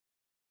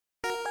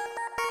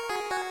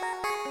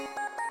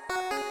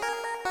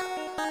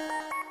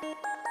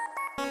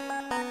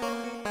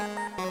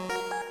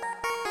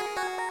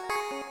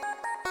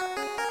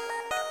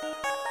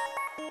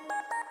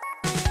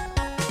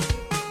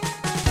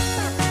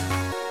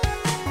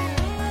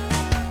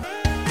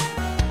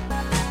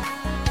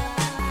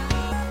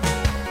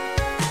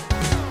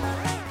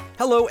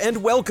Hello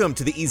and welcome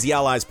to the Easy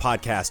Allies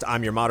podcast.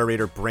 I'm your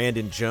moderator,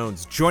 Brandon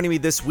Jones. Joining me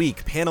this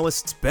week,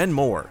 panelists Ben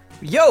Moore.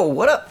 Yo,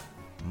 what up?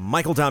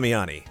 Michael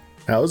Damiani.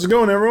 How's it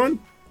going, everyone?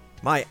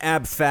 My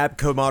ab-fab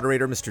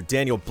co-moderator, Mr.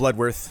 Daniel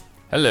Bloodworth.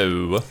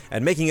 Hello.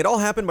 And making it all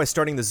happen by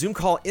starting the Zoom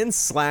call in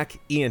Slack,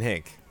 Ian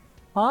Hink.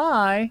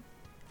 Hi.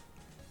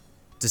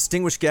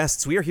 Distinguished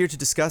guests, we are here to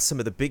discuss some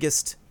of the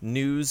biggest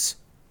news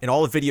in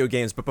all of video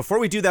games. But before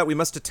we do that, we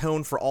must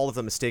atone for all of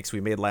the mistakes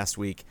we made last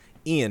week.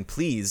 Ian,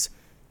 please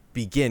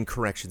begin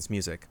corrections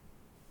music.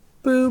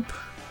 Boop.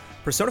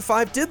 Persona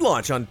 5 did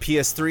launch on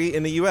PS3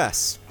 in the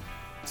US.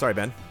 Sorry,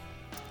 Ben.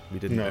 We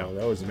didn't know. No,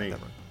 that was me.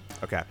 Never.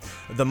 Okay.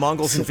 The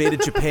Mongols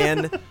invaded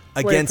Japan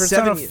Wait, again.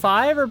 Persona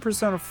 5 or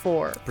Persona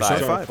 4? Persona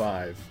 5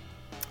 5.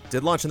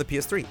 did launch on the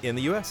PS3 in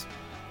the US.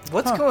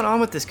 What's going on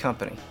with this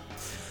company?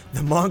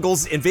 The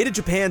Mongols invaded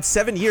Japan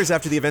 7 years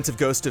after the events of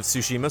Ghost of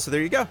Tsushima, so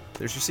there you go.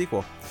 There's your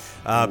sequel.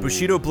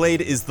 Bushido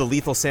Blade is the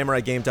lethal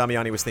samurai game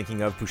Damiani was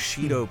thinking of.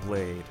 Bushido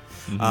Blade.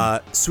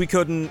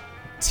 Suikoden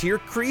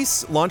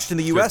Tierkreis launched in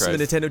the US on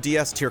the Nintendo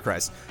DS.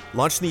 Tierkreis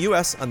launched in the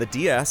US on the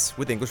DS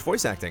with English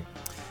voice acting.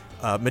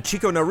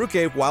 Machiko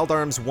Naruke, Wild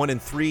Arms 1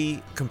 and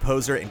 3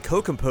 composer and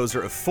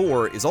co-composer of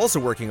 4, is also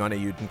working on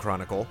Eiyuden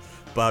Chronicle,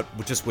 but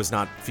just was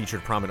not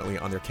featured prominently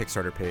on their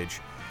Kickstarter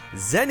page.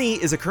 Zenny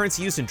is a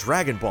currency used in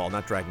Dragon Ball,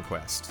 not Dragon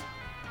Quest.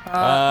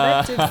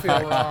 That did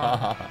feel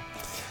wrong.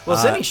 Well,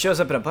 Zenny shows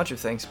up in a bunch of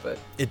things, but...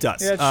 It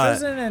does. Yeah,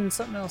 Chosen and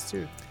something else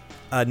too.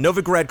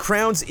 Novigrad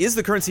Crowns is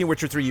the currency in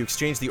Witcher 3. You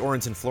exchange the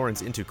Orans and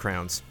Florins into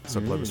crowns, so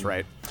Blood was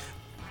right.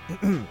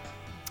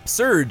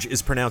 Surge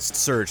is pronounced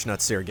Surge,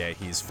 not Sergey.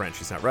 He's French,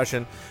 he's not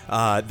Russian.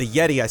 The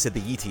Yeti, I said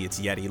the Yeti, it's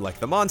Yeti, like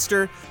the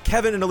monster.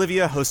 Kevin and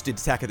Olivia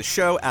hosted Attack of the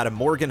Show. Adam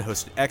Morgan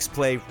hosted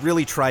X-Play.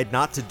 Really tried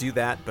not to do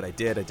that, but I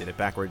did it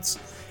backwards.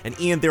 And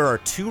Ian, there are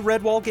 2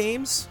 Redwall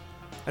games.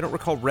 I don't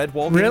recall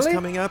Redwall games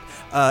coming up.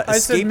 I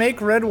said make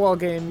Redwall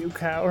game, you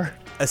coward.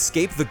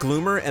 Escape the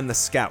Gloomer and the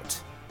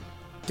Scout.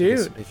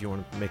 Dude. If you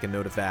want to make a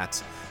note of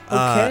that.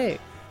 Okay.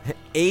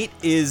 8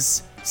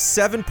 is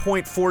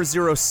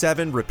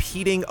 7.407,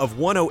 repeating of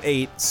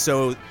 108,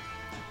 so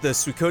the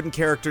Suikoden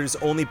characters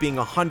only being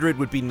 100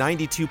 would be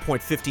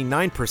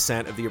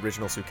 92.59% of the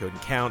original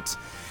Suikoden count.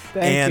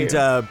 Thank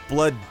you.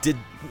 Blood did,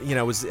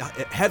 was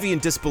heavy in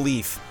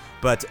disbelief,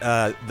 but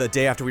the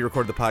day after we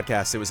recorded the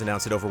podcast, it was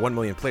announced that over 1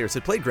 million players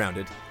had played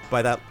Grounded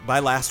by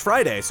last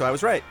Friday, so I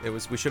was right.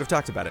 We should have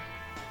talked about it.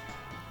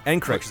 And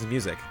corrections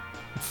music.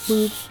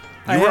 Boop.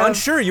 You were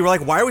unsure. You were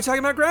like, why are we talking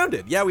about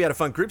Grounded? Yeah, we had a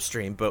fun group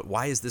stream, but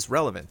why is this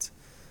relevant?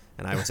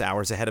 And I was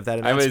hours ahead of that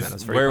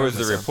announcement. Where was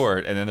the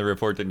report? And then the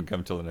report didn't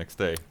come till the next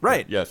day.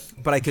 Right. Yes.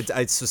 But I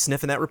was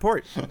sniffing that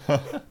report.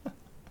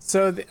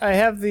 So I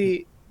have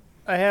the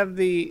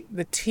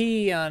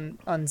T on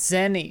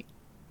Zenny.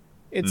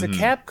 It's a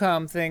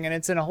Capcom thing, and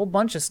it's in a whole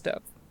bunch of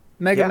stuff.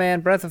 Mega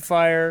Man, Breath of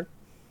Fire,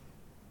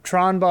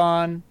 Tron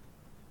Bonne,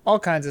 all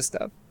kinds of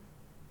stuff.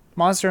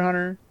 Monster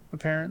Hunter,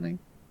 apparently.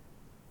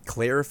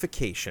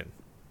 Clarification.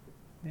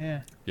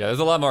 Yeah. Yeah, there's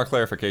a lot more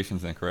clarifications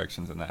than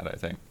corrections in that, I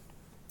think.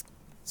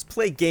 Let's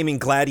play Gaming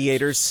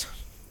Gladiators.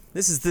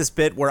 This is this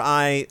bit where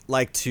I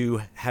like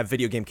to have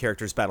video game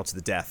characters battle to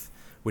the death,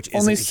 which is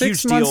Only a huge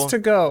 6 months deal. to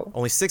go.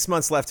 Only 6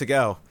 months left to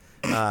go.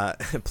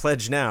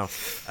 Pledge now.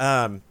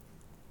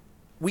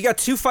 We got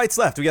 2 fights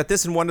left. We got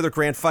this and one other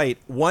grand fight.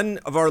 One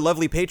of our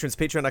lovely patrons,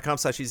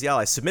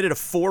 patreon.com/easyally, submitted a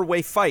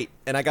 4-way fight,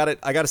 and I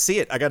got to see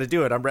it. I got to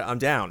do it. I'm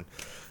down.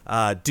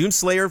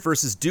 Doomslayer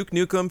versus Duke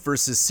Nukem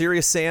versus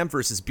Serious Sam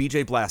versus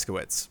BJ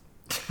Blazkowicz.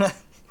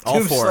 All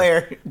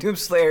 4.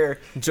 Doomslayer.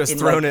 Just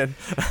thrown in.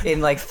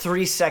 In like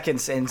 3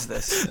 seconds ends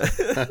this.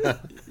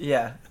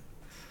 Yeah.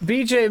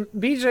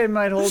 BJ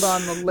might hold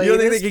on the latest. You don't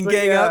think they can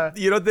gang yeah. up?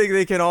 You don't think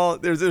they can all...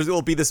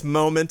 There'll be this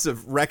moment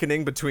of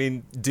reckoning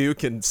between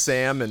Duke and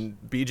Sam and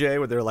BJ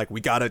where they're like, we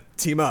gotta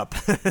team up.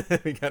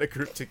 We gotta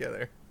group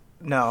together.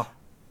 No.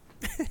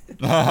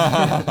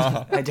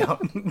 I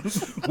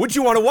don't. Would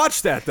you want to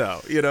watch that,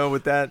 though?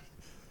 With that...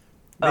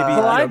 Maybe,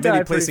 Well, I maybe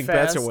die placing pretty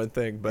bets fast are one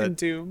thing, in but...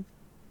 Doom.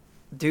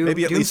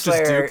 Maybe at least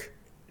just Duke.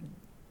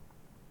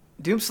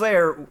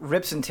 Doomslayer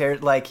rips and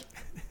tears, like...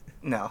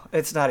 No,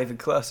 it's not even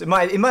close. In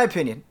my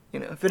opinion,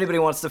 if anybody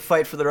wants to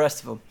fight for the rest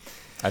of them.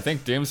 I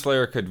think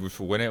Doomslayer could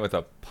win it with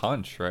a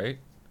punch, right?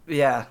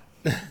 Yeah.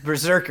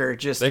 Berserker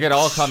just... They could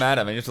all come at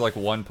him and just like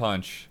one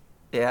punch,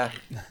 Yeah.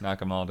 knock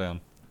them all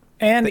down.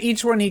 And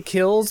each one he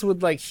kills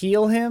would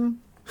heal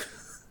him.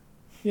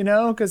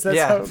 Because that's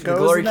how it the goes.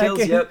 glory in that kills,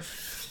 game. yep.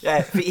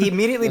 Yeah, he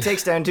immediately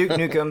takes down Duke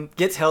Nukem,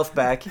 gets health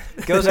back,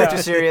 goes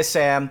after Serious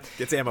Sam,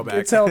 Gets ammo back.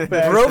 It's health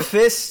back. bro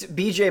fist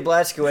BJ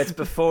Blazkowicz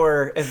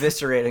before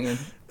eviscerating him.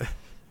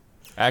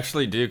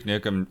 Actually, Duke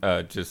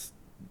Nukem just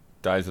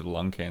dies of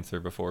lung cancer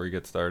before he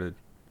gets started.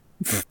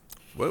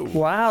 Whoa.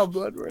 Wow,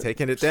 Bloodworth.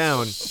 Taking it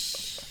down.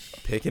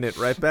 Picking it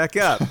right back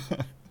up.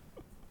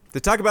 To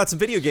talk about some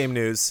video game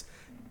news,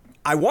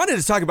 I wanted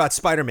to talk about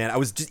Spider-Man. I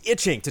was just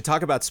itching to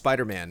talk about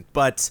Spider-Man,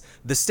 but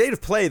the state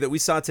of play that we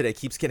saw today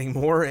keeps getting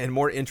more and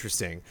more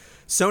interesting.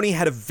 Sony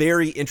had a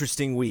very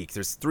interesting week.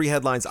 There's 3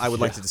 headlines I would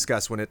like to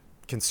discuss when it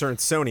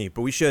concerns Sony,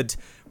 but we should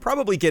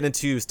probably get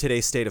into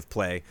today's state of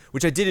play,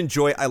 which I did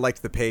enjoy. I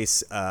liked the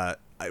pace.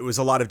 It was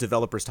a lot of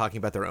developers talking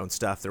about their own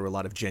stuff. There were a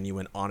lot of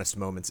genuine, honest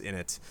moments in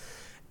it.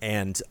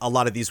 And a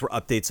lot of these were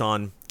updates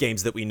on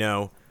games that we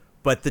know.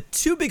 But the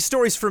two big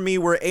stories for me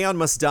were Aeon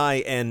Must Die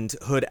and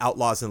Hood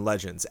Outlaws and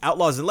Legends.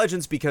 Outlaws and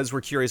Legends because we're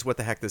curious what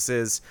the heck this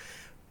is.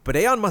 But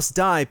Aeon Must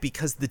Die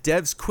because the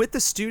devs quit the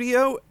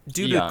studio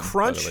due to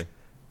crunch.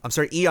 I'm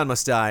sorry, Aeon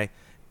Must Die.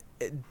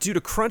 Due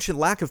to crunch and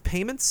lack of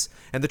payments.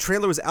 And the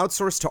trailer was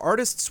outsourced to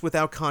artists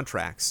without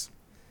contracts.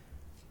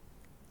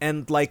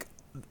 And like,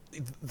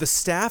 the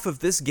staff of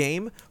this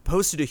game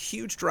posted a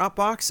huge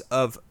Dropbox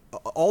of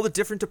all the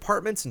different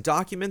departments and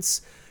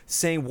documents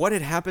saying what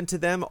had happened to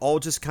them, all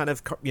just kind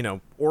of,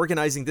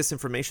 organizing this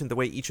information the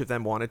way each of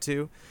them wanted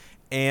to.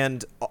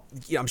 And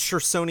I'm sure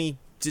Sony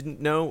didn't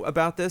know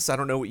about this. I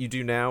don't know what you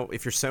do now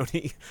if you're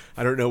Sony.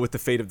 I don't know what the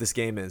fate of this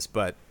game is,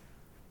 but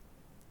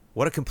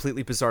what a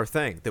completely bizarre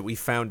thing that we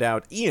found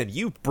out. Ian,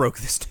 you broke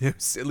this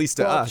news, at least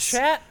to us.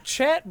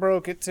 Chat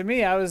broke it to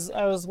me. I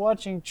was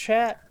watching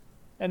chat,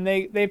 and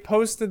they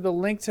posted the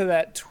link to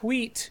that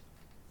tweet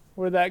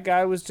where that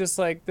guy was just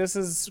like, this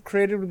is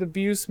created with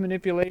abuse,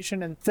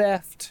 manipulation, and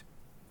theft.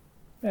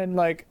 And,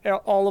 like,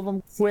 all of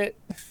them quit.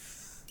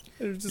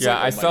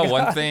 I saw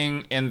one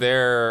thing in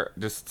there,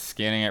 just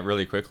scanning it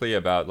really quickly,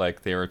 about,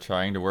 like, they were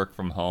trying to work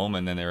from home,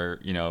 and then they were,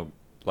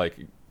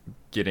 like,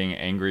 getting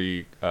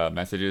angry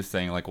messages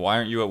saying, like, why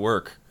aren't you at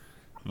work?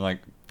 I'm like,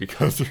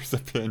 because there's a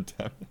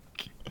pandemic.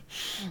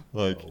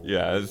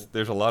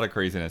 There's a lot of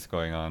craziness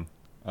going on.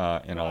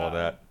 In all of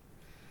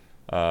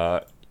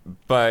that.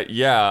 But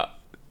yeah,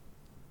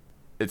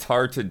 it's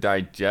hard to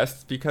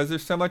digest because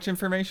there's so much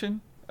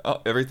information.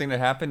 Everything that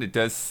happened, it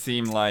does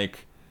seem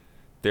like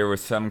there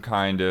was some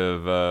kind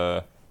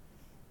of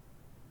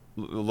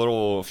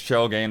little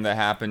shell game that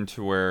happened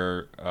to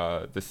where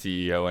the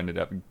CEO ended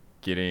up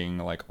getting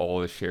like all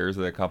the shares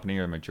of the company,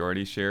 or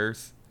majority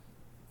shares,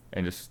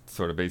 and just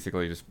sort of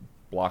basically just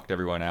blocked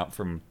everyone out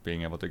from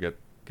being able to get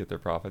their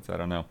profits. I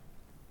don't know.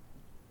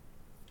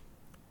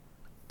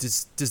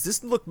 Does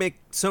this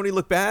make Sony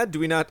look bad? Do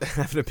we not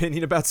have an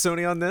opinion about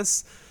Sony on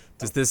this?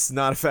 Does this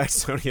not affect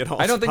Sony at all?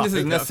 I don't think this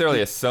is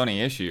necessarily a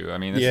Sony issue. I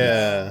mean, this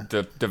is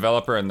the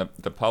developer and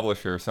the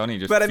publisher. Sony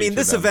just. But I mean,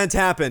 this event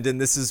happened,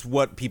 and this is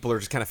what people are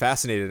just kind of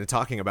fascinated and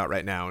talking about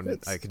right now.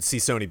 And I could see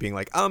Sony being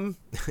like,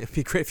 it'd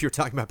be great if you were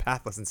talking about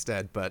Pathless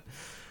instead. But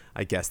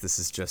I guess this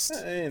is just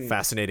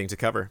fascinating to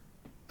cover.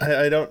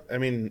 I don't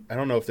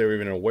know if they were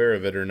even aware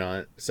of it or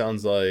not.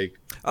 Sounds like.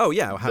 Oh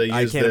yeah,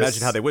 I can't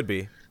imagine how they would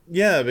be.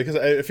 Yeah, because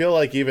I feel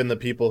like even the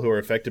people who were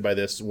affected by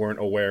this weren't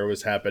aware it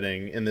was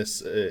happening in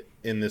this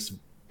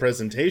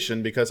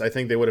presentation, because I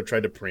think they would have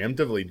tried to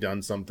preemptively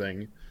done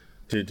something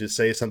to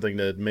say something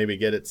to maybe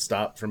get it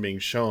stopped from being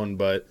shown,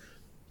 but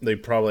they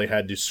probably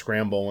had to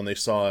scramble when they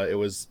saw it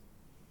was,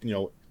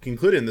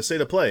 concluded in the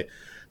state of play.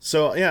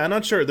 So yeah, I'm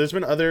not sure. There's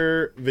been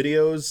other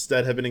videos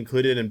that have been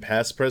included in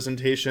past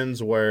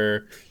presentations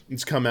where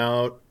it's come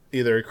out,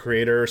 either a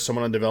creator or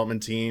someone on the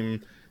development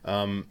team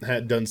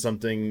had done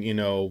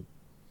something,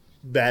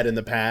 bad in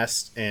the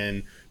past,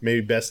 and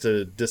maybe best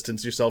to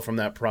distance yourself from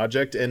that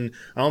project. And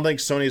I don't think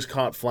Sony's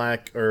caught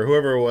flack, or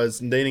whoever it was,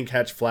 they didn't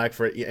catch flack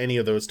for any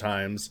of those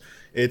times.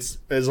 It's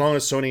as long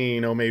as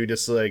Sony, maybe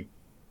just like,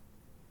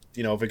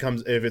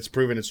 if it's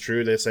proven it's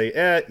true, they say,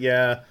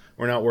 yeah,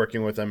 we're not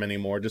working with them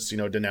anymore. Just,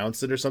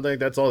 denounce it or something.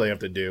 That's all they have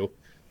to do.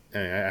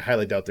 And I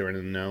highly doubt they're in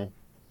the know.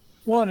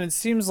 Well, and it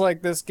seems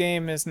like this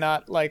game is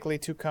not likely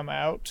to come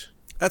out.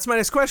 That's my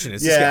next question.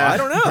 I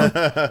don't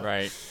know.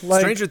 Right.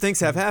 Stranger things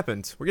have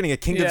happened. We're getting a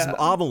Kingdoms of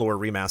Amalur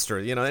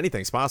remaster.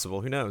 Anything's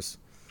possible. Who knows?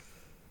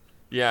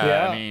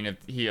 Yeah, I mean, if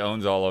he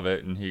owns all of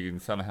it and he can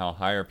somehow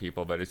hire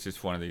people, but it's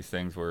just one of these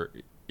things where,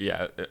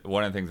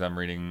 one of the things I'm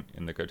reading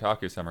in the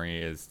Kotaku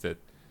summary is that,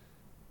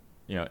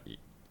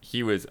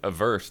 he was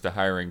averse to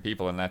hiring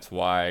people, and that's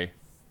why,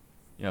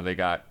 they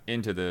got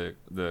into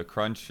the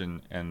crunch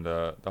and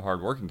the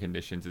hard working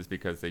conditions, is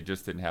because they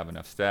just didn't have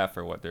enough staff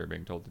for what they were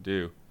being told to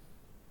do.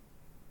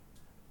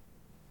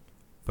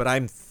 But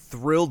I'm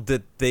thrilled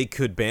that they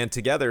could band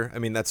together. I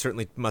mean, that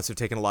certainly must have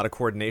taken a lot of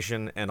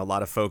coordination and a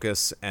lot of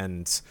focus,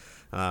 and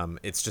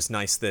it's just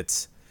nice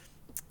that,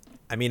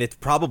 it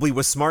probably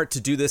was smart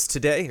to do this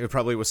today. It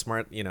probably was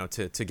smart,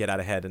 to get out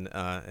ahead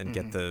and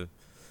get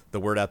the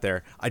word out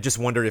there. I just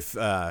wonder if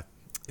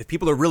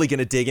people are really going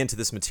to dig into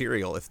this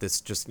material, if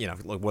this just,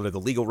 what are the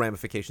legal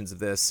ramifications of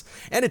this?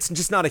 And it's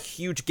just not a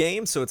huge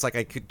game, so it's like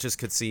I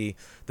could see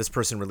this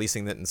person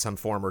releasing it in some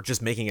form, or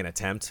just making an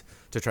attempt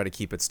to try to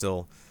keep it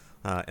still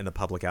in the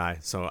public eye.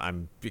 So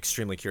I'm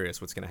extremely curious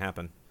what's going to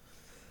happen.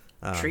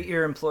 Treat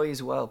your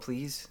employees well,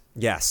 please.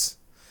 Yes.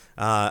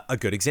 A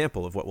good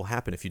example of what will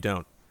happen if you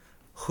don't.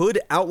 Hood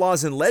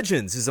Outlaws and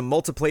Legends is a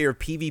multiplayer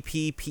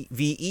PvP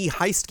PvE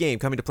heist game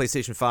coming to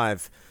PlayStation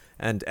 5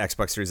 and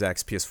Xbox Series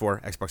X,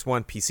 PS4, Xbox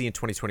One, PC in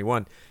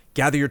 2021.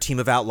 Gather your team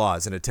of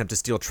outlaws and attempt to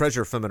steal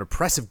treasure from an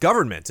oppressive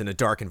government in a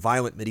dark and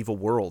violent medieval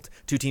world.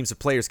 2 teams of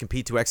players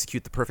compete to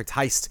execute the perfect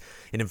heist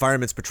in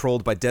environments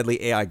patrolled by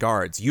deadly AI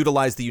guards.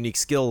 Utilize the unique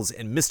skills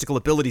and mystical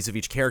abilities of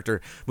each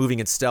character, moving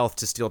in stealth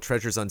to steal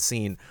treasures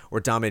unseen or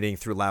dominating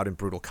through loud and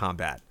brutal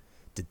combat.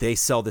 Did they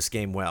sell this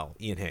game well,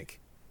 Ian Hink?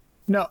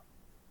 No.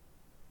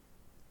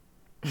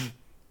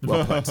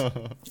 Well played.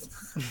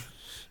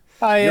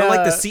 I You don't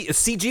like the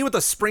CG with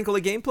a sprinkle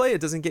of gameplay?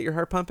 It doesn't get your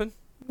heart pumping?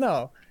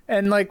 No.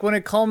 And like when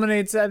it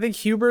culminates, I think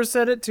Huber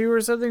said it too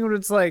or something, when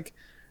it's like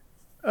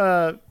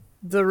the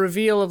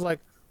reveal of like,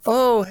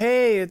 oh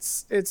hey,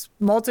 it's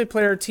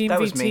multiplayer team That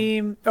v was me.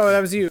 team. Oh, that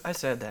was you. I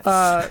said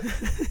that.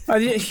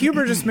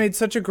 Huber just made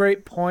such a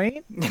great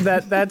point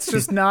that that's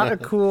just not a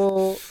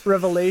cool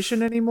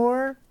revelation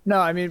anymore. No,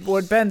 I mean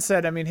what Ben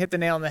said, I mean hit the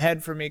nail on the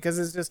head for me, because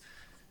it's just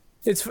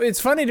it's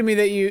funny to me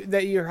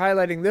that you're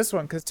highlighting this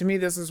one, because to me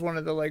this is one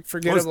of the like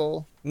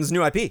forgettable. This is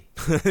new IP.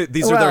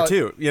 These are there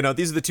too. You know,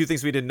 these are the 2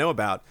 things we didn't know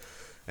about.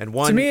 And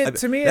one,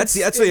 to me, that's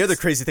the other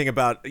crazy thing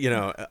about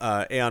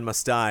Aeon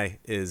Must Die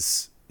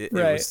is it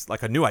was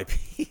like a new IP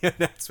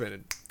announcement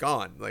and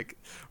gone like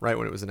right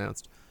when it was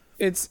announced.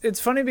 It's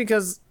funny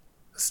because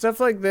stuff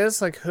like this,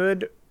 like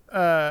Hood,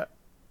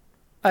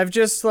 I've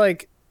just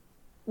like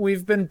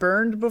we've been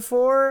burned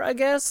before, I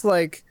guess.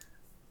 Like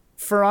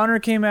For Honor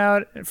came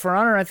out. For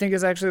Honor, I think,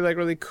 is actually like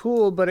really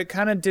cool, but it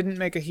kind of didn't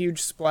make a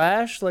huge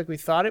splash like we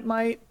thought it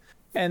might.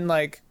 And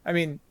like, I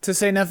mean, to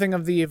say nothing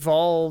of the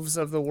Evolves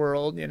of the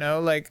world, you know,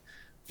 like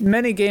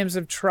many games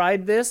have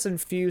tried this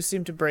and few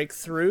seem to break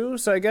through.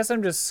 So I guess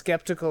I'm just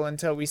skeptical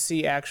until we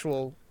see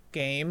actual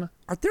game.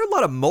 Are there a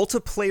lot of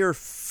multiplayer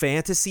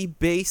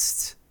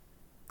fantasy-based,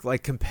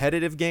 like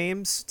competitive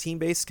games,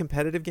 team-based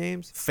competitive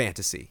games?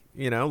 Fantasy,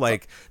 you know,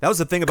 like that was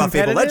the thing about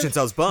Fable Legends.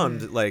 I was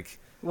bummed, like.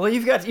 Well,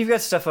 you've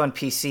got stuff on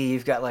PC.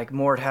 You've got like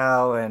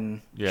Mordhau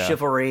and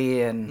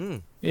Chivalry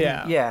and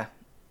Yeah.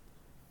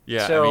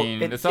 Yeah, So I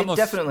mean, it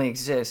definitely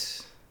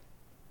exists.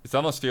 It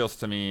almost feels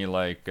to me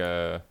like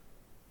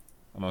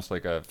almost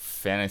like a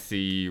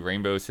fantasy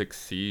Rainbow Six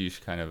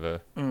Siege kind of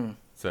a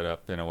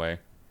setup in a way.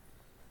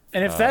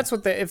 And if that's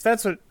what if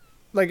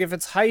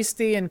it's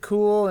heisty and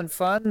cool and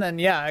fun, then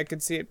yeah, I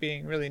could see it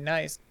being really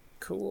nice,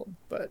 cool.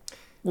 But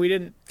we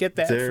didn't get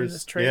that for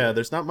this trailer. Yeah,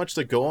 there's not much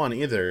to go on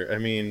either. I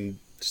mean,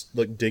 just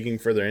like digging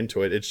further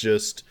into it, it's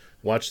just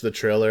watch the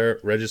trailer,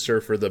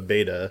 register for the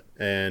beta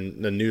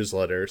and the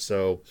newsletter.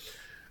 So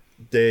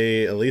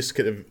they at least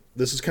could have.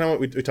 This is kind of what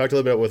we talked a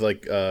little bit with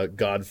like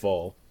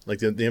Godfall. Like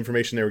the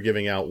information they were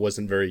giving out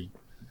wasn't very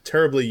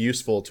terribly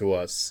useful to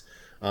us.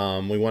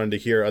 We wanted to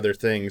hear other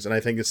things, and I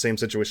think the same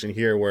situation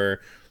here where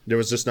there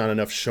was just not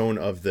enough shown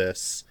of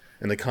this,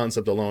 and the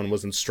concept alone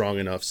wasn't strong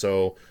enough.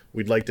 So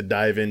we'd like to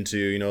dive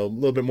into, a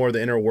little bit more of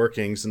the inner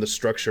workings and the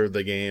structure of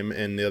the game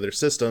and the other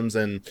systems,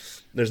 and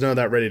there's none of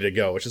that ready to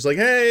go. It's just like,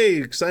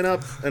 hey, sign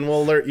up, and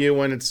we'll alert you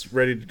when it's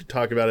ready to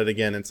talk about it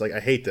again. It's like, I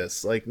hate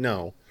this. Like,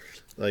 no.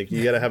 Like,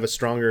 you got to have a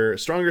stronger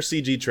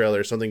CG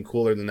trailer, something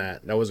cooler than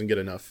that. That wasn't good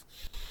enough.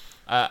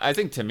 I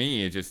think to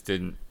me, it just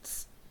didn't.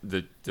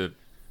 The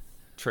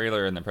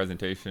trailer and the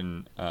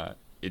presentation,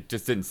 it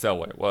just didn't sell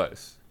what it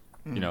was.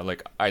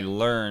 Like I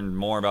learned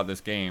more about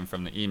this game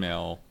from the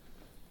email,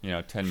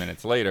 10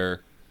 minutes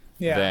later,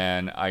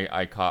 than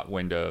I caught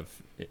wind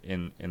of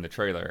in the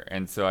trailer.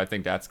 And so I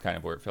think that's kind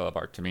of where it fell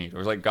apart to me. It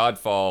was like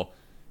Godfall,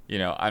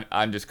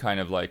 I'm just kind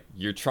of like,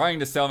 you're trying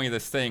to sell me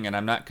this thing, and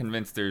I'm not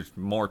convinced there's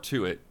more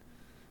to it.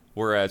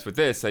 Whereas with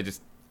this,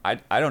 I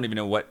don't even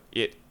know what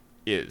it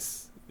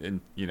is in,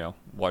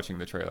 watching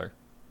the trailer.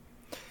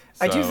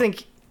 I do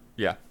think,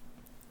 yeah,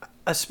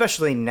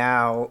 especially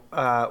now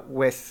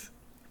with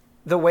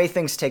the way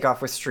things take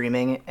off with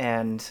streaming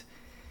and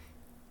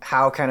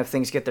how kind of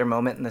things get their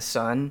moment in the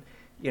sun,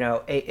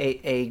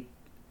 a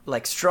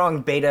like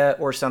strong beta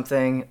or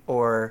something,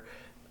 or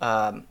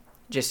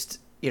just,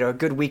 a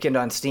good weekend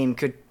on Steam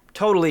could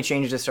totally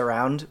change this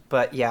around.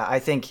 But yeah, I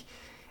think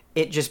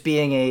it just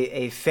being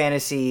a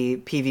fantasy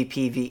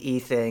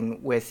PvPvE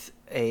thing with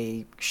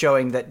a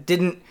showing that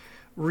didn't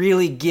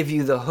really give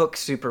you the hook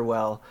super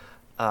well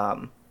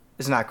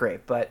is not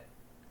great. But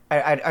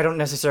I don't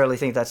necessarily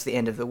think that's the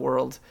end of the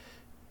world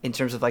in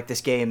terms of like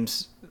this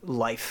game's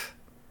life.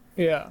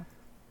 Yeah.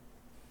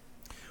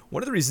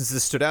 One of the reasons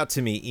this stood out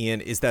to me,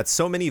 Ian, is that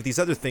so many of these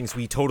other things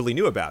we totally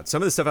knew about.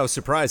 Some of the stuff I was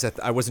surprised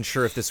at. I wasn't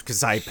sure if this,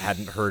 because I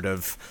hadn't heard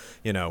of,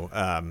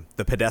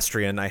 the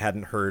Pedestrian. I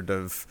hadn't heard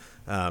of,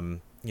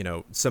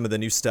 some of the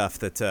new stuff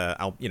that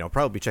I'll,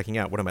 probably be checking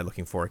out. What am I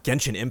looking for?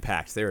 Genshin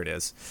Impact. There it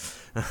is.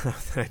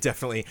 I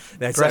definitely.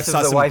 Breath of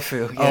the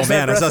Waifu. Oh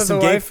man, I saw some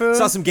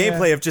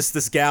gameplay Yeah. of just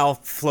this gal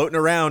floating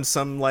around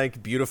some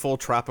like beautiful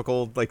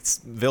tropical like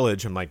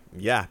village. I'm like,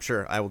 yeah,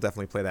 sure, I will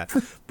definitely play that.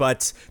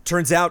 But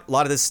turns out a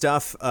lot of this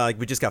stuff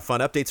we just got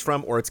fun updates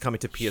from, or it's coming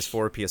to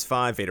PS4,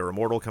 PS5, Vader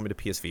Immortal coming to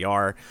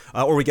PSVR,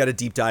 or we got a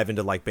deep dive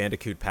into like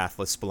Bandicoot,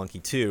 Pathless,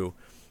 Spelunky 2,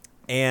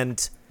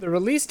 and The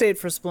release date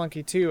for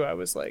Spelunky 2, I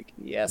was like,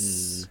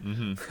 yes.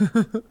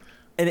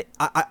 and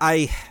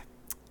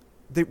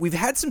we've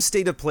had some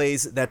state of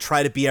plays that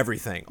try to be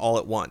everything all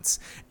at once,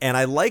 and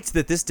I liked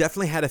that this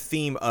definitely had a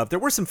theme of. There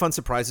were some fun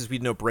surprises. We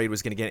didn't know Braid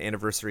was going to get an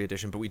anniversary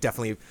edition, but we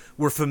definitely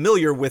were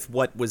familiar with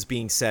what was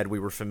being said. We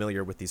were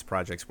familiar with these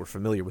projects. We're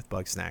familiar with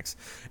Bugsnax.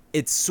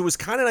 It was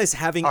kind of nice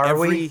having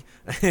We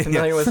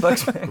familiar with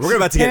Bugsnax? We're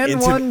about to get Can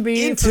one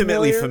be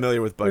intimately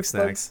familiar with with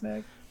Bugsnax.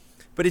 Bugsnax?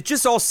 But it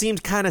just all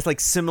seemed kind of like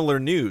similar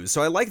news.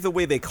 So I like the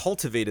way they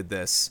cultivated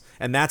this.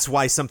 And that's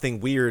why something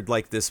weird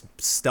like this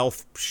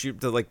stealth shoot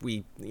that like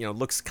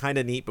looks kind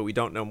of neat, but we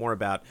don't know more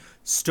about,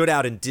 stood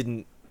out and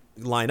didn't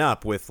line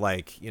up with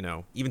like,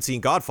 even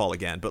seeing Godfall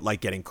again, but like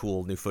getting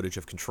cool new footage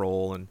of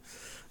Control, and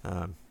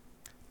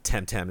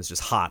Temtem is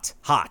just hot.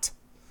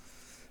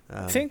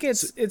 I think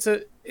it's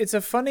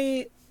a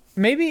funny,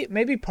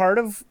 maybe part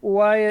of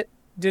why it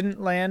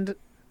didn't land,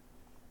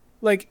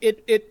 like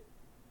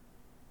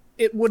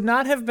it would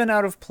not have been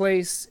out of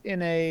place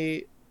in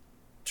a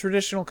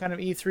traditional kind of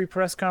E3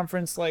 press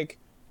conference,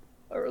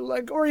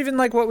 or even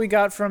like what we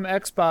got from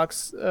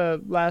Xbox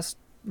last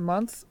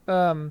month.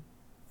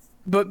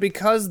 But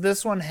because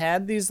this one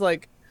had these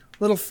like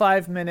little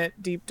 5-minute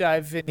deep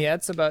dive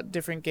vignettes about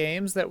different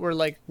games that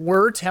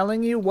were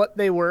telling you what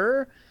they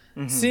were,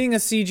 seeing a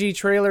CG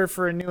trailer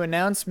for a new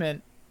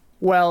announcement,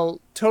 while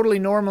totally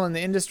normal in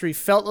the industry,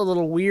 felt a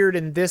little weird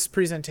in this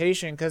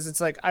presentation, because it's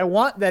like, I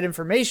want that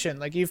information.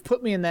 Like, you've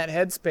put me in that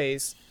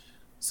headspace.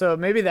 So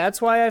maybe that's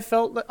why I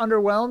felt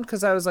underwhelmed,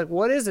 because I was like,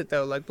 what is it,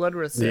 though? Like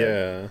Bloodworth said.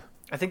 Yeah.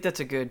 I think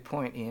that's a good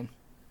point, Ian.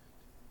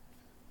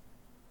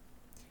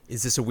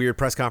 Is this a weird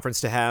press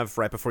conference to have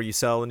right before you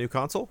sell a new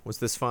console? Was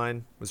this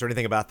fine? Was there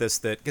anything about this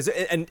that, because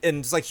and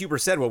it's like Huber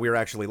said while we were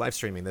actually live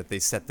streaming, that they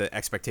set the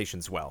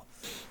expectations well.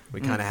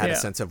 We kind of had a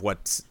sense of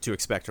what to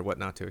expect or what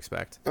not to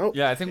expect. Oh,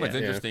 Yeah, I think what's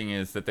interesting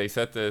is that they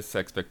set this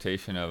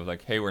expectation of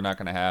like, hey, we're not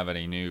going to have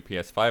any new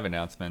PS5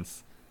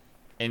 announcements,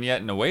 and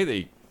yet in a way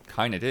they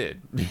kind of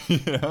did,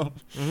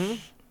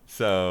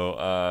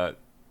 So,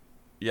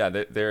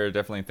 there are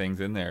definitely things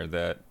in there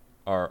that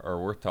are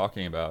worth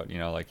talking about.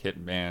 Like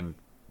Hitman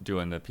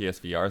doing the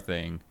PSVR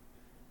thing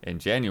in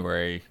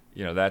January.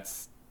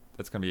 That's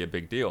going to be a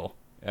big deal.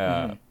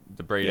 The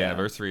Braid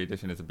Anniversary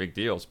Edition is a big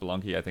deal.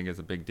 Spelunky, I think, is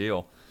a big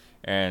deal.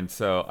 And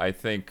so I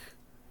think,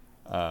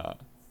 that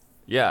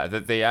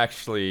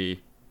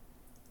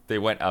they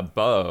went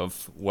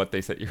above what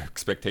they set your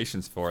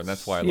expectations for, and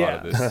that's why a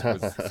lot of this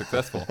was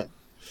successful.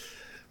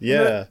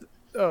 Yeah.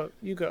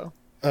 You go.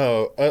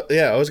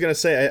 I was gonna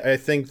say I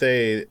think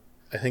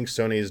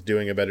Sony is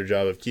doing a better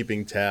job of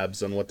keeping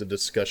tabs on what the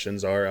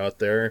discussions are out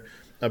there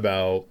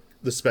about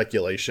the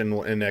speculation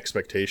and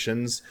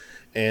expectations.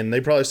 And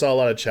they probably saw a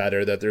lot of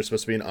chatter that there's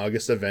supposed to be an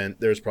August event.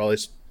 There's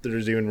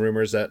even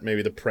rumors that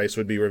maybe the price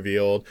would be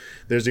revealed.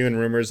 There's even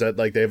rumors that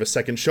like they have a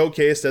second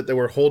showcase, that they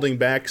were holding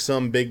back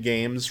some big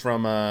games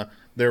from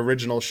their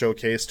original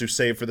showcase to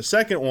save for the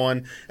second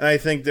one. And I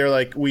think they're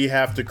like, we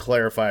have to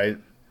clarify.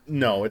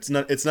 No, it's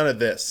none of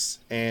this.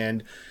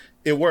 And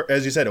it worked,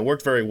 as you said, it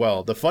worked very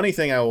well. The funny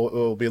thing I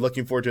will be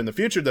looking forward to in the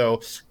future,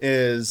 though,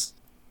 is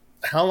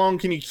how long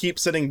can you keep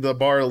setting the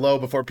bar low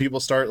before people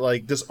start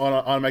like just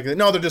automatically?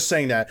 No, they're just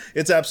saying that.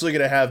 It's absolutely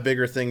going to have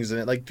bigger things in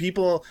it. Like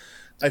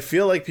I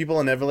feel like people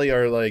inevitably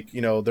are like,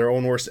 their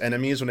own worst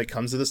enemies when it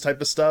comes to this type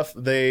of stuff.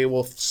 They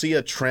will see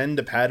a trend,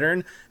 a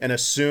pattern, and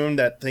assume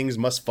that things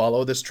must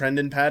follow this trend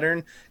and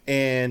pattern.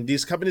 And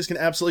these companies can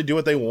absolutely do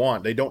what they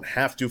want. They don't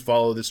have to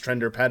follow this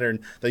trend or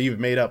pattern that you've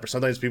made up. Or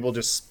sometimes people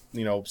just,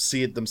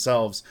 see it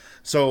themselves.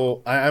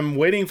 So I'm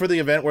waiting for the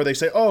event where they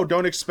say, oh,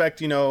 don't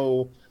expect, in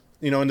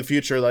the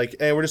future, like,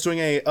 hey, we're just doing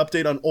a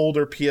update on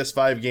older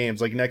PS5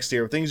 games, like next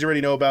year, things you already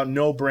know about,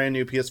 no brand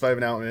new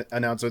PS5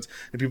 announcements,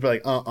 and people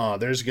are like,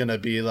 there's gonna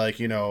be like,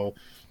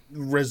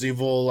 Resident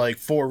Evil like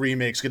 4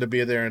 remakes gonna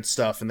be there and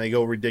stuff, and they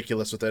go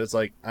ridiculous with it. It's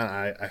like,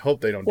 I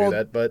hope they don't do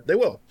that, but they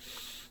will.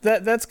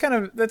 That's kind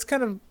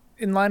of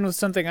in line with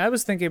something I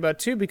was thinking about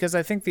too, because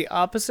I think the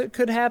opposite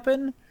could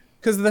happen.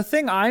 Because the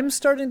thing I'm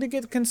starting to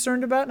get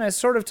concerned about, and I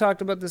sort of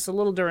talked about this a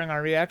little during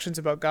our reactions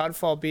about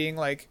Godfall being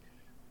like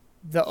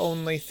the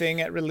only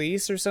thing at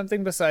release or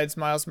something besides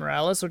Miles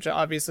Morales, which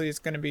obviously is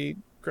going to be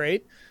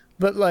great,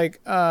 but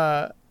like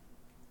the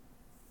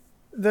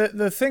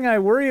thing I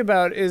worry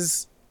about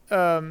is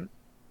the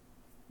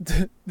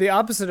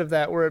opposite of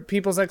that, where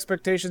people's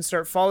expectations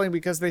start falling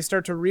because they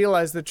start to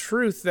realize the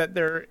truth that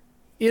there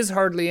is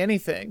hardly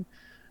anything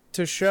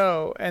to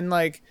show. And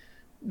like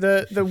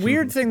the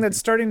weird thing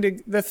that's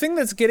the thing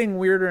that's getting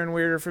weirder and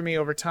weirder for me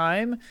over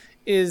time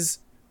is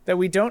that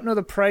we don't know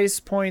the price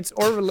points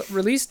or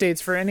release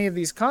dates for any of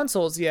these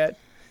consoles yet.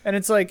 And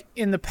it's like,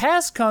 in the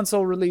past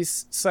console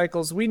release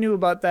cycles, we knew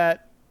about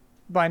that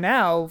by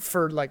now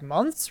for like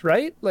months,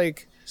 right?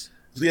 Like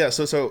Yeah,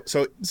 so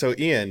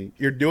Ian,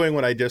 you're doing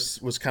what I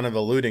just was kind of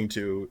alluding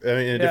to in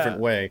a different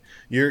way.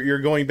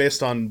 You're going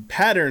based on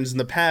patterns in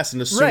the past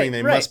and assuming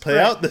they must play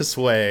out this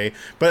way.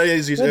 But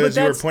as you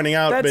were pointing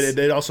out, but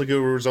it also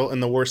could result in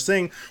the worst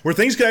thing, where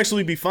things could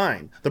actually be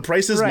fine. The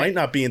prices might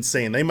not be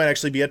insane. They might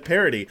actually be at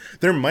parity.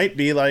 There might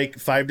be like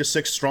 5 to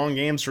 6 strong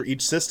games for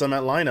each system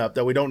at lineup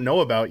that we don't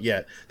know about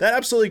yet. That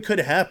absolutely could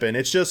happen.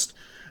 It's just,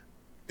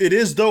 it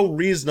is, though,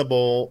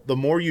 reasonable, the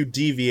more you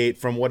deviate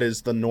from what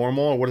is the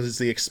normal or what is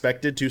the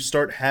expected, to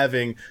start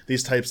having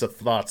these types of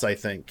thoughts, I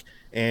think.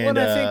 And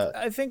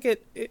I think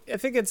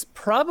it's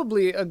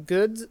probably a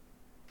good,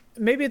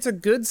 maybe it's a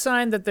good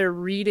sign that they're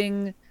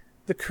reading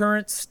the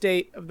current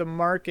state of the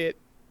market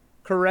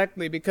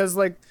correctly, because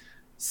like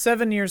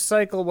 7-year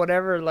cycle,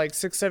 whatever, like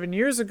 6-7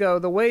 years ago,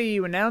 the way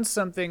you announce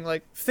something,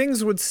 like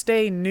things would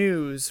stay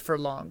news for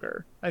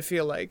longer. I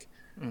feel like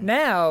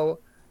now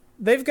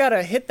they've got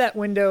to hit that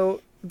window,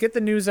 get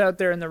the news out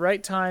there in the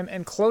right time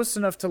and close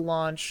enough to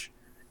launch.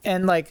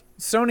 And like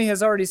Sony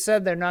has already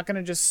said, they're not going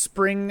to just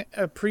spring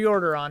a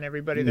pre-order on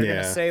everybody. They're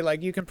going to say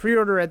like, you can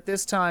pre-order at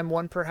this time,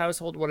 1 per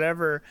household,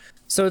 whatever.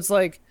 So it's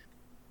like,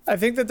 I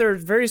think that they're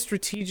very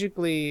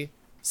strategically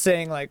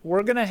saying like,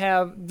 we're going to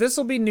have, this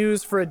will be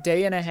news for a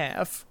day and a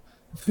half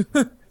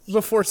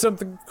before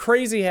something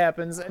crazy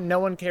happens and no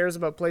one cares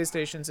about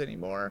PlayStations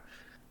anymore.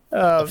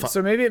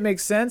 So maybe it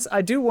makes sense.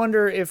 I do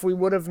wonder if we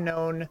would have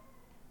known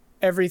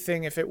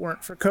everything if it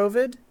weren't for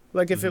COVID.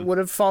 Like if it would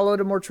have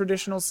followed a more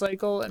traditional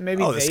cycle, and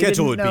maybe the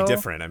schedule would be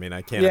different. I mean,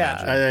 I can't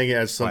imagine. I think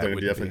it's something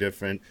definitely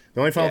different. The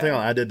only final thing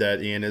I'll add to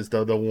that, Ian, is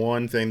the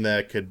one thing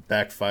that could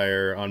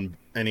backfire on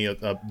any of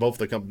both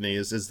the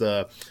companies is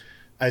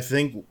I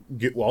think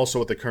also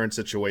with the current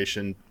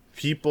situation,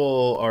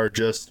 people are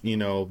just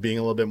being a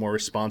little bit more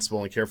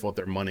responsible and careful with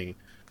their money.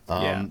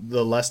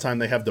 The less time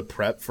they have to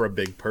prep for a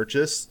big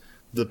purchase,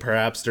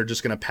 perhaps they're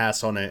just going to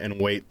pass on it and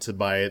wait to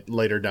buy it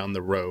later down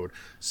the road.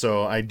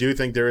 So I do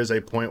think there is a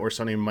point where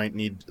Sony might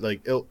need,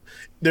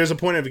 there's a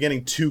point of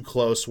getting too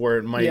close where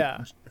it might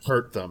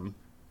hurt them,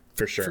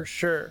 for sure.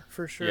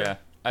 For sure. Yeah,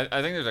 I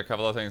think there's a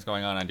couple of things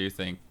going on. I do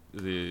think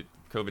the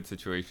COVID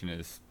situation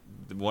is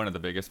one of the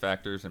biggest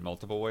factors in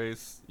multiple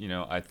ways.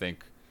 I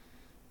think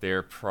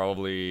they're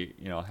probably,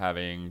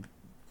 having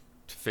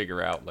to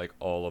figure out like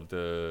all of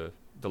the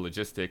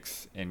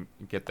logistics and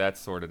get that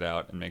sorted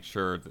out and make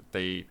sure that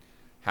they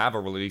have a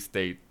release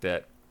date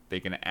that they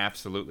can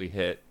absolutely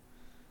hit.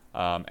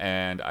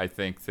 And I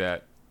think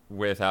that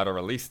without a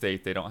release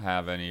date, they don't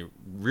have any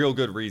real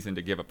good reason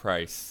to give a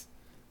price,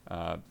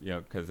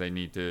 because they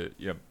need to,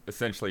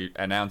 essentially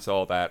announce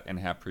all that and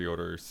have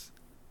pre-orders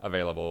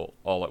available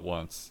all at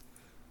once.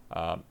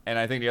 And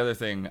I think the other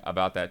thing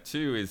about that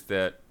too is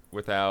that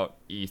without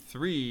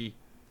E3,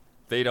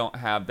 they don't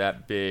have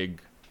that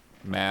big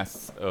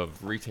mass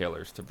of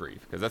retailers to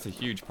brief, because that's a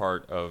huge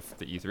part of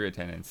the E3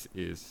 attendance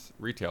is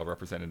retail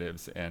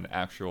representatives and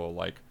actual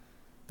like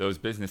those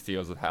business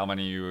deals with how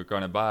many you are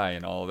going to buy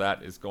and all of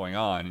that is going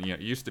on.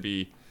 It used to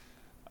be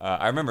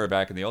I remember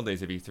back in the old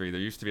days of E3, there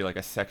used to be like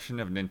a section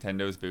of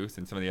Nintendo's booth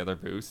and some of the other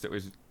booths that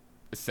was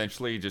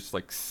essentially just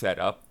like set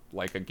up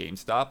like a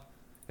GameStop.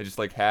 It just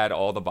like had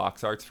all the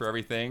box arts for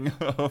everything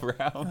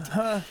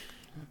around.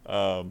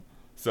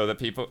 So that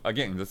people,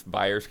 again, just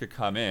buyers could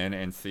come in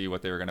and see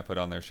what they were going to put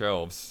on their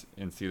shelves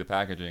and see the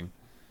packaging.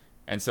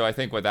 And so I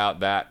think without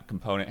that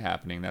component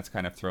happening, that's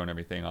kind of thrown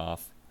everything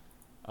off.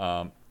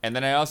 And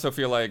then I also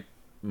feel like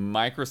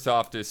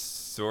Microsoft is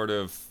sort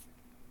of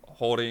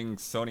holding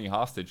Sony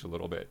hostage a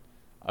little bit.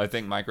 I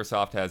think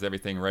Microsoft has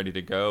everything ready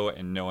to go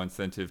and no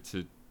incentive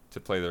to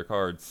play their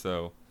cards.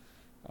 So,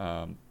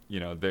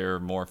 they're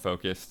more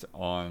focused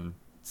on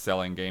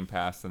selling Game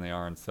Pass than they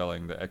are on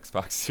selling the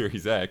Xbox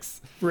Series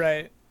X.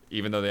 Right.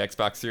 Even though the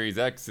Xbox Series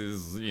X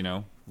is,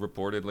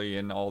 reportedly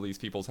in all these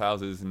people's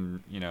houses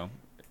and,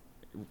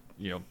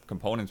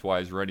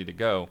 components-wise ready to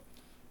go.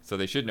 So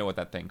they should know what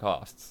that thing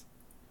costs.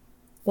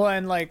 Well,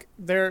 and like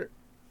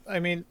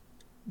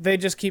they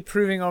just keep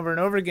proving over and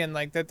over again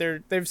like that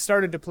they've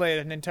started to play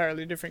an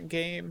entirely different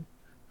game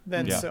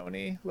than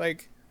Sony.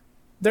 Like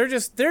they're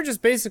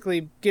just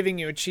basically giving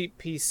you a cheap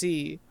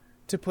PC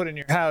to put in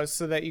your house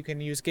so that you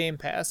can use Game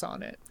Pass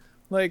on it.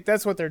 Like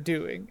that's what they're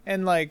doing.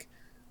 And like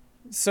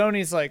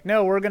Sony's like,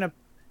 no, we're gonna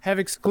have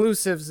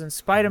exclusives and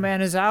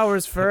Spider-Man is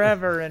ours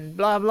forever and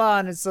blah blah,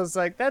 and it's just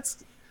like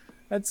that's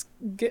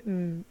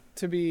getting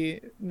to be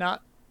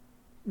not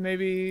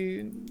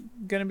maybe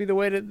gonna be the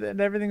way that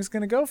everything's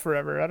gonna go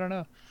forever. I don't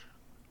know.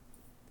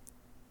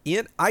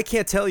 Ian, I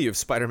can't tell you if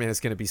Spider-Man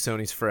is gonna be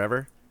Sony's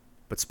forever,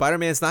 but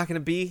Spider-Man's not gonna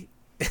be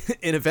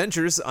in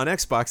Avengers on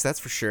Xbox, that's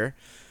for sure.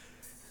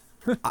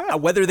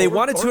 Whether they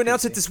wanted to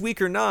announce it this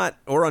week or not,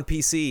 or on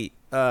PC,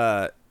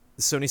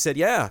 Sony said,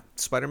 yeah,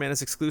 Spider-Man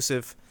is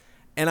exclusive.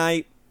 And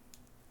I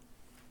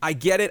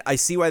get it. I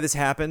see why this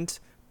happened.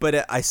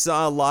 But I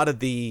saw a lot of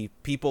the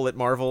people at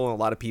Marvel and a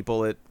lot of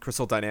people at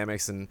Crystal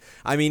Dynamics. And,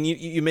 I mean,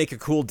 you make a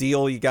cool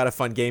deal. You got a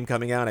fun game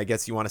coming out. I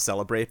guess you want to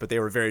celebrate. But they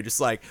were very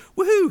just like,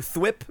 woohoo,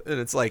 thwip.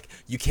 And it's like,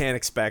 you can't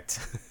expect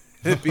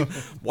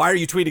Why are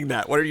you tweeting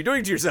that? What are you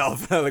doing to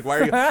yourself? Like, why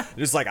are you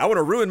just like, I want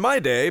to ruin my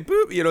day?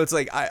 Boop. You know, it's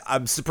like,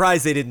 I'm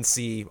surprised they didn't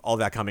see all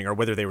that coming, or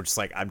whether they were just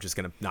like, I'm just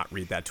going to not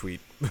read that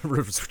tweet's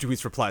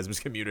replies. I'm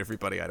just going to mute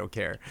everybody. I don't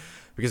care.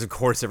 Because of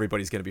course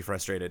everybody's going to be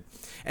frustrated.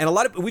 And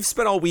we've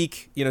spent all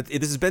week, you know,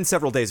 this has been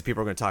several days that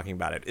people are going to be talking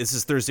about it. This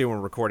is Thursday when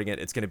we're recording it.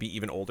 It's going to be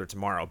even older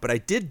tomorrow. But I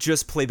did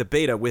just play the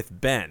beta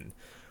with Ben.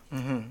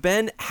 Mm-hmm.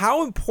 Ben,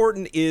 how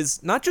important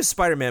is not just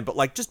Spider-Man, but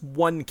like just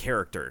one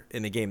character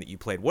in the game that you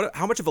played?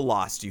 How much of a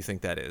loss do you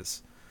think that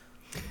is?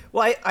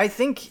 Well, I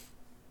think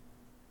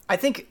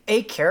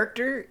a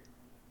character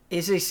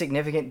is a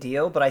significant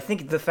deal, but I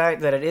think the fact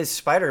that it is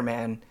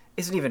Spider-Man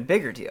is an even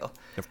bigger deal.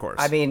 Of course.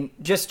 I mean,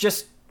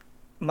 just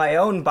my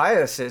own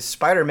biases,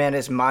 Spider-Man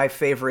is my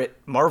favorite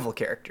Marvel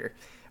character,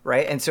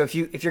 right? And so if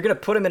you're going to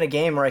put him in a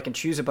game where I can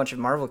choose a bunch of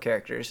Marvel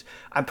characters,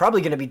 I'm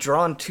probably going to be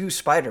drawn to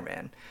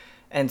Spider-Man.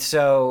 And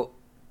so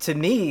to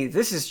me,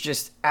 this is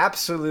just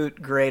absolute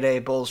grade A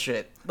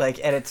bullshit. Like,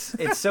 and it's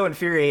so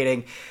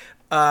infuriating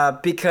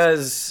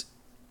because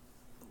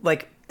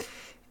like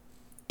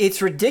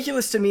it's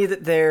ridiculous to me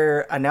that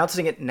they're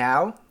announcing it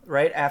now,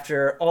 right?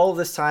 After all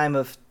this time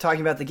of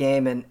talking about the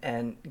game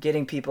and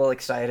getting people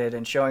excited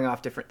and showing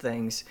off different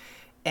things.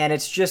 And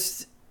it's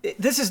just,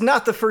 this is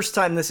not the first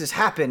time this has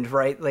happened,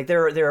 right? Like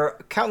there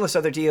are countless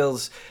other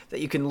deals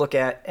that you can look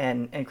at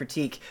and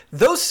critique.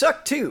 Those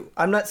suck too.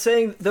 I'm not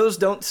saying those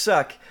don't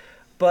suck,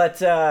 but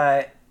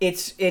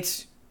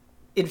it's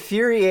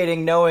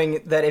infuriating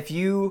knowing that if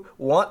you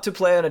want to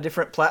play on a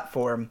different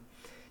platform,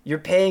 you're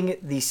paying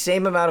the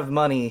same amount of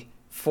money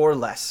for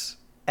less.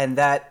 And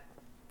that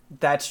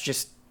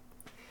just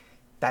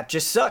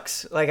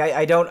sucks. Like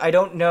I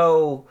don't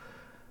know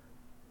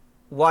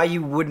why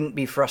you wouldn't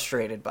be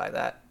frustrated by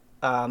that.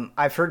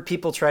 I've heard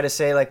people try to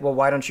say like, well,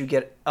 why don't you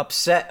get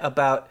upset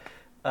about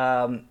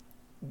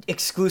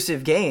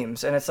exclusive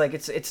games? And it's like,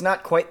 it's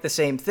not quite the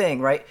same thing,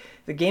 right?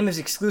 The game is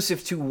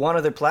exclusive to one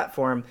other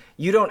platform.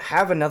 You don't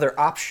have another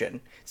option.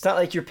 It's not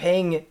like you're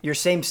paying your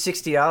same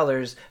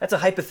 $60. That's a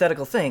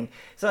hypothetical thing.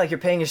 It's not like you're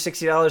paying your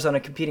 $60 on a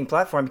competing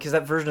platform because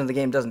that version of the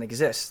game doesn't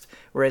exist.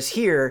 Whereas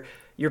here,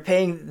 you're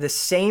paying the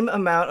same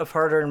amount of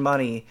hard-earned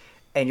money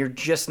and you're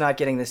just not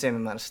getting the same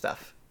amount of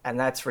stuff. And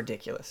that's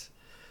ridiculous.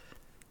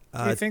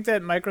 Do you think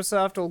that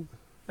Microsoft will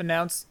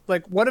announce,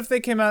 like, what if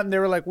they came out and they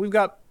were like, we've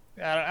got,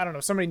 I don't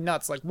know, somebody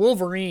nuts, like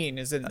Wolverine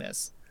is in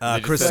this.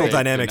 Crystal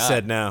Dynamics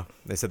said no.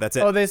 They said that's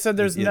it. Oh, they said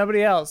there's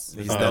nobody else.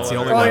 That's the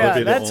only one. one. Yeah, That would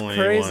be the that's only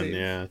crazy.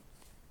 one, yeah.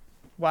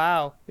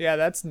 Wow. Yeah,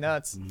 that's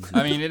nuts.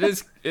 I mean, it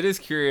is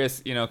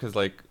curious, you know, because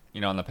like,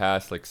 you know, in the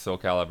past, like Soul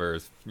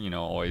Calibur's, you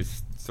know,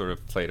 always sort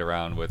of played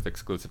around with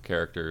exclusive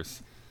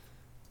characters,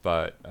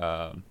 but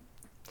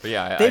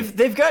yeah,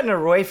 they've gotten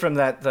away from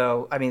that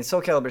though. I mean,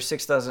 Soul Calibur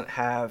 6 doesn't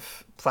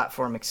have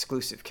platform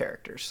exclusive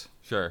characters.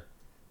 Sure.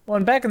 Well,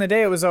 and back in the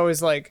day, it was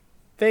always like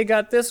they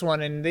got this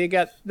one and they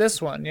got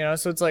this one, you know,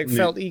 so it's like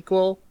felt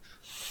equal.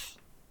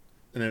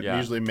 And it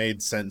usually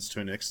made sense to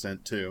an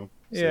extent too.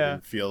 So it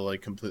didn't feel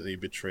like completely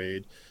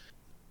betrayed.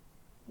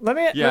 Let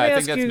me I ask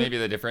think that's you, maybe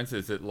the difference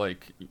is that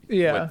like,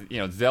 with, you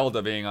know,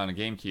 Zelda being on a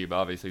GameCube,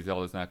 obviously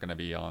Zelda's not going to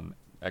be on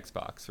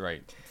Xbox,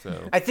 right?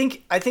 So I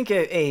think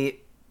a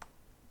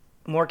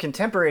more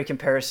contemporary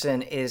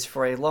comparison is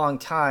for a long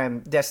time,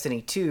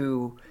 Destiny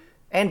 2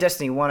 and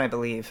Destiny 1, I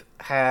believe,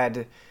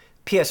 had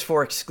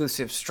PS4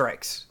 exclusive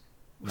strikes.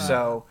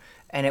 So,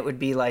 and it would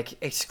be like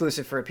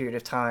exclusive for a period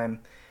of time,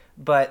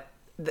 but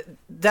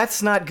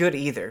that's not good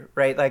either,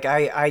 right? Like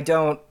I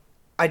don't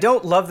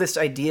love this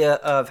idea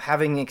of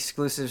having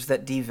exclusives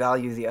that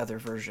devalue the other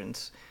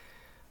versions.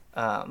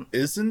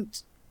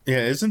 Isn't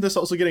this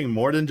also getting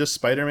more than just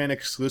Spider-Man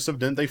exclusive?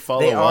 Didn't they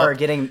follow up?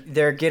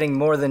 They're getting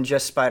more than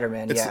just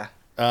Spider-Man, yeah.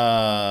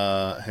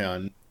 Hang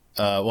on.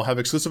 We'll have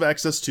exclusive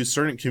access to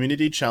certain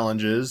community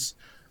challenges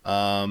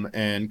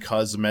and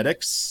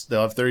cosmetics.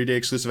 They'll have 30-day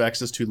exclusive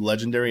access to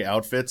legendary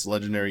outfits,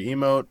 legendary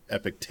emote,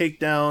 epic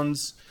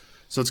takedowns.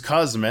 So it's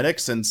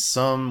cosmetics and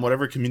some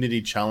whatever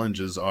community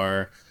challenges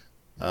are.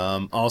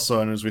 Also,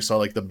 and as we saw,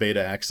 like the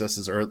beta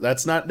accesses,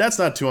 that's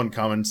not too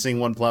uncommon. Seeing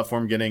one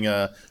platform getting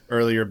a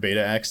earlier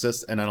beta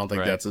access, and I don't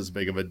think that's as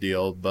big of a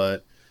deal.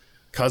 But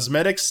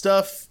cosmetic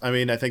stuff, I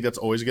mean, I think that's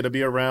always going to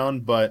be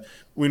around. But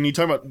when you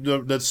talk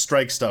about the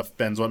strike stuff,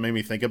 Ben's what made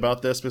me think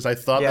about this, because I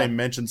thought they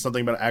mentioned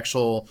something about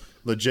actual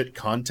legit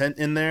content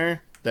in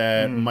there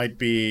that might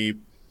be,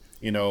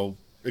 you know,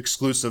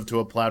 exclusive to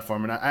a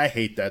platform, and I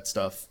hate that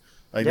stuff.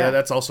 Like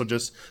that's also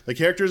just the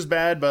character is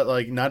bad, but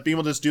like not being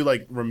able to just do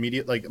like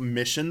remediate like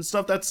mission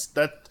stuff,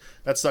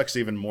 that sucks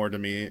even more to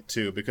me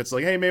too, because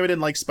like, hey, maybe I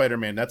didn't like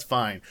Spider-Man, that's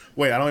fine.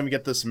 Wait, I don't even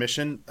get this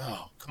mission.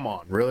 Oh, come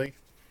on, really?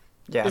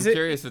 Yeah, I'm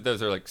curious if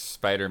those are like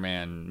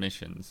Spider-Man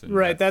missions. And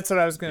right, that's what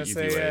I was gonna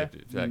say. Yeah,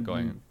 is that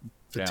going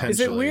down? Is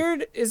it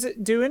weird?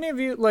 Do any of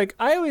you like?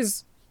 I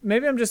always,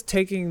 maybe I'm just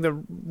taking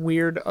the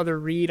weird other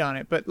read on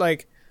it, but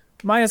like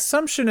my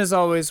assumption is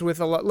always with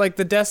a lot like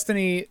the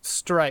Destiny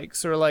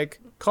strikes or like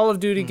Call of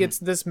Duty gets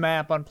this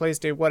map on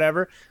PlayStation,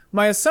 whatever.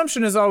 My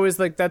assumption is always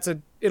like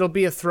it'll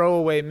be a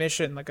throwaway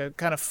mission, like a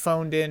kind of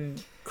phoned in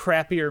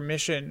crappier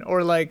mission,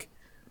 or like,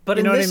 But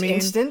you know in what this I mean?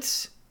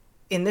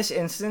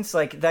 instance,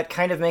 like that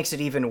kind of makes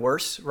it even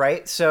worse,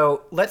 right?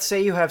 So let's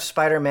say you have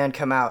Spider-Man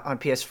come out on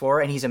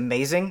PS4 and he's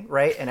amazing,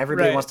 right? And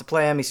everybody Right. wants to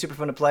play him. He's super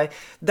fun to play.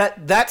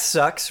 That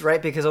sucks,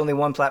 right? Because only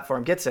one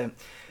platform gets him.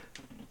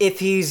 If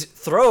he's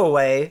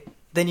throwaway,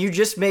 then you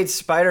just made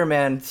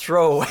Spider-Man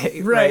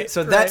throwaway, right? Right,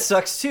 So right. that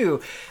sucks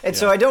too. And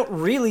so I don't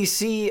really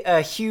see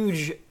a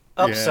huge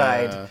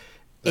upside Yeah.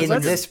 in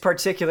That's- this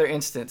particular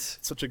instance.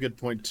 Such a good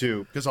point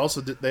too, because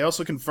also they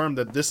also confirmed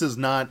that this is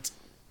not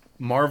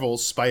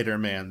Marvel's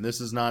Spider-Man.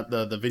 This is not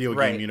the video game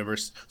Right.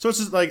 universe. So it's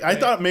just like I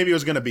thought maybe it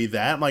was going to be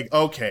that. I'm like,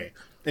 okay,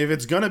 if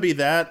it's going to be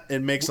that,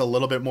 it makes a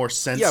little bit more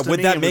sense. Yeah, to would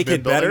me, that and we've make been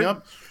it building better?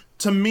 up.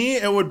 To me,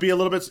 it would be a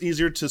little bit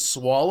easier to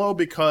swallow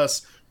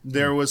because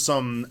there was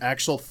some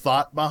actual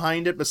thought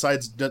behind it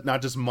besides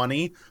not just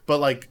money, but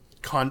like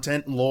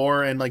content,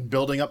 lore, and like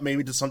building up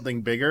maybe to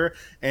something bigger.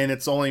 And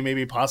it's only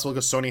maybe possible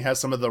because Sony has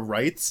some of the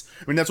rights.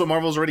 I mean, that's what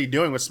Marvel's already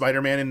doing with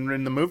Spider-Man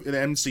in the movie, in the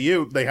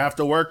MCU. They have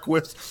to work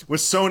with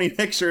Sony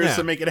Pictures Yeah.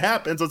 to make it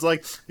happen. So it's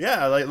like,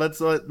 yeah, like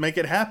let's make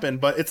it happen.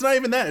 But it's not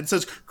even that. It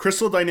says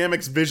Crystal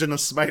Dynamics vision of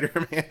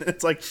Spider-Man.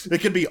 It's like it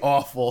could be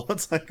awful.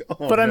 It's like,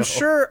 oh, But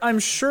no. I'm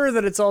sure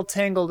that it's all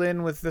tangled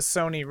in with the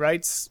Sony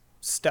rights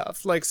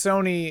stuff. Like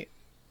Sony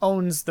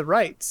owns the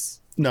rights.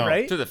 No.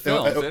 Right? To the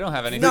films, they don't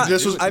have anything Not, to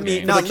this do was- with I the mean,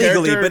 game. not The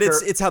legally, character but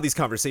for- it's how these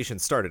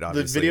conversations started. The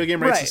Obviously, video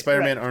game rights Right, to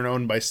Spider-Man right. aren't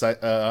owned by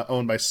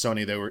owned by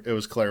Sony. It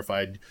was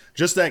clarified.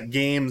 Just that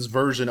game's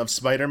version of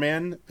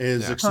Spider-Man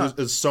is is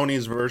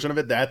Sony's version of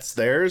it. That's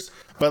theirs.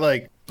 But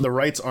like the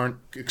rights aren't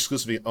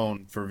exclusively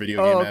owned for video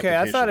game Oh, okay.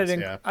 I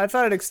applications.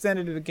 thought it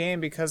extended to the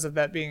game because of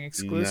that being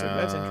exclusive.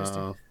 That's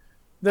interesting.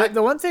 No.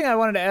 The one thing I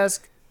wanted to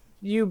ask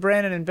you,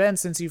 Brandon and Ben,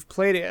 since you've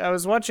played it, I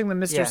was watching the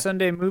Mr. Yeah.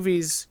 Sunday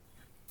Movies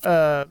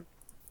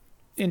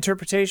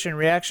interpretation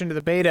reaction to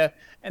the beta,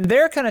 and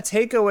their kind of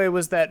takeaway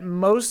was that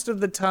most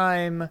of the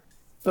time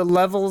the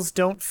levels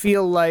don't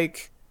feel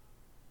like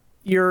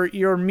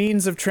your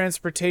means of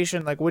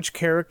transportation, like which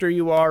character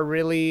you are,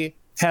 really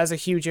has a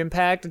huge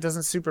impact. It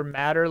doesn't super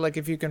matter, like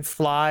if you can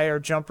fly or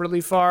jump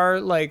really far.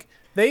 Like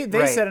they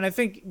Right. said, and I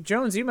think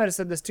Jones, you might have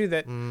said this too,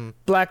 that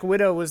Black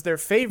Widow was their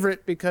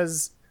favorite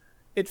because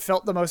it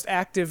felt the most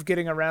active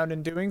getting around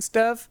and doing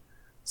stuff.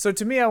 So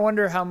to me, I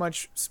wonder how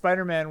much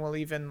Spider-Man will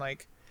even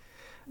like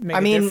make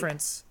a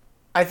difference.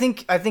 I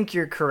think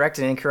you're correct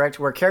and incorrect,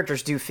 where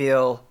characters do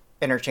feel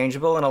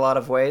interchangeable in a lot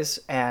of ways,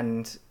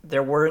 and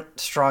there weren't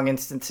strong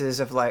instances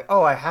of like,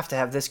 oh, I have to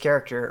have this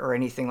character or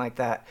anything like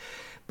that.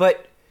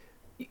 But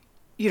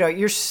you know,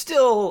 you're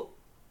still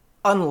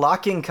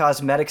unlocking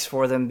cosmetics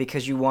for them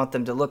because you want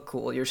them to look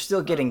cool. You're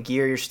still getting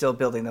gear, you're still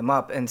building them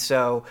up. And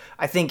so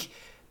I think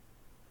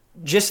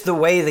just the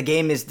way the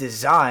game is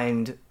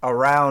designed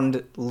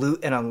around loot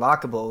and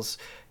unlockables,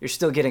 you're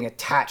still getting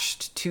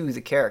attached to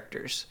the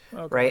characters,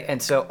 right?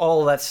 And so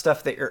all that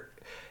stuff that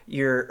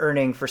you're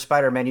earning for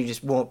Spider-Man, you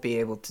just won't be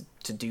able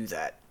to do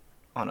that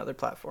on other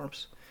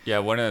platforms. Yeah,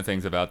 one of the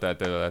things about that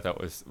though that I thought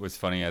was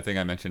funny. I think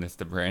I mentioned this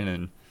to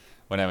Brandon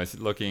when I was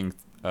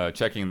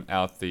checking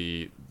out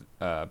the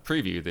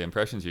preview, the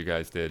impressions you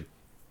guys did,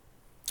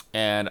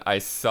 and I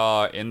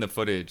saw in the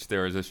footage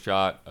there was a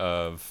shot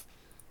of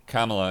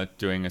Kamala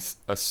doing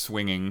a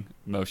swinging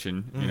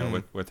motion, you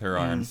know, with her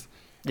arms.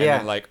 And Yeah.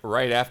 then, like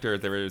right after,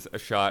 there was a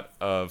shot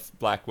of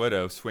Black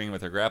Widow swinging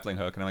with her grappling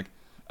hook, and I'm like,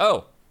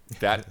 oh,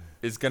 that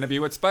is going to be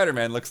what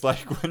Spider-Man looks like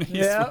when he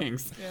Yeah,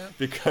 swings, yeah.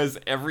 because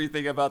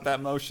everything about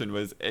that motion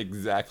was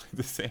exactly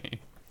the same.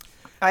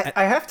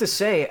 I have to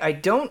say, I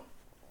don't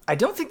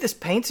think this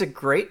paints a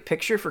great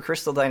picture for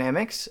Crystal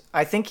Dynamics.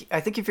 I think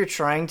if you're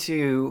trying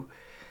to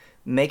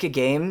make a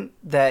game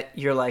that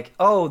you're like,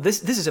 oh,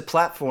 this is a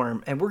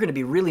platform and we're going to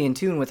be really in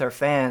tune with our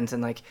fans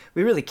and like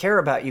we really care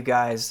about you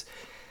guys,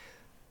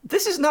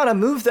 this is not a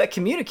move that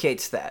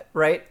communicates that,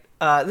 right?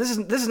 This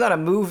is not a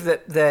move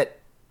that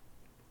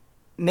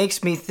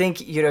makes me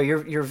think, you know,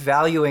 you're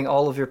valuing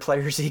all of your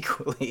players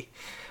equally.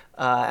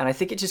 And I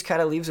think it just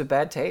kind of leaves a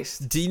bad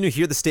taste. Do you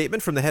hear the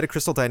statement from the head of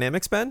Crystal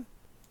Dynamics, Ben?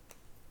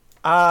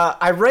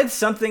 I read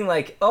something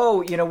like,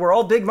 oh, you know, we're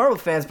all big Marvel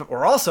fans, but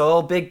we're also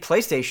all big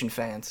PlayStation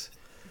fans.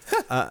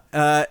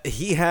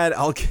 He had,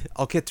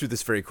 I'll get through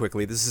this very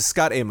quickly. This is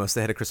Scott Amos, the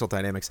head of Crystal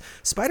Dynamics.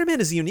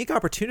 Spider-Man is a unique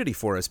opportunity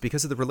for us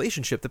because of the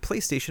relationship that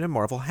PlayStation and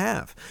Marvel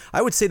have.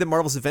 I would say that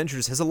Marvel's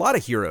Avengers has a lot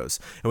of heroes,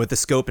 and with the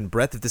scope and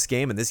breadth of this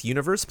game and this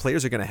universe,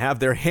 players are going to have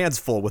their hands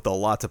full with a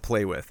lot to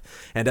play with.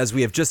 And as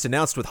we have just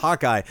announced with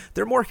Hawkeye,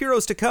 there are more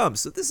heroes to come,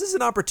 so this is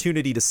an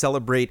opportunity to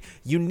celebrate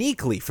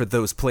uniquely for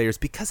those players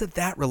because of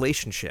that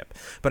relationship.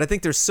 But I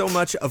think there's so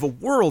much of a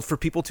world for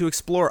people to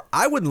explore.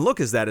 I wouldn't look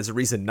at that as a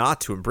reason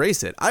not to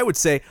embrace it. I would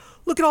say,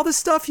 look at all this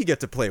stuff you get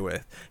to play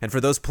with. And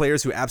for those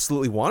players who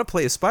absolutely want to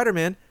play as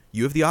Spider-Man,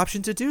 you have the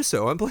option to do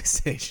so on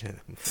PlayStation.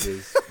 It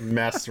is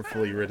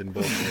masterfully written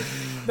bullshit.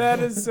 That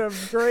is some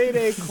grade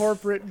A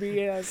corporate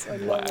BS. I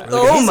love it.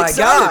 Oh He's my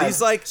excited. God.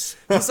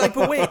 He's like,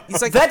 but wait.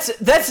 He's like,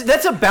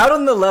 That's about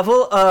on the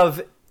level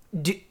of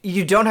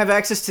You don't have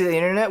access to the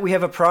internet? We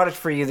have a product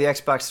for you, the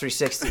Xbox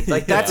 360.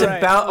 Like, that's Right,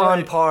 about on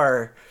right.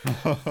 par.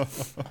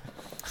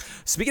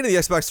 Speaking of the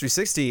Xbox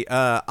 360,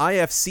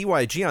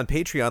 IFCYG on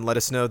Patreon let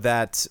us know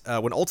that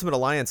when Ultimate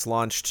Alliance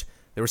launched,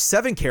 there were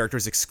 7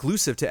 characters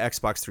exclusive to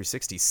Xbox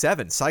 360.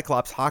 7.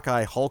 Cyclops,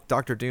 Hawkeye, Hulk,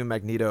 Doctor Doom,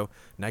 Magneto,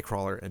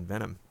 Nightcrawler, and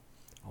Venom.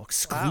 All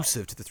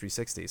exclusive to the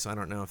 360. So I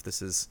don't know if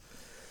this is...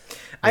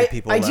 I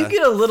people, do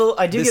get a little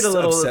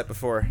upset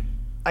before.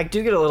 I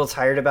do get a little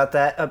tired about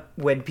that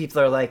when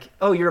people are like,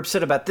 "Oh, you're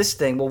upset about this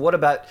thing. Well, what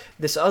about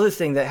this other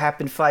thing that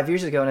happened 5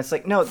 years ago?" And it's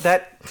like, no,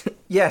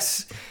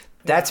 yes,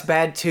 that's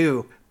bad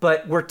too.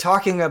 But we're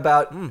talking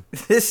about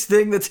this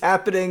thing that's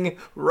happening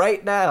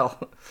right now.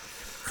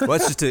 Well,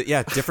 it's just a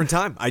different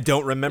time. I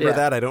don't remember Yeah.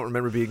 that. I don't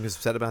remember being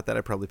upset about that.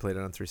 I probably played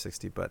it on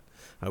 360, but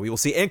we will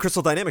see. And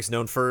Crystal Dynamics,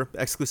 known for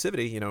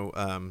exclusivity,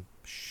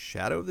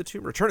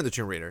 Return of the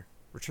Tomb Raider.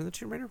 Return of the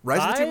Tomb Raider?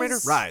 Rise of the Tomb Raider?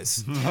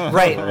 Rise.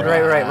 Right.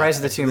 Rise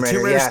of the Tomb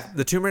Raider. Yeah,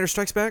 The Tomb Raider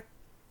Strikes Back?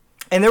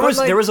 and there was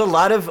like- there was a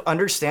lot of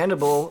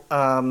understandable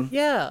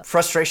Yeah.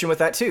 frustration with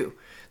that too.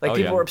 Like, Oh,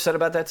 people yeah. were upset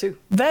about that too.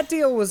 That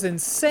deal was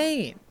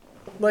insane.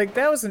 Like,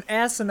 that was an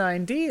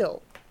asinine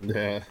deal.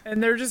 Yeah.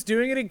 And they're just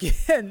doing it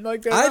again.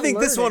 Like, they're I not think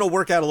this one learning. will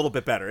work out a little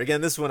bit better.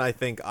 Again, this one I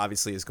think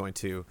obviously is going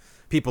to...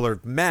 People are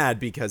mad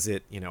because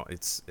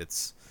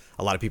it's...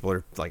 A lot of people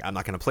are like, I'm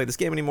not going to play this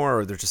game anymore,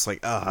 or they're just like,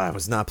 oh, I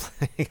was not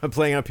playing. I'm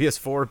playing on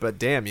PS4, but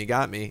damn, you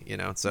got me,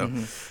 So I Well, think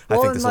and,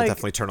 this will like,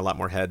 definitely turn a lot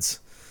more heads.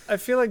 I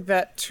feel like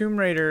that Tomb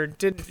Raider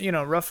didn't,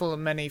 ruffle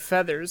many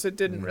feathers. It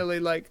didn't really,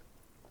 like,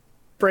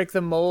 break the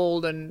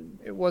mold, and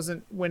it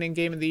wasn't winning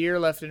Game of the Year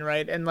left and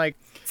right. And, like,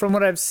 from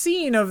what I've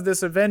seen of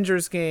this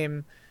Avengers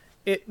game,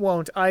 it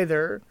won't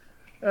either.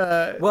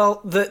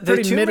 Well, the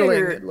Pretty Tomb middling,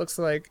 Raider, it looks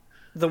like.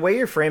 the way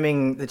you're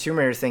framing the Tomb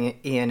Raider thing,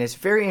 Ian, is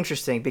very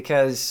interesting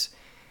because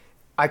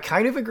I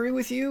kind of agree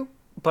with you,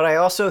 but I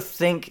also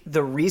think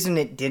the reason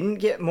it didn't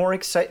get more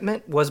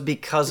excitement was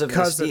because of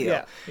this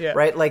deal. yeah.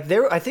 Right? Like,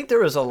 I think there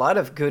was a lot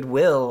of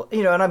goodwill,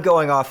 and I'm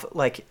going off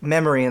like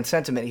memory and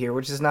sentiment here,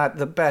 which is not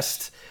the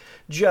best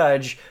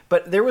judge,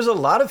 but there was a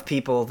lot of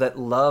people that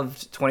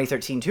loved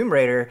 2013 Tomb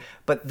Raider,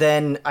 but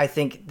then I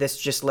think this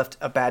just left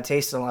a bad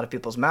taste in a lot of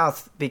people's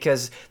mouth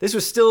because this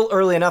was still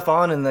early enough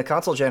on in the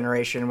console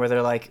generation where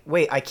they're like,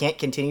 wait, I can't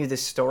continue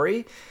this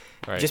story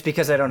Right. just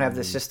because I don't have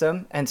this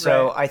system. And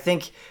so Right.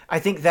 I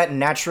think that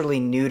naturally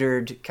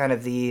neutered kind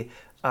of the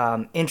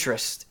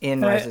interest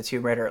in Rise of the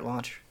Tomb Raider at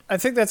launch. I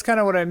think that's kind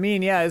of what I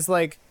mean. Yeah, is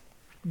like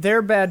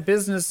their bad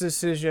business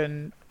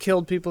decision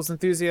killed people's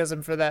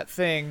enthusiasm for that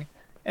thing.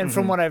 And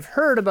from what I've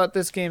heard about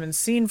this game and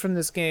seen from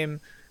this game,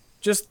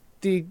 just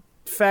the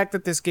fact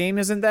that this game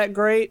isn't that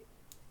great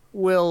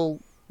will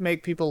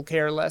make people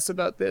care less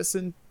about this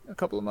in a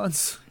couple of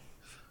months.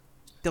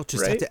 They'll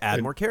just have Right? to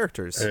add more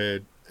characters,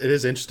 It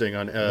is interesting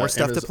on more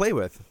stuff to play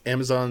with.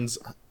 Amazon's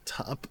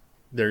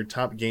their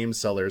top game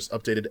sellers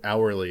updated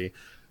hourly.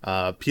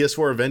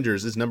 PS4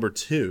 Avengers is number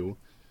 2.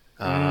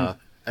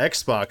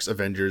 Xbox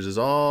Avengers is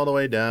all the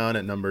way down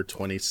at number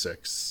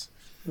 26.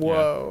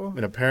 Whoa.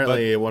 And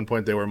apparently at one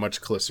point they were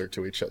much closer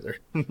to each other.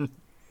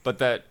 But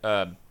that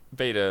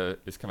beta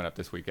is coming up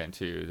this weekend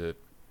too. The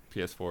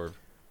PS4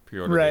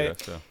 pre-order Right.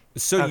 beta. So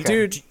So, Okay.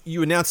 dude,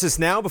 you announced this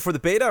now before the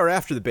beta or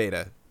after the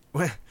beta?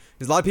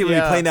 There's a lot of people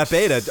Yeah. be playing that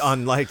beta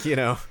on but I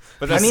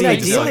that's mean, the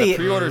thing, so ideally- the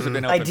pre-orders have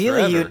been open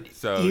ideally forever. you'd-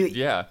 So you-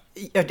 yeah,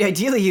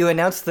 Ideally, you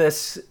announced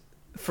this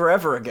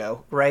forever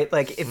ago, right?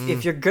 Like,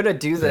 if you're gonna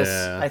do this,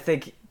 Yeah. I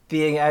think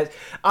being as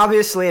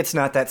obviously it's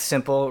not that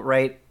simple,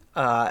 right?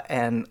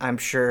 And I'm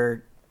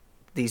sure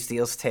these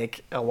deals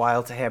take a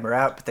while to hammer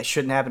out, but they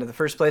shouldn't happen in the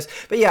first place.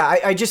 But yeah,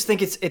 I just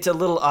think it's a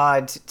little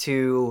odd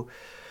to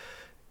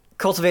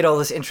cultivate all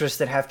this interest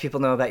and have people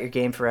know about your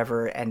game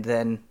forever, and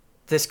then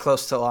this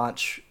close to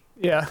launch,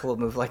 Yeah. pull a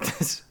move like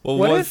this. well,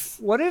 What was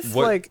if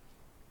what- like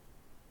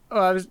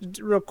I was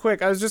real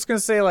quick, I was just gonna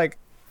say, like,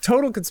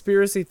 total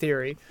conspiracy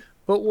theory,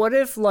 but what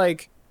if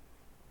like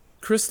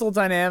Crystal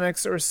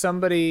Dynamics or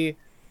somebody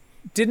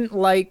didn't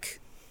like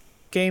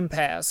Game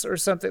Pass or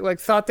something, like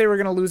thought they were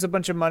gonna lose a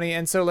bunch of money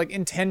and so like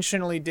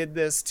intentionally did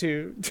this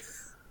to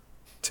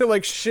to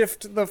like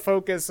shift the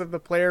focus of the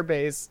player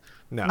base?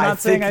 No. I'm not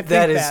saying I think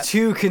that is that.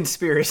 too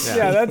conspiracy.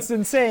 Yeah, that's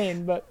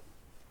insane, but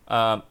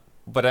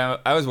But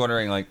I was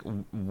wondering, like,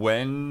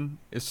 when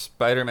is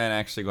Spider-Man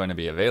actually going to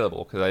be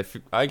available? Because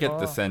I get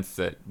the sense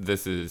that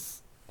this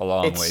is a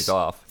long It's- ways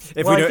off.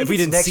 If Well, we I don't, if think we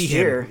it's didn't next see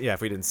year. him,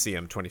 if we didn't see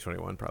him,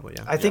 2021 probably.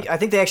 Yeah. I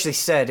think they actually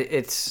said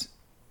it's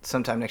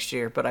sometime next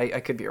year, but I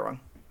could be wrong.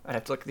 I'd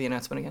have to look at the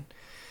announcement again.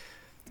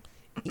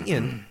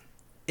 Ian,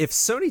 if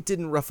Sony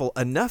didn't ruffle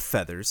enough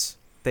feathers,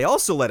 they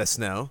also let us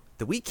know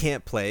that we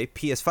can't play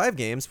PS5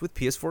 games with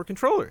PS4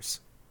 controllers.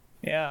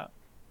 yeah.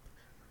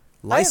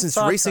 Licensed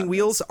thoughts racing on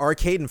wheels,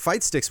 arcade, and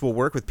fight sticks will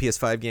work with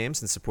PS5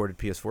 games and supported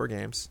PS4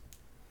 games.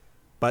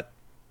 But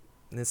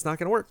it's not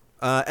going to work.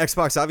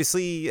 Xbox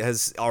obviously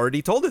has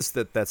already told us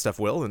that that stuff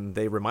will, and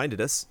they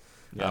reminded us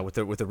Yeah. with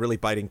a really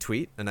biting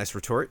tweet, a nice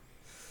retort.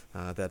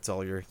 That's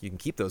all you can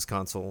keep those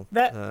console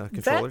That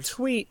controllers.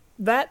 tweet,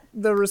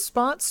 the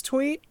response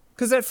tweet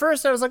Because at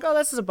first I was like, oh,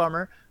 this is a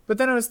bummer. But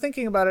then I was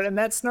thinking about it, and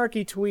that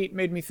snarky tweet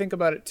made me think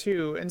about it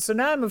too. And so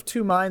now I'm of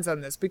two minds on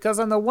this. Because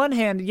on the one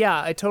hand,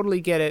 yeah, I totally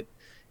get it.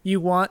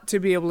 You want to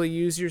be able to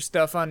use your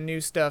stuff on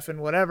new stuff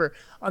and whatever.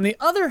 On the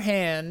other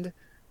hand,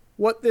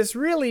 what this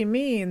really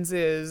means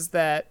is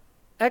that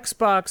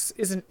Xbox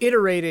isn't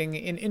iterating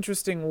in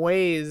interesting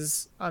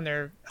ways on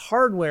their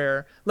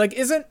hardware. Like,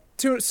 isn't,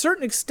 to a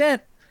certain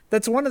extent,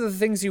 that's one of the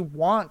things you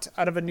want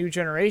out of a new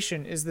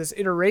generation, is this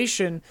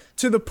iteration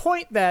to the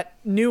point that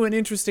new and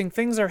interesting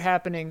things are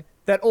happening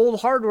that old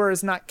hardware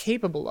is not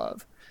capable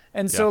of.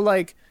 And so,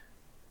 like,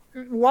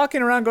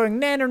 walking around going,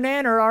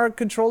 nanner, our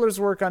controllers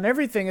work on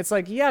everything. It's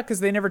like, yeah,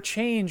 because they never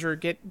change or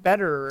get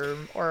better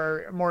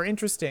or more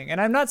interesting. And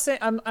I'm not saying,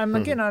 I'm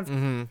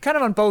kind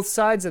of on both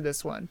sides of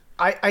this one.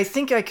 I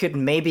think I could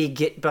maybe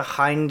get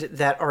behind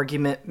that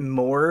argument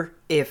more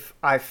if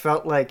I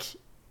felt like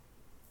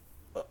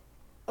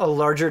a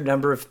larger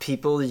number of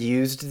people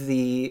used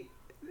the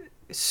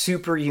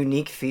super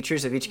unique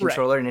features of each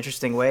controller in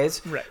interesting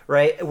ways.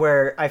 Right?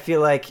 Where I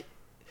feel like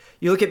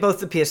you look at both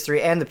the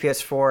PS3 and the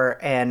PS4,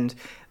 and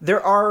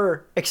there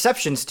are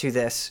exceptions to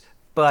this,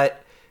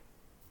 but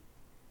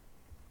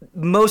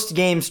most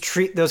games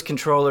treat those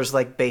controllers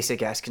like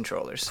basic-ass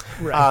controllers.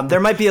 There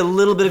might be a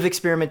little bit of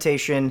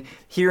experimentation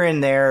here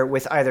and there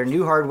with either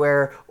new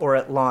hardware or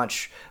at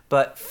launch,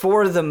 but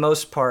for the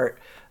most part,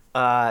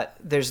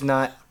 there's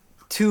not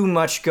too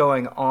much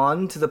going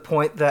on to the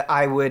point that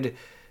I would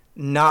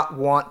not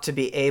want to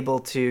be able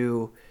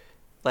to,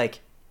 like,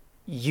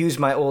 use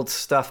my old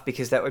stuff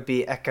because that would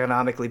be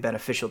economically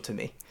beneficial to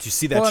me. Do you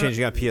see that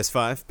changing on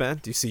PS5, Ben?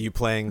 Do you see you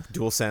playing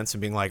DualSense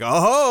and being like,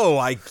 oh,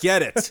 I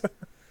get it.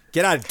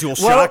 Get out of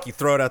DualShock, you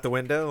throw it out the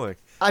window? Like,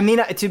 I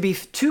mean, to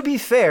be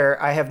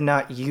fair, I have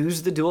not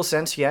used the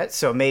DualSense yet,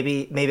 so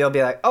maybe I'll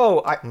be like,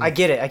 oh, I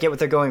get it. I get what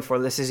they're going for.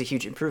 This is a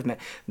huge improvement.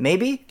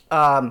 Maybe,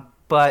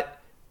 but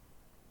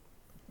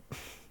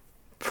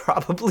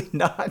probably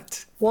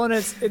not. Well, and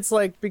it's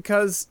like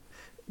because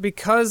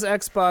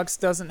Xbox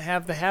doesn't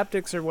have the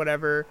haptics or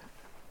whatever,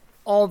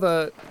 all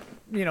the,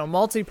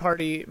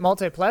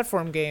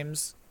 multi-platform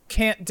games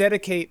can't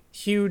dedicate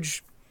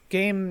huge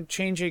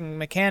game-changing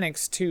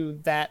mechanics to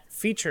that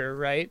feature,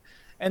 right?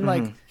 And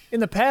like in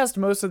the past,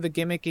 most of the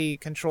gimmicky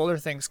controller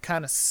things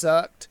kind of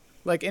sucked.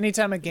 Like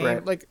anytime a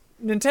game, like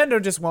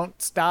Nintendo just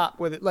won't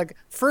stop with it. Like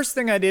first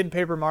thing I did in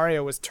Paper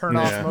Mario was turn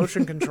off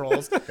motion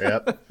controls.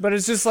 But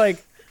it's just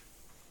like,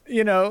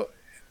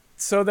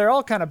 so they're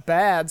all kind of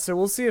bad. So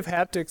we'll see if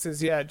haptics is,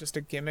 just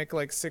a gimmick,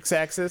 like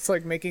 6-axis,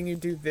 like making you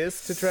do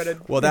this to try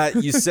to... Well,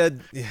 that, you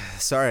said...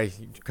 Sorry,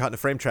 you caught in a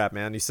frame trap,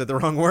 man. You said the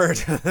wrong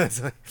word.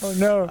 Oh,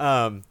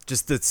 no.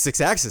 Just the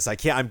 6-axis.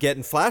 I'm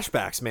getting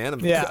flashbacks, man.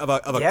 Of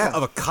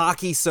a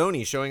cocky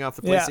Sony showing off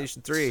the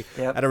PlayStation 3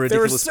 at a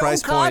ridiculous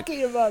price point.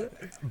 They were so cocky about it.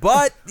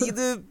 But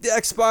the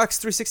Xbox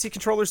 360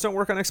 controllers don't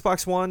work on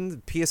Xbox One. The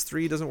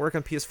PS3 doesn't work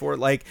on PS4.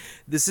 Like,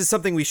 this is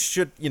something we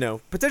should,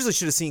 potentially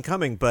should have seen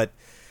coming, but...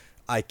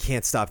 I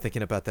can't stop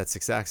thinking about that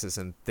 6-axis,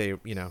 and they,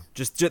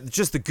 just the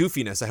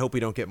goofiness. I hope we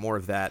don't get more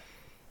of that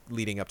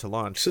leading up to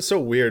launch. It's just so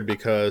weird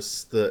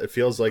because it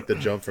feels like the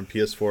jump from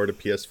PS4 to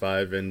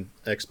PS5 and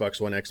Xbox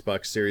One,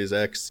 Xbox Series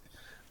X,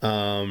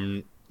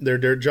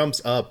 there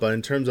jumps up, but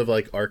in terms of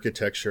like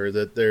architecture,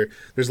 that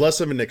there's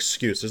less of an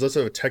excuse. There's less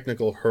of a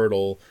technical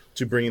hurdle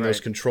to bringing those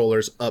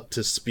controllers up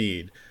to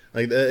speed.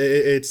 Like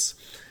it's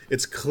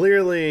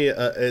clearly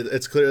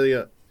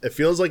it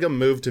feels like a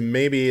move to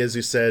maybe, as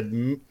you said,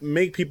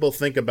 make people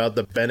think about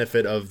the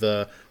benefit of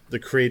the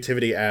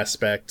creativity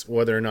aspect,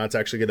 whether or not it's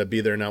actually going to be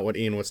there or not, what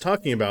Ian was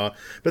talking about.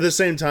 But at the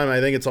same time, I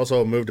think it's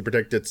also a move to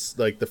protect its,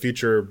 like, the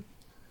future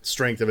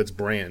strength of its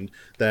brand,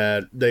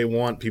 that they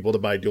want people to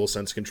buy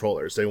DualSense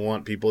controllers. They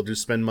want people to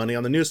spend money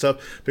on the new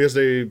stuff because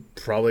they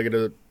probably going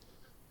to...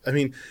 I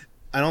mean...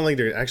 I don't think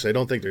they're going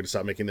to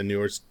stop making the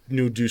newest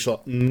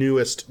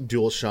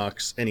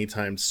DualShocks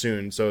anytime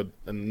soon. So,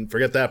 and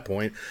forget that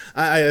point.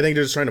 I think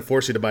they're just trying to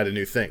force you to buy the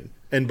new thing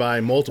and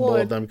buy multiple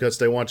of them because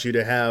they want you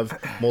to have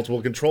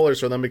multiple controllers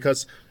for them,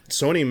 because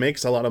Sony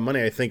makes a lot of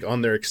money, I think,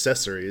 on their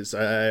accessories.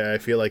 I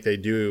feel like they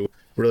do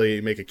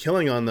really make a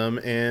killing on them,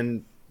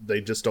 and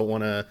they just don't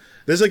want to...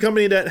 This is a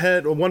company that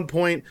had at one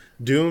point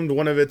doomed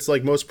one of its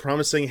like most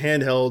promising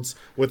handhelds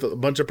with a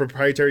bunch of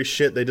proprietary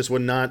shit they just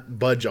would not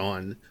budge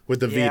on with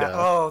the Vita.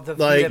 Oh, the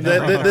like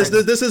Vita.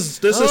 This is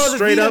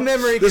straight up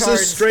MO. This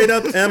is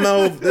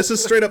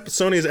straight up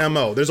Sony's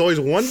MO. There's always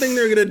one thing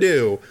they're gonna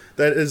do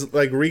that is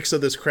like reeks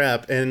of this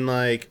crap, and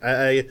like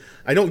I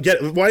don't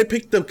get why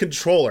pick the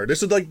controller.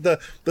 This is like the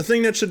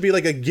thing that should be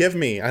like a give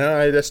me.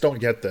 I just don't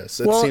get this.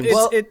 It seems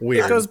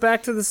weird. It goes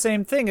back to the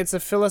same thing. It's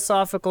a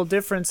philosophical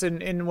difference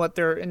in what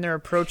their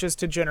approaches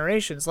to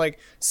generations. Like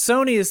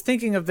Sony is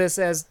thinking of this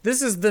as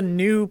this is the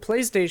new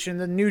PlayStation,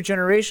 the new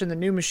generation, the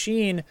new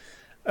machine.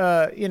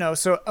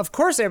 So of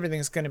course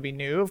everything's going to be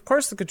new. Of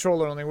course the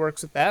controller only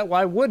works with that.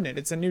 Why wouldn't it?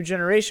 It's a new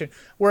generation.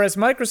 Whereas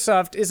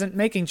Microsoft isn't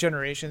making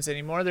generations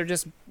anymore. They're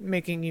just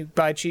making you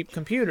buy cheap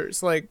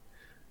computers. Like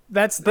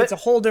that's a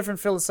whole different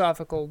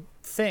philosophical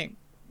thing.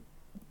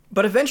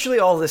 But eventually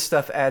all this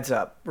stuff adds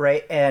up,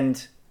 right?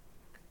 And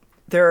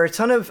there are a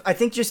ton of, I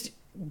think just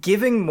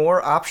giving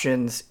more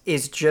options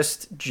is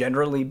just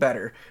generally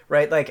better,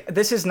 right? Like,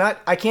 this is not,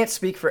 I can't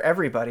speak for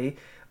everybody,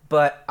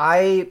 but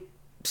I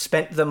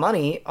spent the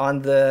money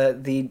on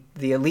the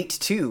Elite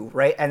 2,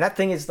 right? And that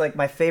thing is like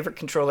my favorite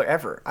controller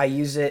ever. I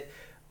use it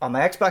on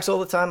my Xbox all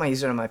the time. I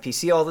use it on my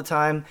PC all the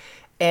time.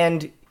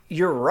 And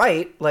you're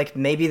right, like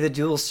maybe the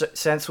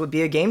DualSense would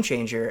be a game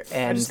changer,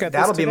 and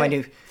that'll be my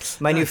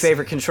new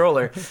favorite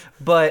controller.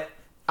 But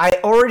I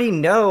already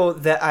know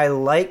that I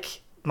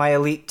like my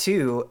Elite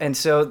 2, and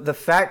so the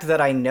fact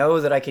that I know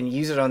that I can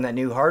use it on that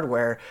new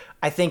hardware,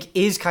 I think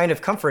is kind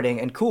of comforting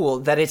and cool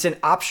that it's an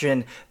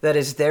option that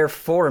is there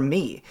for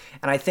me.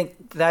 And I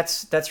think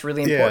that's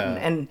really important.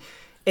 Yeah. And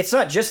it's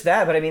not just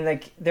that, but I mean,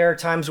 like, there are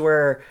times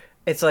where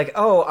it's like,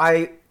 oh,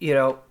 I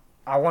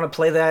want to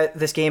play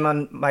this game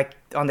on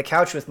the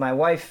couch with my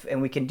wife,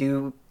 and we can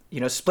do,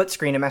 split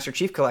screen and Master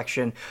Chief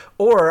Collection,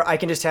 or I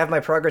can just have my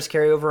progress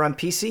carry over on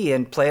PC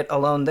and play it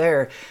alone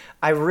there.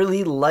 I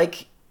really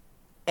like,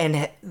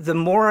 and the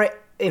more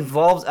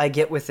involved I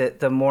get with it,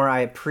 the more I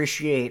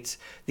appreciate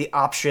the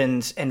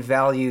options and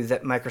value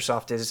that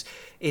Microsoft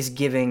is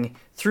giving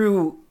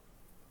through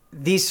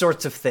these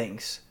sorts of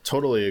things.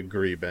 Totally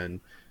agree, Ben.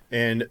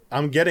 And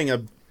you're getting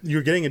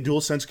a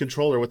DualSense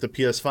controller with the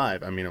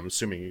PS5. I mean, I'm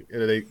assuming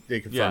they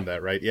confirmed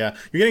that, right? Yeah.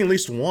 You're getting at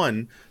least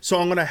one. So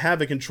I'm going to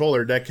have a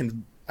controller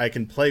that I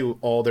can play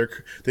all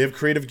they have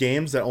creative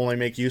games that only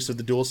make use of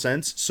the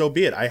DualSense. So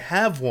be it. I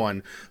have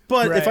one.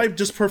 But if I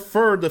just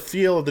prefer the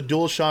feel of the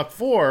DualShock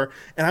 4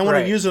 and I want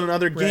to use it in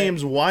other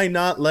games, why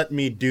not let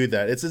me do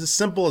that? It's as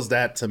simple as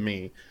that to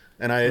me.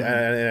 And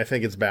I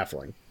think it's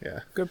baffling. Yeah.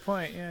 Good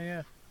point.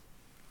 Yeah.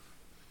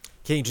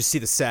 Can't you just see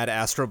the sad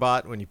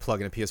Astrobot when you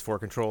plug in a PS4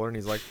 controller and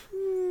he's like,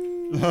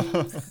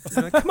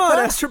 like, come on,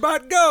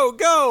 Astrobot,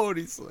 go! And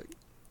he's like,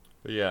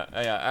 yeah.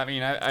 I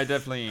mean, I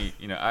definitely,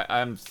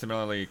 I'm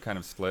similarly kind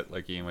of split,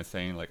 like Ian was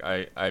saying. Like,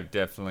 I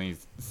definitely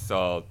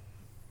saw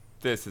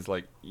this as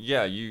like,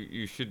 yeah,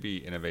 you should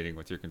be innovating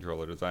with your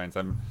controller designs.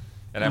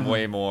 I'm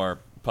way more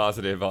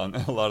positive on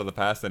a lot of the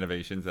past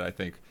innovations. And I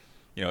think,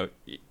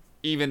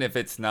 even if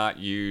it's not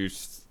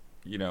used,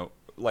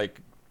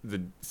 like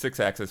the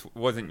 6-axis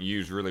wasn't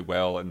used really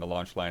well in the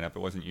launch lineup. It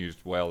wasn't used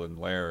well in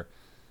Lair.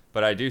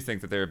 But I do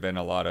think that there have been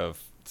a lot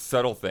of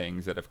subtle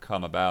things that have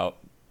come about,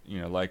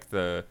 like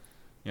the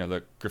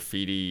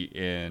graffiti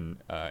in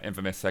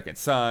Infamous Second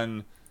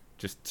Son,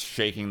 just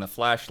shaking the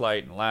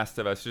flashlight in Last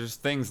of Us,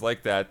 just things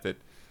like that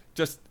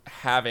just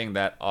having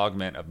that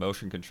augment of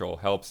motion control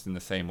helps in the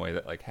same way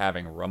that like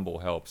having rumble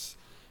helps.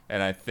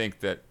 And I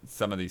think that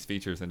some of these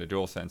features in the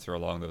DualSense are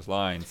along those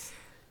lines.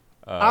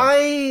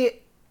 I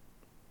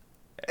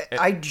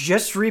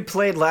just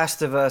replayed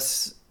Last of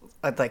Us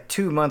like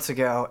 2 months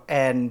ago,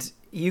 and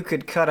you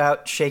could cut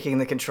out shaking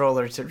the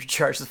controller to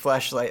recharge the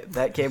flashlight.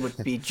 That game would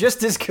be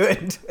just as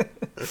good.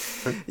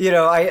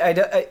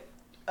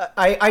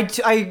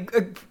 I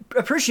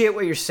appreciate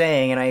what you're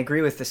saying, and I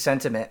agree with the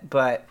sentiment,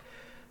 but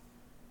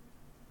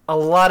a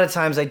lot of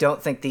times I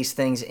don't think these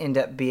things end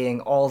up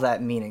being all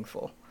that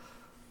meaningful.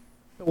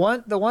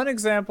 The one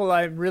example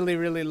I really,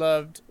 really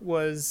loved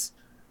was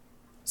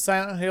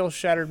Silent Hill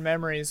Shattered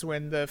Memories,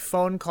 when the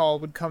phone call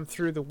would come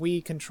through the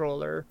Wii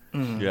controller.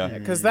 Yeah.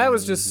 Because that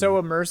was just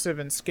so immersive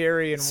and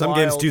scary and some wild.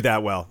 games do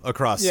that well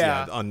across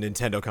on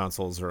Nintendo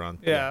consoles or on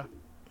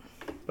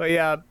But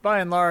yeah, by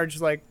and large,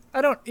 like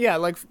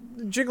like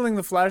jiggling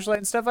the flashlight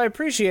and stuff, I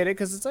appreciate it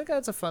because it's like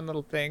that's a fun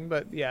little thing,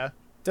 but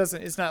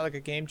it's not like a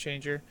game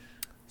changer.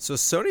 So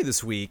Sony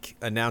this week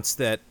announced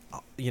that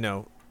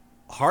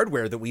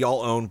hardware that we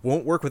all own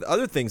won't work with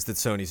other things that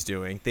Sony's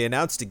doing. They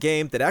announced a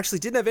game that actually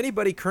didn't have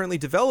anybody currently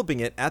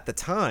developing it at the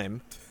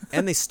time,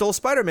 and they stole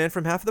Spider-Man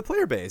from half of the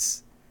player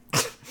base.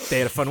 They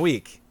had a fun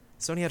week.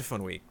 Sony had a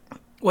fun week.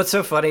 What's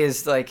so funny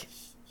is, like,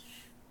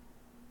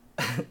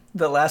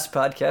 the last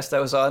podcast I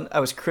was on, I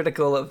was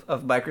critical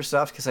of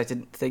Microsoft because I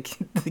didn't think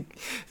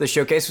the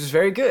showcase was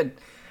very good.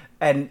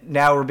 And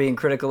now we're being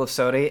critical of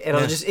Sony. And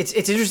it's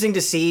interesting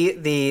to see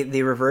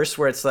the reverse,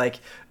 where it's like,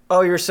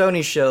 oh, you're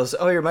Sony shills.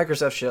 Oh, you're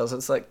Microsoft shills.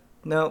 It's like,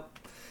 no,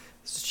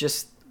 it's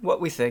just what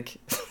we think.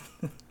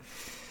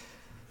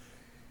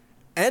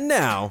 And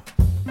now,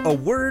 a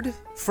word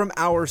from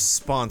our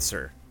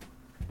sponsor.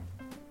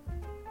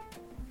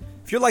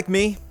 If you're like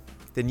me,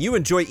 then you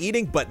enjoy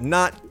eating but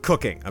not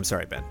cooking. I'm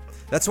sorry, Ben.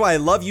 That's why I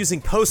love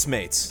using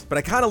Postmates, but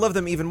I kind of love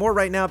them even more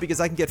right now because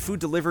I can get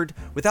food delivered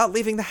without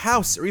leaving the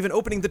house or even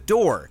opening the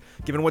door.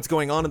 Given what's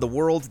going on in the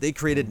world, they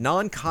created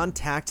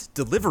non-contact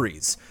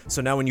deliveries.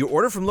 So now when you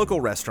order from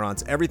local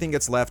restaurants, everything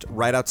gets left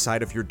right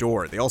outside of your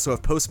door. They also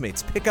have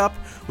Postmates Pickup,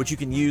 which you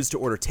can use to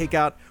order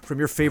takeout from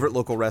your favorite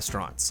local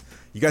restaurants.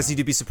 You guys need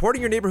to be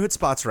supporting your neighborhood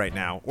spots right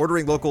now.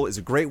 Ordering local is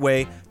a great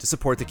way to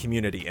support the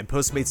community. And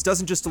Postmates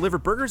doesn't just deliver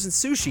burgers and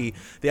sushi,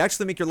 they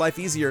actually make your life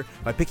easier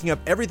by picking up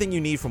everything you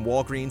need from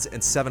Walgreens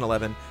and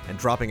 7-Eleven and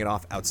dropping it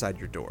off outside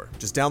your door.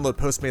 Just download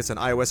Postmates on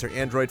iOS or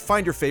Android,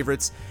 find your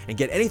favorites, and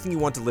get anything you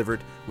want delivered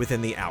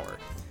within the hour.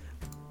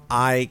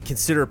 I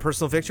consider a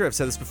personal victory, I've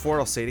said this before,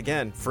 I'll say it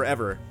again,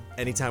 forever,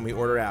 anytime we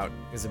order out,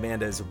 because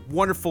Amanda is a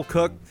wonderful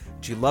cook.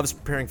 She loves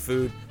preparing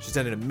food. She's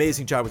done an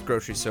amazing job with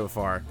groceries so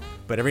far.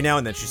 But every now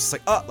and then she's just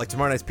like, oh, like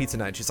tomorrow night's pizza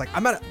night. And she's like,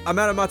 I'm out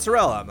of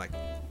mozzarella. I'm like,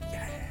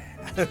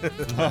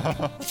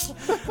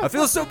 I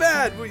feel so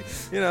bad,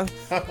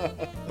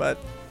 but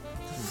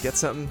get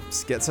something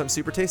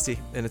super tasty,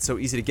 and it's so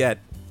easy to get.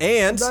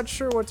 And I'm not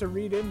sure what to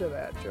read into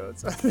that, Joe.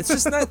 it's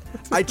just not.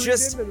 I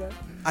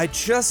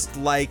just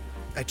like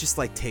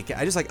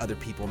other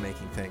people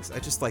making things. I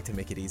just like to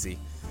make it easy.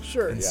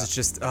 Sure. And this is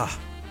just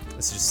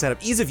set up.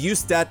 Ease of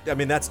use,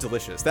 that's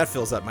delicious. That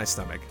fills up my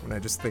stomach when I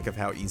just think of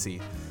how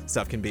easy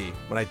stuff can be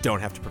when I don't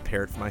have to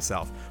prepare it for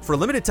myself. For a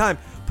limited time,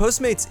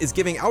 Postmates is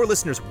giving our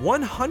listeners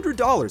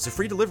 $100 of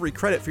free delivery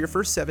credit for your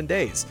first 7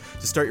 days.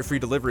 To start your free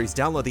deliveries,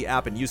 download the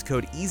app and use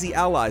code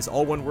EasyAllies,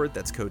 all one word.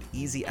 That's code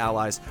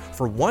EasyAllies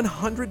for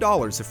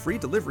 $100 of free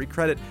delivery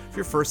credit for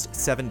your first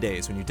 7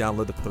 days when you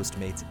download the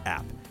Postmates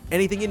app.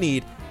 Anything you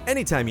need,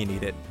 anytime you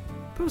need it,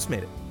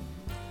 Postmate it.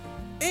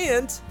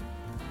 And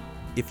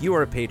if you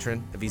are a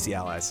patron of Easy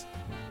Allies,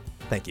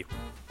 thank you.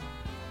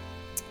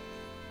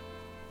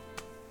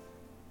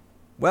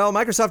 Well,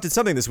 Microsoft did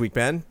something this week,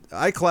 Ben.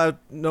 xCloud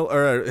no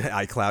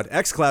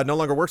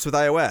longer works with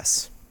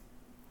iOS.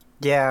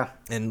 Yeah.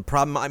 And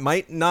problem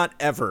might not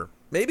ever.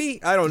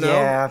 Maybe, I don't know.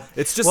 Yeah.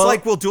 It's just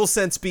like, will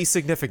DualSense be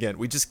significant?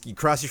 You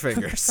cross your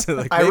fingers.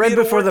 Like, I read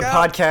before the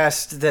out.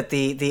 podcast that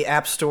the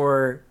App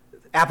Store,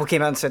 Apple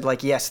came out and said,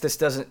 like, yes, this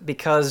doesn't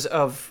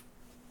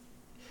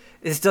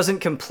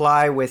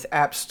comply with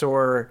App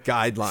Store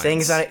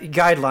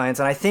guidelines.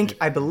 And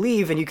I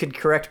believe, and you could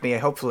correct me,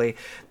 hopefully,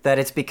 that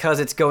it's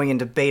because it's going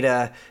into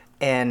beta,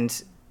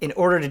 and in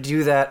order to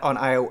do that on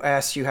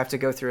iOS, you have to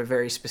go through a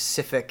very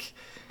specific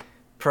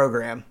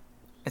program.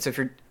 And so if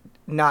you're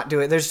not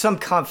doing it, there's some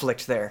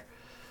conflict there.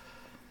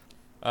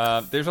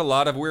 There's a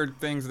lot of weird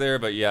things there,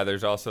 but yeah,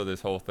 there's also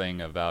this whole thing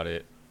about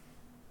it,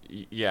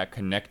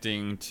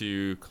 connecting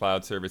to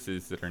cloud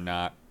services that are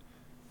not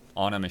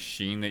on a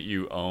machine that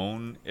you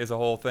own is a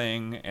whole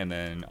thing, and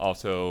then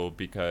also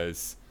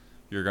because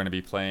you're going to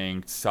be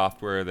playing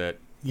software that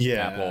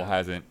Apple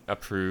hasn't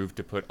approved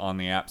to put on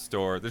the App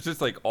Store. There's just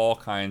like all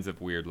kinds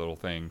of weird little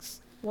things.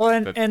 Well,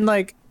 and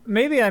like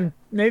maybe I'm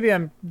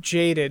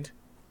jaded.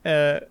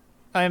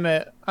 I'm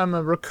a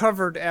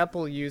recovered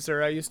Apple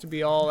user. I used to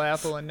be all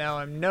Apple, and now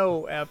I'm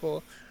no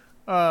Apple.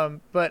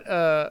 But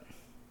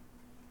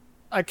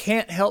I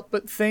can't help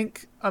but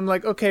think, I'm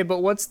like, okay, but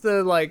what's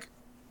the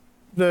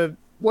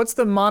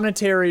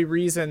monetary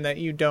reason that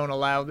you don't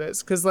allow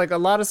this? Because like a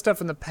lot of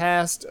stuff in the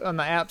past on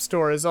the App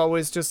Store is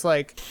always just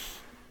like,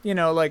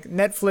 like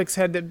Netflix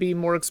had to be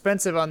more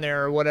expensive on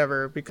there or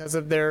whatever because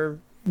of their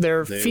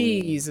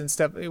fees and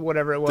stuff,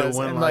 whatever it was. They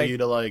wouldn't and allow like, you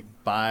to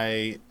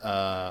buy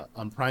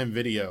on Prime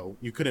Video.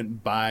 You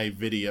couldn't buy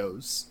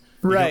videos.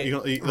 Right.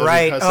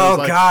 Right.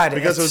 Oh God.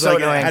 Because it was so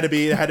like annoying. it had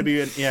to be.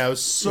 It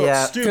was so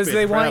stupid. Because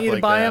they want you to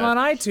like buy that. them on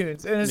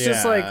iTunes, and it's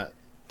just like.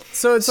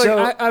 So it's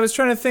like I was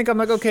trying to think. I'm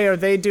like, okay, are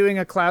they doing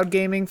a cloud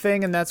gaming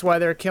thing, and that's why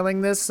they're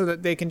killing this, so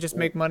that they can just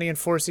make money and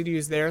force you to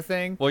use their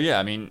thing? Well, yeah,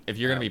 I mean, if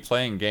you're going to be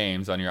playing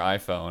games on your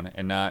iPhone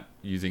and not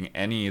using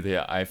any of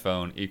the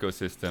iPhone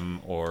ecosystem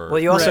or... Well,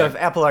 you also have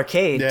Apple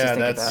Arcade to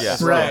think about. Yeah.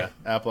 Right.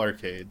 Apple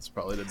Arcade's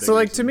probably the biggest. So,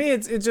 like, to me,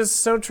 it's just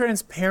so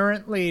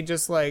transparently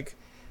just like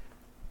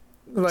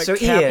so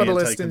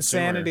capitalist Ian,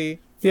 insanity.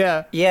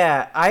 Yeah.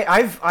 Yeah,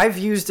 I've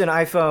used an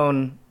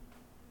iPhone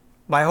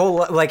my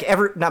whole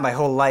not my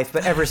whole life,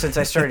 but ever since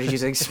I started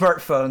using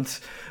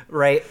smartphones,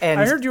 right? And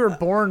I heard you were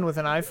born with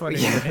an iPhone.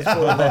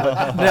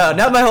 No,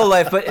 not my whole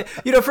life, but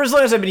for as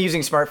long as I've been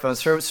using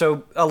smartphones,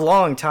 so a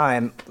long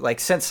time, like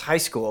since high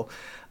school,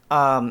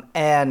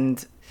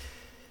 and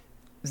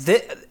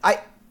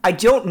I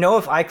don't know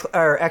if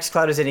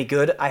xCloud is any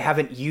good. I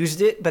haven't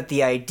used it, but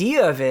the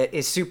idea of it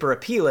is super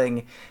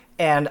appealing.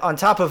 And on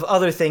top of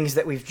other things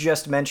that we've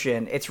just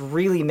mentioned, it's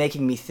really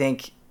making me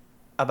think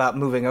about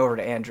moving over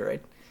to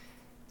Android.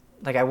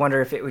 Like, I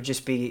wonder if it would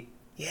just be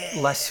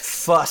less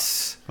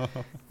fuss,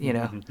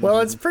 Well,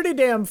 it's pretty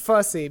damn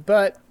fussy,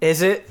 but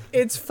Is it?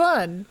 it's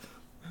fun.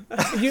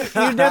 You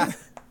never...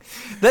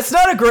 That's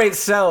not a great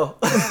sell.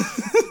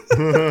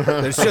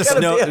 There's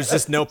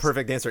just no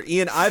perfect answer.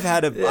 Ian, I've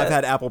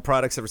had Apple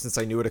products ever since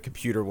I knew what a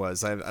computer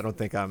was. I don't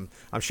think I'm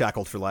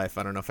shackled for life.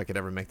 I don't know if I could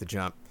ever make the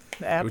jump.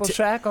 The Apple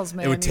shackles,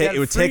 man. It would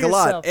take a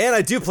lot, and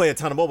I do play a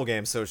ton of mobile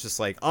games, so it's just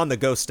like on the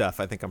go stuff.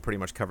 I think I'm pretty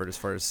much covered as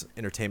far as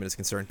entertainment is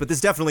concerned. But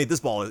this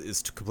ball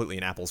is completely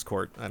in Apple's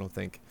court. I don't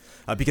think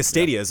because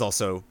Stadia is on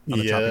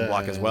the chopping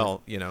block as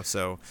well.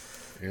 So.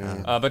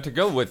 Yeah. But to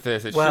go with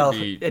this, it Well,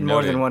 should be in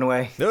more than one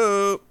way.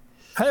 No.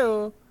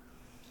 Hello.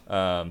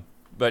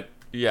 But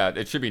yeah,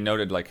 it should be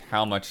noted like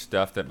how much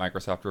stuff that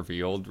Microsoft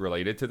revealed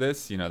related to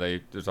this.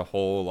 There's a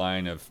whole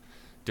line of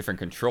different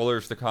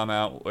controllers to come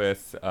out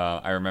with.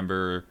 I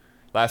remember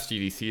last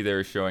GDC they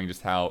were showing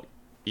just how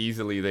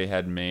easily they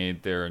had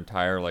made their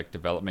entire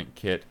development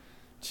kit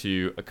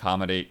to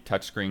accommodate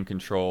touchscreen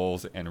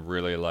controls and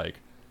really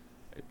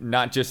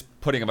not just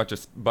putting a bunch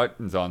of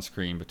buttons on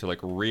screen, but to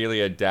really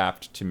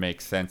adapt to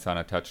make sense on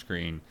a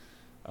touchscreen.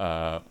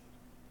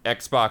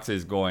 Xbox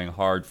is going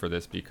hard for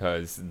this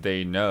because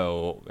they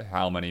know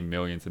how many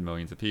millions and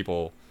millions of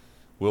people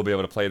will be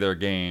able to play their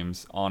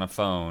games on a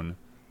phone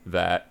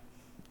that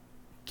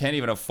can't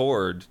even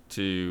afford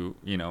to,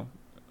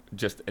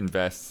 just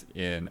invest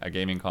in a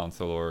gaming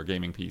console or a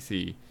gaming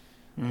PC.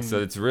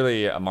 So it's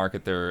really a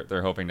market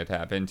they're hoping to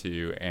tap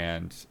into,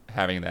 and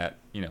having that,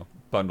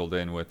 bundled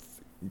in with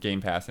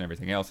Game Pass and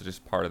everything else is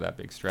just part of that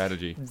big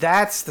strategy.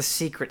 That's the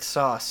secret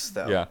sauce,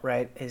 though, Yeah.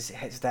 right? Is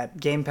that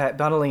Game Pass,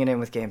 bundling it in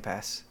with Game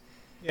Pass.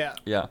 Yeah.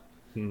 Yeah.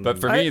 But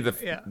for me,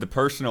 yeah. the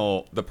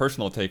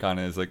personal take on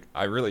it is like,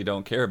 I really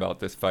don't care about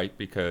this fight,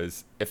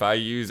 because if I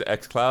use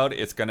xCloud,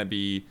 it's gonna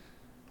be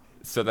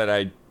so that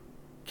I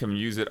can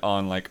use it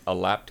on like a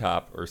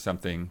laptop or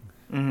something,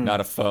 not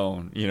a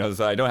phone.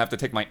 So I don't have to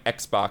take my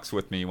Xbox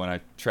with me when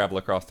I travel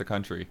across the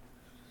country.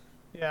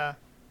 Yeah.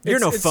 You're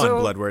no It's fun, so-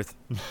 Bloodworth.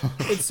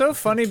 It's so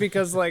funny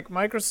because like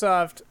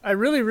Microsoft, I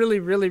really, really,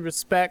 really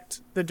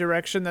respect the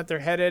direction that they're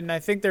headed, and I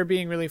think they're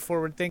being really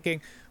forward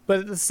thinking. But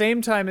at the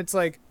same time, it's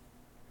like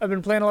I've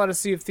been playing a lot of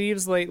Sea of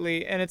Thieves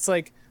lately, and it's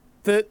like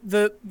the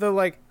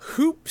like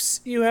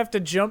hoops you have to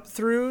jump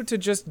through to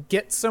just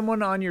get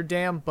someone on your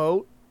damn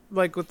boat,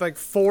 like with like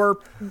four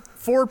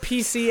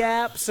PC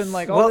apps and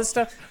like all this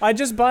stuff. I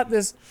just bought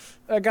this.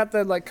 I got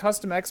the like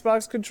custom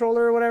Xbox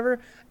controller or whatever,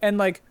 and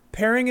like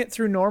pairing it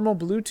through normal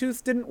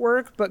Bluetooth didn't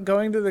work, but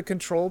going to the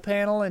control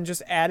panel and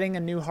just adding a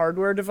new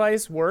hardware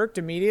device worked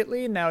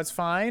immediately, and now it's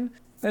fine.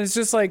 And it's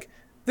just like,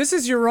 this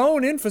is your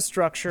own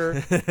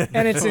infrastructure,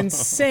 and it's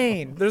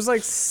insane. There's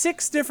like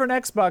 6 different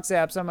Xbox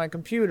apps on my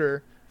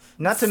computer.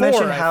 Not to 4,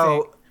 mention I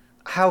think.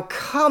 how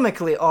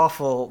comically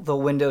awful the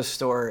Windows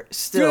Store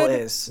still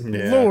Good is.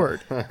 Yeah.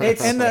 Lord.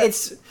 It's And the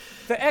it's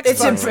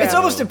Xbox it's app.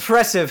 almost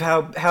impressive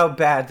how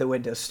bad the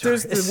Windows Store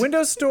There's is. the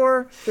Windows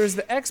Store, there's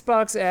the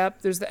Xbox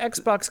app, there's the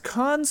Xbox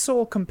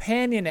console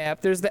companion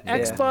app, there's the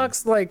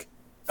Xbox like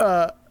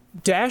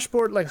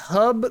dashboard like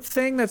hub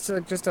thing that's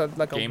like just a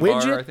Game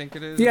widget. bar, I think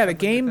it is. Yeah, or the something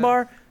game like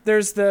bar.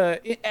 There's the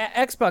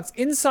Xbox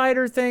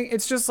Insider thing.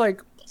 It's just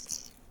like,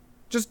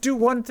 just do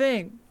one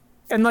thing.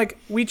 And like,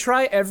 we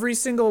try every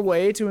single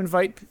way to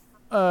invite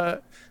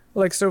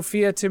like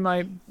Sophia to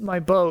my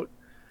boat,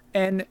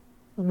 and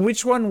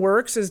which one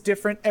works is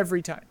different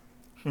every time.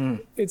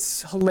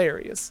 It's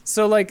hilarious.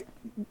 So like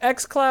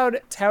xCloud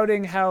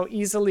touting how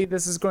easily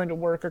this is going to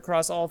work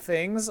across all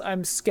things,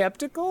 I'm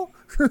skeptical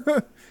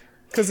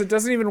because it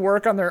doesn't even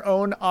work on their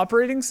own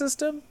operating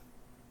system.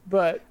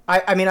 But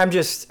I mean, I'm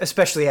just,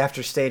 especially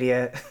after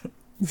Stadia,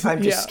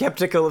 I'm just Yeah.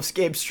 skeptical of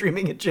game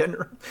streaming in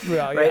general.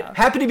 Well, Right? yeah.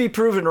 Happy to be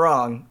proven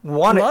wrong.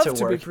 Want Love it to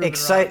to be work.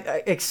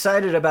 proven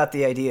Excited about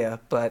the idea,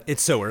 but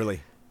It's so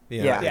early.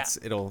 Yeah.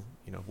 It'll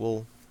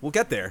we'll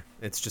get there.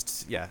 It's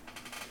just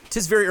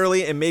tis very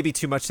early, and maybe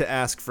too much to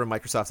ask from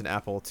Microsoft and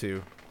Apple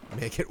to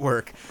make it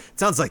work. It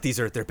sounds like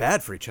they're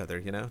bad for each other.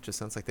 It just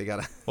sounds like they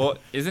gotta. Well,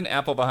 isn't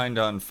Apple behind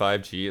on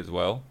 5G as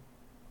well?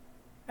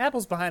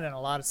 Apple's behind on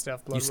a lot of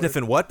stuff. You Bloodworth.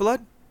 sniffing what,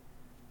 Blood?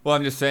 Well,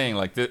 I'm just saying,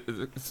 like,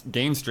 the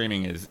game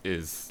streaming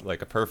is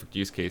like a perfect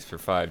use case for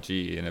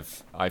 5G, and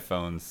if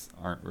iPhones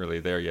aren't really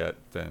there yet,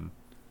 then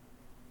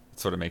it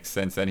sort of makes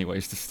sense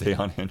anyways to stay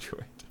on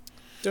Android.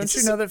 Don't It's you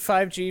just- know that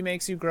 5G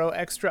makes you grow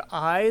extra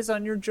eyes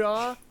on your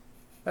jaw?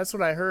 That's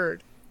what I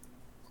heard.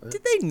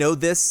 Did they know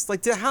this?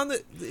 Like, did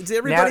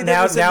everybody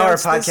now that was our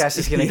announced this? podcast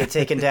is going to get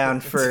taken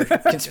down for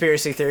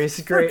conspiracy theories.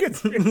 Great.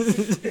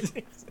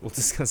 We'll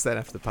discuss that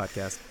after the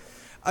podcast.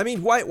 I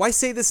mean, why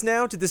say this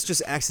now? Did this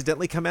just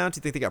accidentally come out? Do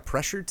you think they got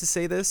pressured to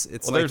say this?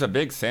 It's Well, there's a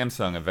big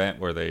Samsung event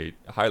where they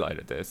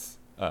highlighted this.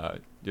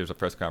 There's a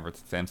press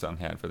conference that Samsung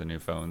had for the new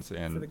phones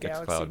and For the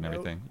Galaxy xCloud and Note.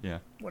 everything. Yeah.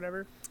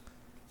 Whatever.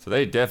 So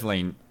they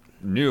definitely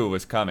knew it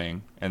was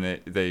coming, and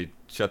they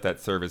shut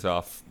that service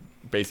off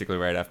basically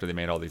right after they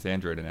made all these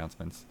Android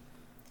announcements.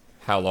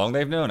 How long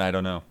they've known, I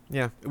don't know.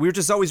 Yeah, we were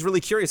just always really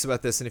curious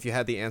about this, and if you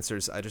had the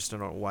answers, I just don't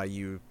know why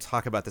you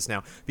talk about this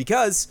now.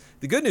 Because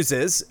the good news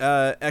is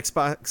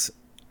Xbox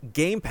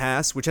Game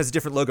Pass, which has a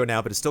different logo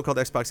now, but it's still called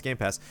Xbox Game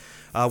Pass,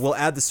 will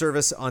add the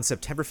service on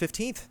September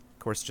 15th. Of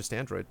course, just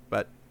Android,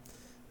 but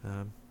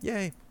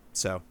yay.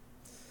 So,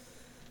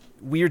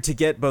 weird to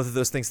get both of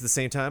those things at the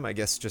same time. I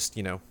guess just,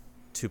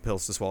 2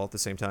 pills to swallow at the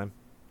same time.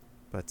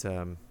 But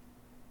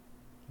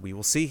we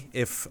will see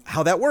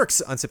how that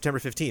works on September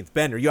 15th.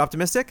 Ben, are you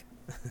optimistic?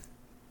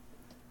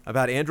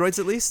 About Androids,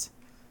 at least?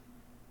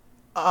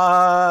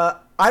 I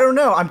don't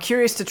know. I'm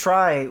curious to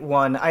try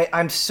one.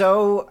 I'm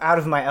so out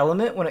of my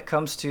element when it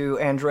comes to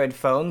Android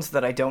phones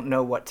that I don't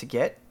know what to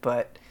get,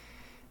 but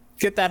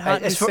Get that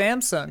hot new as far-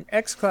 Samsung.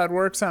 xCloud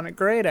works on it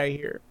great, I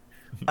hear.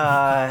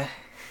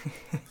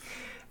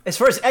 as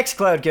far as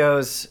xCloud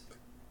goes,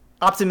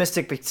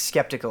 optimistic but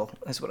skeptical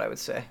is what I would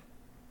say.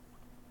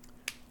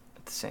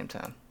 At the same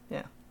time.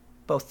 Yeah.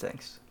 Both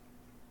things.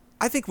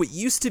 I think what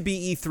used to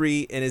be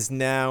E3 and is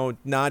now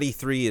not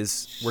E3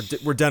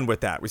 is we're done with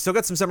that. We still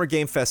got some Summer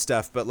Game Fest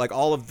stuff, but like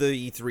all of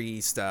the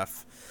E3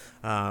 stuff.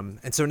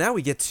 And so now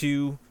we get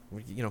to,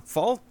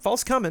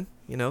 fall's coming.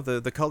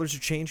 The colors are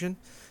changing,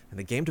 and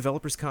the Game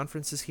Developers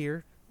Conference is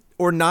here,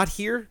 or not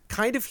here,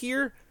 kind of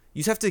here.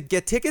 You have to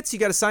get tickets. You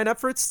got to sign up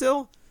for it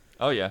still.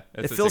 Oh yeah,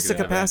 It fills to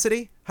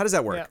capacity. How does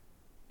that work?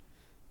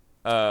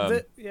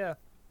 Yeah.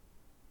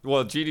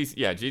 Well,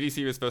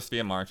 GDC was supposed to be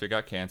in March. It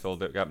got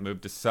canceled. It got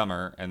moved to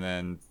summer, and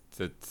then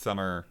the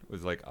summer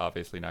was like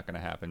obviously not going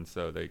to happen,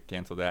 so they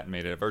canceled that and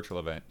made it a virtual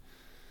event.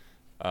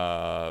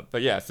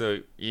 But yeah, so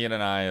Ian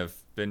and I have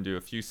been to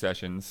a few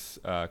sessions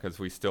because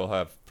we still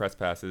have press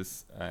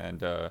passes,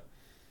 and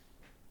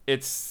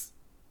it's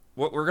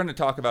what we're going to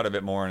talk about a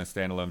bit more in a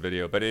standalone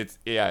video. But it's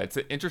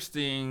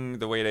interesting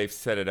the way they've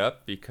set it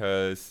up,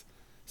 because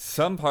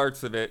some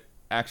parts of it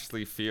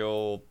actually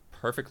feel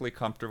perfectly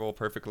comfortable,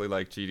 perfectly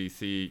like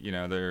GDC. You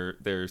know,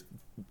 there's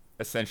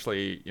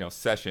essentially, you know,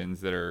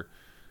 sessions that are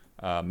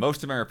most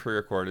of them are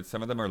pre-recorded,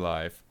 some of them are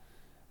live,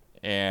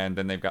 and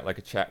then they've got like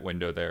a chat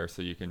window there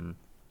so you can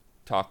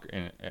talk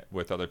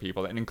with other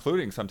people, and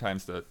including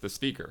sometimes the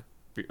speaker.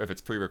 If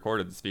it's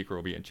pre-recorded, the speaker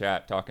will be in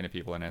chat talking to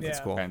people and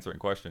answering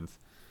questions.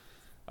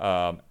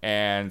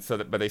 And so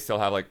but they still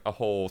have like a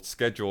whole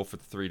schedule for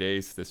the 3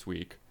 days this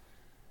week.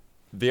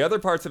 The other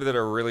parts of it that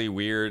are really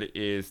weird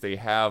is they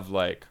have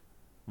like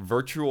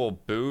virtual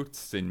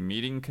booths and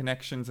meeting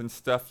connections and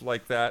stuff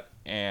like that,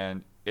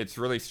 and it's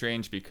really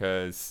strange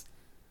because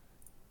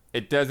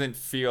it doesn't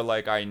feel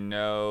like I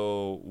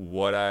know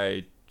what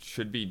I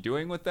should be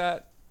doing with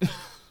that.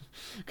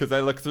 Because I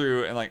look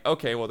through and like,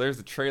 okay, well, there's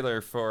a trailer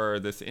for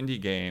this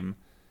indie game,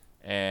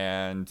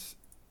 and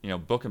you know,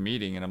 book a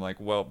meeting, and I'm like,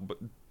 well,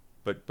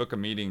 but book a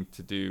meeting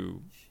to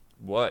do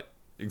what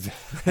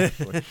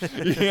exactly?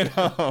 You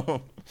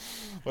know,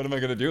 what am I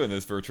gonna do in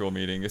this virtual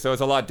meeting? So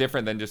it's a lot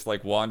different than just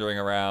like wandering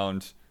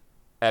around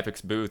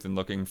Epic's booth and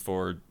looking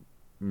for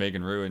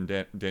Megan Rue and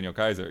Daniel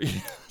Kaiser.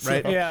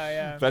 Right.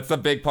 Yeah. That's a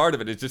big part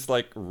of it. It's just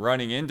like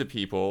running into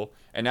people.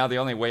 And now the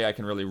only way I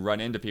can really run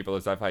into people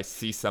is if I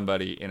see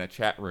somebody in a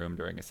chat room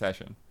during a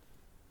session.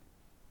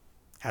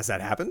 Has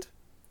that happened?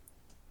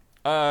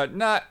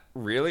 Not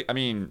really. I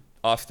mean,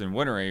 Austin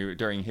Winnery,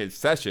 during his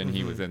session,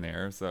 he was in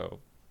there. So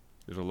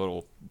there's a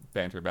little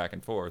banter back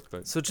and forth.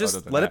 But so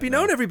just let it be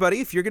known, everybody,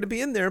 if you're going to be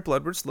in there,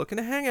 Bloodworth's looking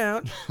to hang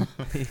out.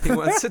 He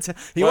wants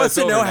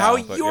to know how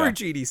your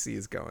GDC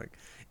is going.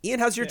 Ian,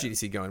 how's your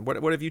GDC going?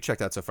 What have you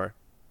checked out so far?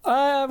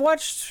 I've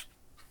watched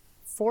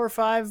 4 or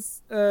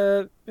 5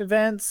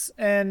 events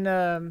and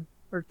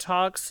or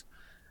talks,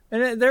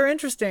 and they're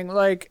interesting.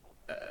 Like,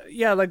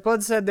 like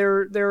Blood said,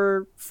 there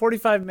were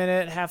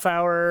 45-minute,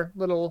 half-hour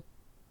little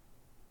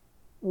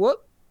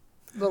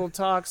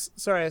talks.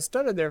 Sorry, I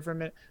stuttered there for a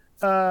minute.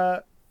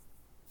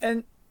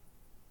 And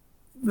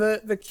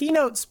the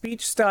keynote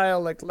speech style,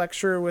 like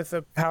lecture with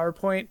a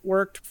PowerPoint,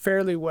 worked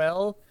fairly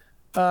well.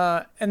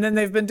 And then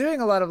they've been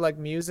doing a lot of like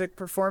music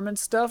performance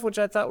stuff, which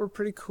I thought were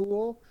pretty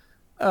cool.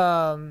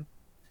 But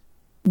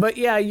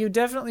yeah, you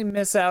definitely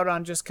miss out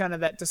on just kind of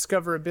that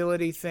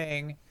discoverability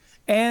thing.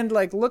 And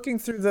like looking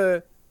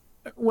through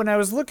when I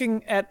was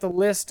looking at the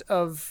list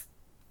of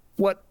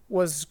what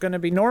was going to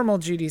be normal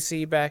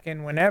GDC back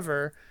in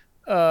whenever,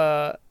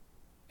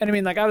 and I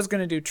mean, like, I was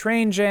going to do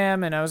Train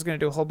Jam, and I was going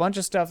to do a whole bunch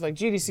of stuff. Like,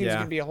 GDC was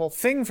going to be a whole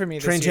thing for me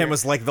this year. Train Jam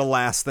was like the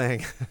last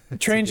thing.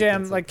 Train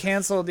Jam, like,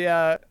 canceled,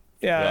 yeah,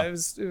 it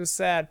was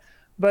sad.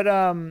 But,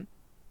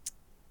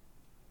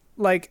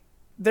 like,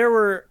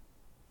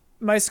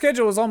 my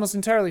schedule was almost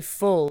entirely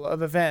full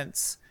of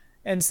events.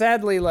 And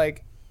sadly,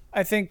 like,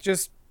 I think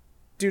just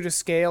due to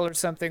scale or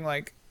something,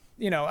 like,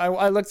 you know,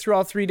 I looked through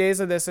all 3 days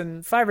of this,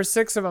 and 5 or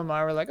 6 of them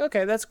I were like,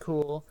 okay, that's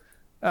cool.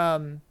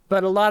 But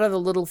a lot of the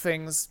little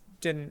things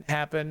didn't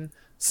happen.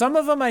 Some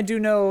of them I do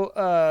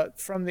know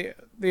from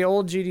the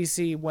old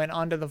GDC went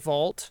onto the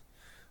vault,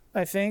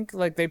 I think.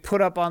 Like, they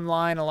put up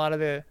online a lot of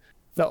the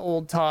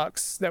old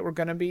talks that were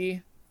going to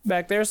be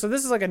back there. So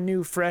this is like a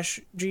new, fresh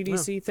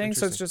GDC thing.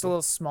 So it's just a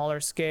little smaller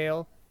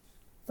scale.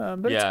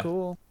 But it's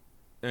cool.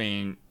 I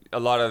mean, a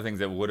lot of the things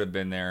that would have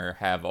been there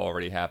have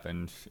already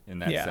happened in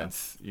that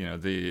sense. You know,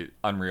 the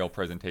Unreal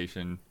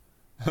presentation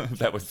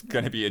that was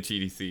going to be a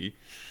GDC.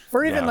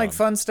 Or even like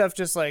fun stuff,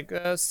 just like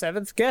a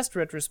 7th guest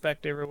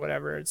retrospective or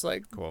whatever. It's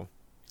like, cool.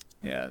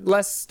 Yeah,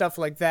 less stuff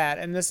like that.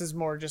 And this is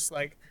more just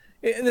like,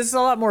 this is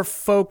a lot more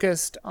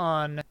focused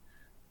on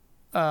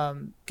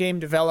game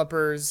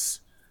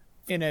developers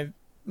in a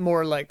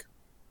more like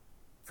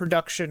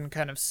production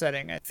kind of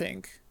setting, I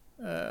think.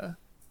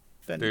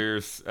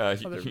 There's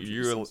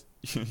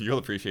you'll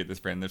appreciate this,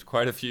 Brandon. There's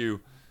quite a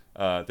few.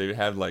 They've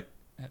had like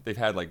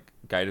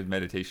guided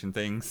meditation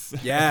things.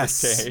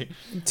 Yes.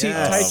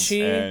 Tai Chi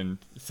and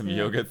some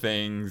yoga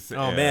things.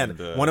 Oh, man,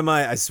 one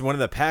of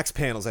the PAX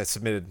panels I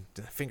submitted.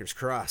 Fingers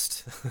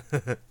crossed.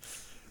 Some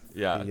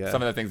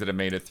of the things that have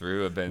made it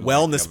through have been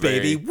wellness,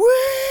 baby.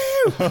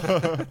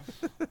 Woo!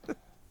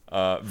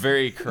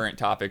 Very current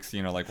topics,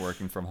 you know, like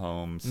working from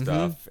home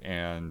stuff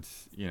and,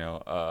 you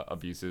know,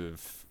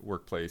 abusive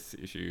workplace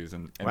issues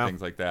and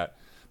things like that.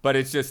 But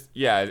it's just,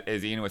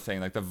 as Ian was saying,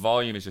 like the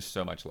volume is just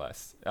so much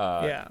less.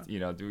 You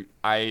know,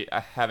 I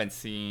haven't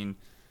seen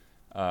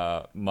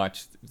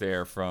much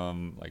there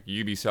from like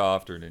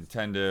Ubisoft or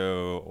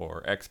Nintendo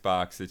or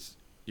Xbox. It's,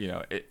 you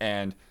know,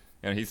 and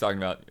you know, he's talking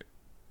about,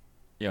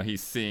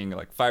 he's seeing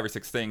like 5 or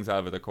 6 things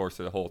out of the course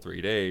of the whole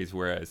 3 days,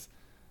 whereas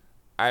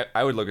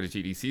I would look at a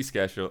GDC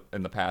schedule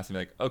in the past and be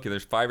like, okay,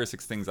 there's 5 or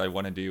 6 things I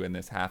want to do in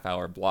this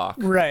half-hour block.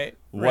 Right.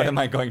 What am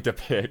I going to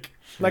pick?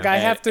 Like, I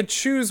have to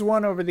choose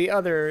one over the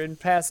other in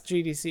past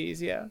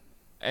GDCs, yeah.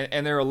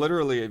 And there will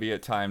literally be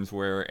at times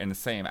where in the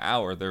same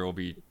hour there will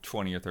be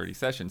 20 or 30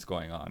 sessions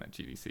going on at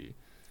GDC.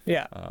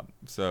 Yeah.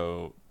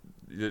 So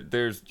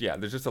there's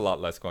just a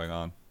lot less going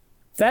on.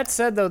 That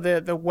said, though,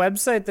 the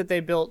website that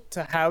they built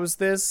to house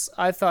this,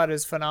 I thought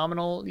is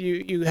phenomenal.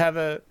 You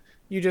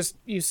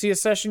see a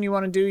session you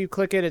want to do, you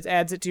click it, it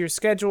adds it to your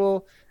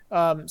schedule.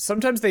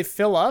 Sometimes they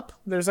fill up.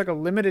 There's like a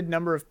limited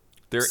number of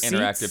They're seats.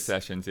 interactive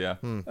sessions, yeah.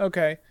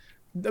 Okay.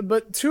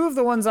 But 2 of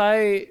the ones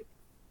I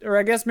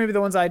guess maybe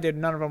the ones I did,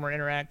 none of them were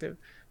interactive.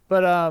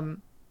 But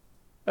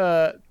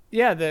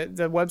yeah,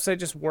 the website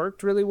just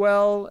worked really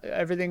well.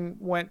 Everything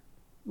went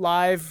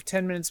live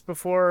 10 minutes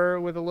before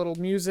with a little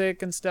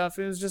music and stuff.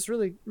 It was just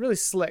really, really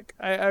slick.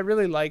 I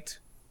really liked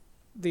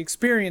the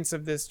experience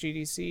of this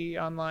GDC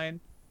online.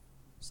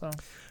 So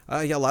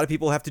yeah, a lot of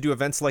people have to do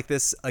events like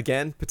this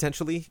again,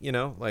 potentially,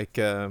 like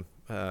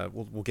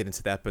we'll get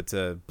into that, but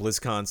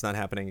BlizzCon's not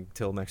happening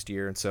until next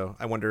year, and so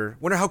I wonder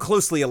how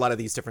closely a lot of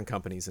these different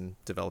companies and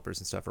developers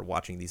and stuff are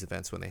watching these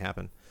events when they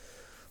happen,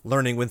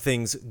 learning when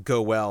things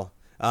go well.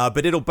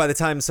 But by the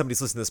time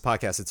somebody's listening to this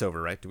podcast, it's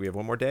over, right? Do we have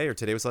one more day, or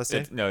today was the last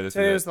day? No,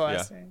 today was the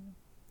last day.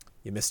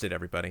 You missed it,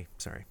 everybody.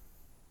 Sorry.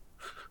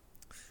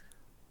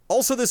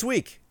 Also this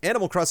week,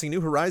 Animal Crossing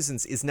New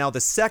Horizons is now the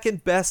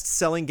second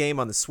best-selling game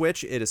on the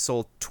Switch. It has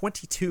sold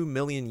 22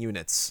 million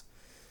units.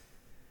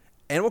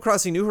 Animal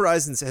Crossing New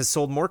Horizons has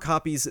sold more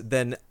copies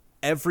than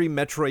every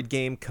Metroid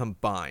game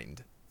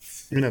combined.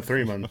 In a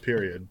 3-month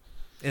period.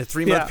 In a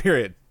 3-month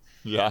period.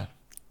 Yeah.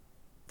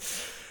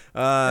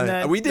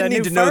 We didn't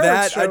need to know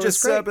that.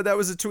 But that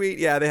was a tweet.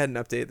 Yeah, they had an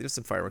update. There's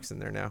some fireworks in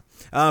there now.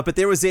 But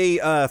there was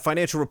a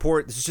financial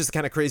report. This is just the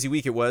kind of crazy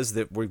week it was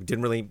that we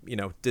didn't really,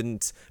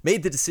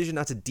 made the decision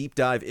not to deep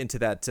dive into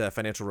that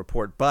financial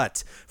report.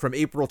 But from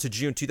April to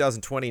June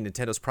 2020,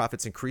 Nintendo's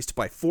profits increased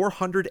by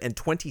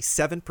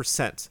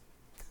 427%.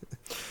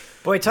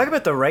 Boy, talk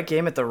about the right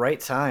game at the right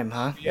time,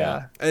 huh?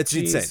 Yeah. It's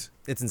insane.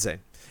 It's insane.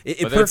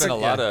 But there's been a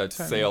lot of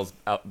sales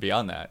out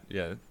beyond that.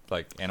 Yeah,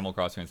 like Animal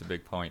Crossing is a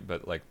big point,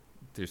 but like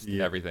there's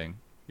everything.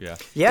 Yeah.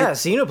 Yeah,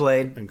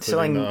 Xenoblade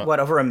selling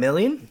over 1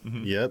 million?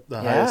 Mm-hmm. Yep,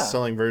 the highest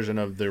selling version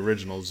of the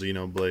original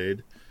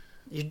Xenoblade.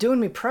 You're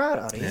doing me proud,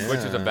 audience. Which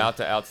is about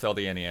to outsell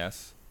the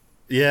NES.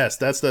 Yes,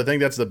 that's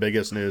the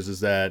biggest news is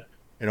that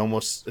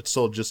it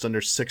sold just under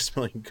 6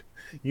 million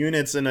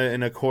units in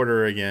a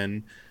quarter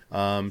again.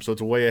 So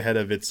it's way ahead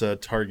of its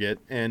target,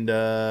 and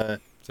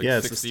it's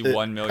like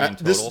 61 million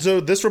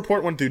total. This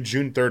report went through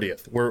June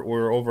 30th.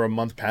 We're over a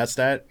month past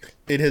that.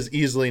 It has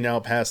easily now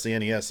passed the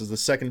NES as the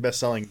second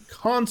best-selling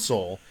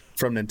console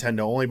from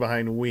Nintendo, only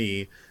behind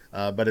Wii,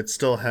 but it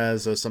still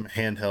has some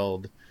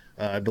handheld.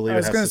 I believe I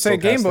was going to say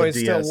Game Boy is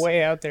still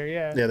way out there.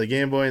 Yeah. Yeah, the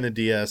Game Boy and the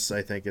DS.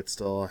 I think it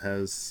still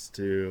has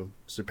to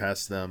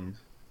surpass them.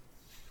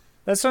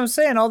 That's what I'm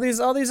saying. All these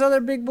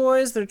other big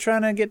boys, they're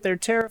trying to get their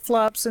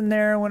teraflops in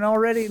there when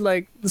already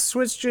like the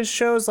Switch just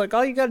shows like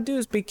all you got to do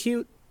is be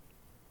cute.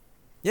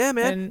 Yeah,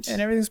 man.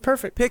 And everything's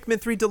perfect. Pikmin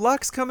 3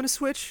 Deluxe coming to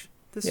Switch.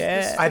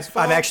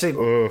 I'm actually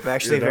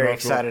very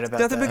excited about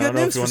that. Nothing but good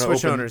news for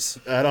Switch owners.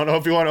 I don't know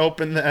if you want to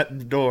open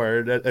that door.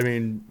 I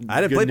didn't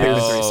play Pikmin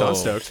 3, so I'm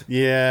stoked.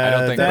 Yeah. I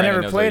don't think I Brandon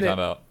never knows played what it. you're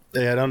talking about.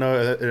 Yeah, I don't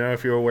know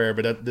if you're aware,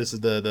 but this is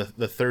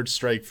the third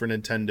strike for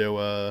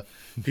Nintendo.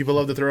 People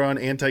love to throw on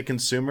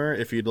anti-consumer.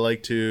 If you'd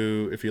like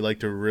to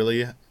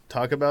really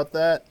talk about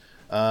that,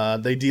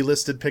 they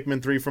delisted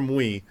Pikmin 3 from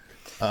Wii.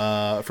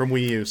 From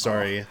Wii U,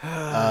 sorry.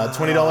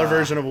 $20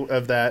 version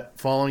of that,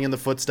 following in the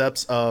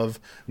footsteps of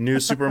New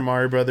Super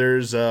Mario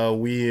Brothers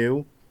Wii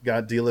U.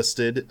 Got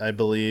delisted, I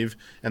believe,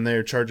 and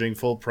they're charging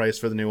full price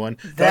for the new one.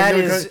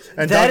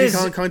 Donkey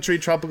Kong Country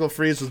Tropical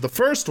Freeze was the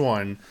first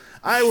one.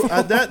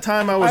 At that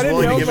time I was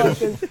willing to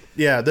give it.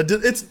 Yeah,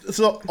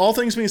 so all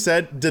things being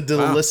said, the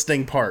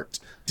delisting part,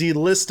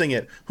 delisting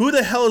it. Who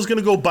the hell is going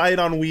to go buy it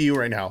on Wii U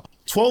right now?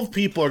 12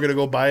 people are going to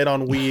go buy it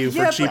on Wii U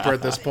for cheaper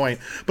at this point.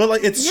 But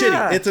like, it's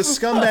shitty. It's a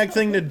scumbag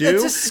thing to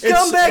do. It's a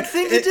scumbag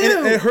thing to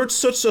do. It hurts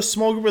such a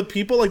small group of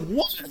people. Like,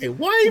 why?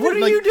 Why even? What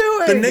are you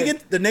doing?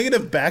 The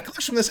negative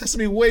backlash from this has to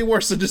be way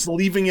worse than just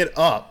leaving it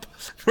up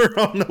for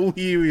on the Wii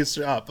U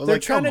shop. They're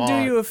trying to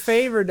do you a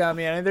favor,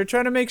 Damiani. They're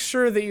trying to make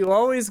sure that you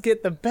always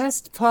get the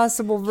best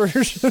possible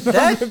version.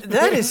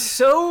 That is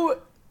so.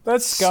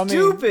 That's scummy.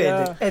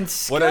 Stupid and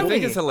scummy. What I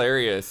think is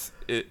hilarious,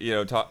 we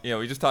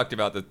just talked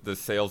about the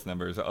sales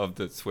numbers of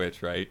the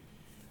Switch, right?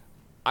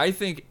 I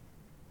think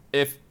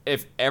if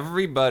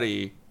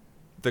everybody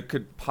that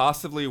could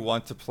possibly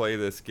want to play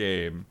this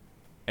game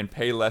and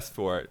pay less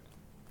for it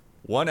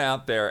went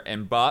out there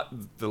and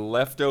bought the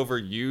leftover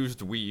used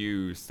Wii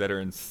U's that are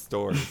in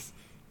stores,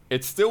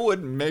 it still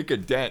wouldn't make a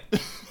dent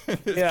in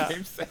this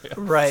game sales.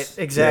 Right,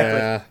 exactly.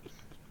 Yeah.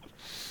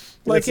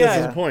 Like,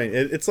 that's the point.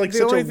 It's like the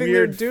such a only thing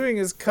weird. they're doing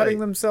is cutting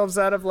themselves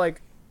out of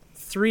like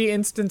 3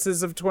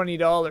 instances of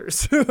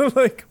 $20.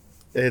 Like,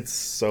 It's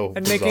so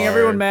and bizarre. making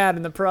everyone mad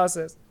in the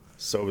process.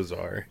 So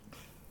bizarre.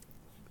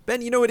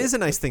 Ben, you know it is a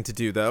nice thing to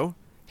do, though.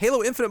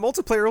 Halo Infinite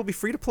multiplayer will be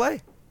free to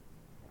play.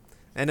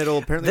 And it'll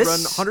apparently run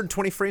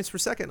 120 frames per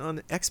second on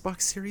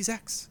Xbox Series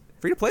X.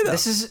 Free to play, though.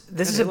 This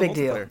is a big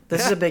deal.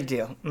 This is a big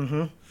deal.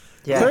 Mm-hmm.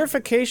 Yeah.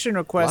 Clarification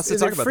Lots request: to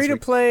is talk it about free this to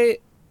week. play,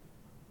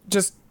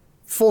 just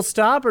full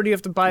stop, or do you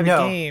have to buy the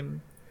No.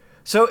 game?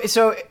 So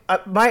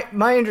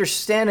my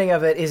understanding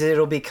of it is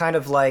it'll be kind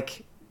of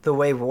like the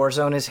way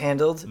Warzone is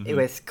handled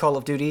with Call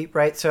of Duty,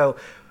 right? So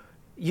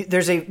you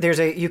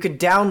could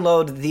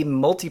download the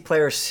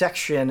multiplayer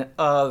section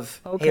of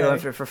Halo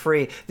Infinite for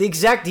free. The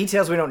exact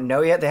details we don't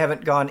know yet. They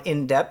haven't gone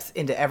in depth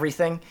into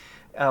everything,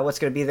 what's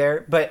going to be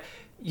there, but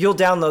you'll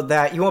download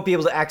that. You won't be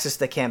able to access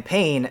the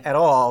campaign at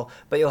all,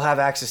 but you'll have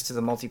access to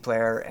the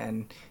multiplayer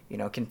and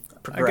can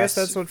progress. I guess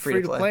that's what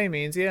free to play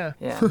means. Yeah.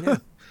 Yeah.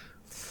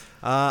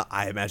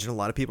 I imagine a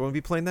lot of people will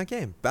be playing that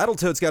game.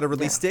 Battletoads got a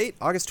release date,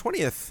 August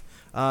 20th.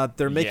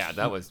 They're making. Yeah,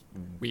 that was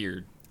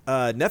weird.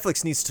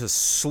 Netflix needs to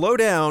slow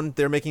down.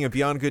 They're making a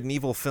Beyond Good and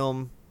Evil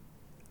film,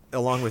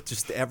 along with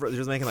they're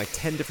making like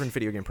 10 different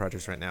video game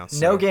projects right now. So.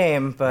 No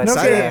game, but No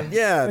Excited. game.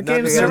 Yeah, The not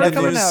game's the never news-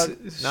 coming out.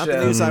 Not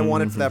the news I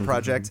wanted for that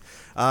project.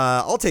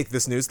 I'll take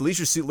this news.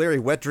 Leisure Suit Larry: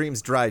 Wet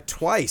Dreams Dry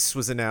Twice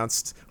was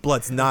announced.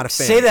 Blood's not a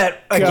fan. say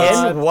that again.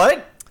 God.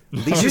 What?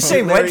 Did you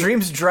say Wet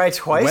Dreams Dry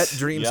twice? Wet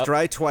Dreams Yep.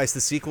 Dry Twice,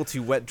 the sequel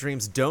to Wet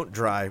Dreams Don't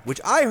Dry,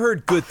 which I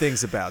heard good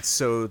things about.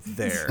 So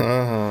there.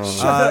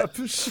 Shut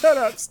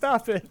up!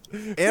 Stop it!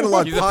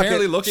 Analog He's Pocket.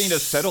 apparently looking to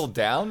settle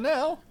down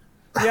now.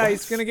 Yeah,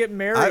 he's gonna get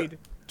married.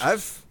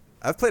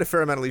 I've played a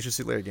fair amount of Leisure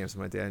Suit Larry games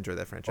in my day. I enjoy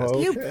that franchise. Oh.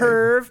 You Okay.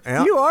 perv!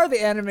 Yeah. You are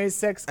the anime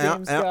sex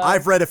games guy.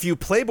 I've read a few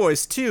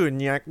Playboys too.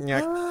 Nyak,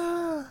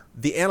 nyak.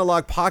 The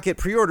Analog Pocket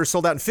pre-order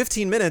sold out in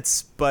 15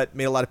 minutes, but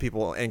made a lot of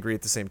people angry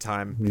at the same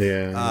time.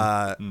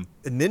 Yeah.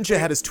 Ninja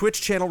had his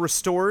Twitch channel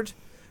restored,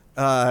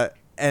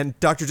 and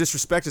Dr.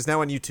 Disrespect is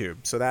now on YouTube.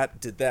 So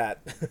that did that.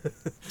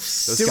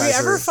 Those Did we guys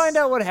ever are find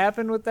out what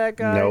happened with that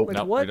guy? Nope. Like,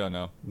 No, what? we don't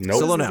know. Nope.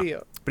 still don't the know.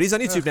 deal? But he's on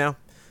YouTube now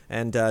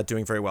and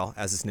doing very well,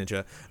 as is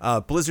Ninja.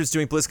 Blizzard's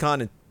doing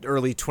BlizzCon in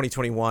early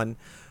 2021.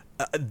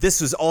 This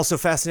was also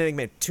fascinating.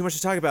 Man, too much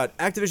to talk about.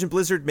 Activision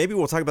Blizzard, maybe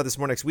we'll talk about this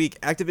more next week.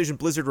 Activision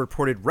Blizzard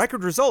reported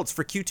record results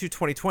for Q2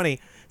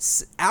 2020.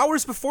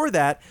 Hours before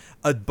that,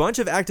 a bunch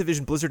of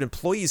Activision Blizzard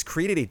employees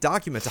created a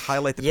document to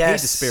highlight the pay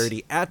Yes.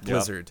 disparity at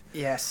Blizzard.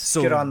 Yes.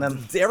 So Good on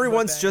them.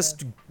 Everyone's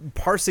just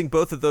parsing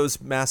both of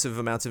those massive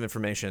amounts of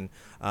information,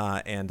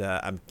 and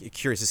I'm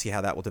curious to see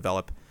how that will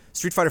develop.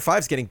 Street Fighter V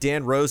is getting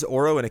Dan, Rose,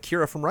 Oro, and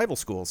Akira from rival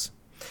schools.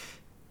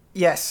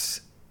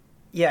 Yes.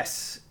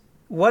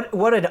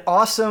 What an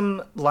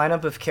awesome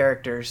lineup of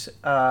characters.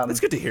 That's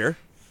good to hear.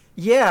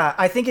 Yeah,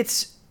 I think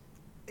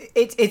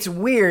it's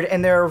weird,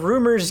 and there are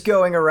rumors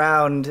going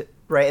around,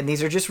 right? And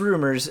these are just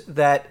rumors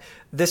that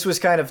this was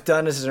kind of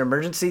done as an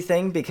emergency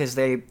thing because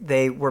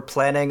they were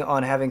planning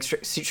on having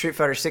Street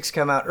Fighter 6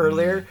 come out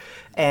earlier,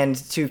 and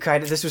to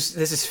kind of this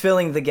is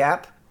filling the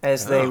gap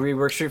as they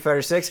rework Street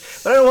Fighter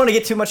 6. But I don't want to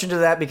get too much into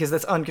that because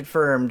that's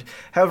unconfirmed.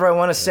 However, I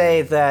want to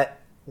say that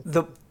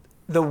the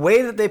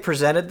way that they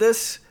presented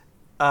this.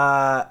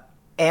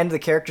 And the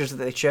characters that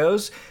they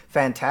chose,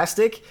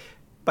 fantastic.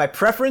 By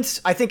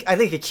preference, I think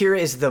Akira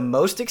is the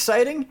most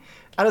exciting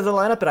out of the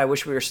lineup, and I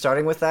wish we were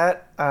starting with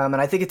that. And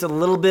I think it's a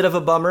little bit of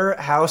a bummer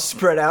how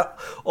spread out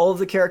all of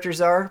the characters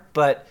are,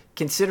 but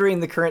considering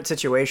the current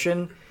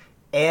situation,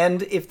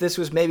 and if this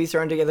was maybe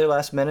thrown together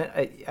last minute,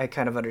 I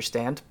kind of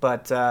understand.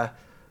 But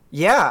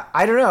yeah,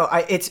 I don't know.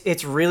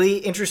 It's really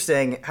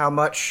interesting how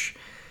much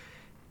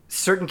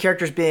certain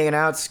characters being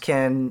announced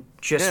can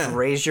just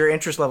raise your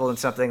interest level in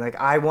something. Like,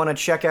 I want to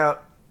check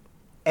out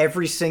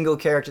every single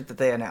character that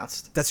they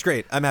announced. That's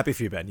great. I'm happy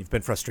for you, Ben. You've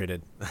been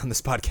frustrated on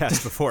this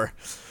podcast before.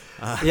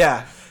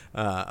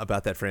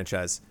 About that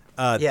franchise.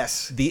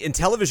 Yes. The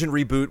Intellivision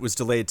reboot was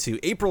delayed to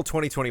April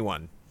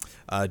 2021.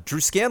 Drew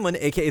Scanlon,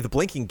 a.k.a. the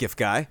Blinking GIF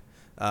guy,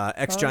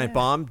 ex-Giant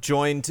Bomb,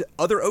 joined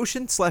Other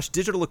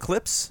Ocean/Digital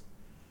Eclipse.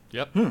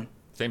 Yep.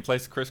 Same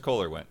place Chris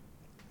Kohler went.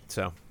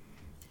 So,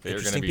 They're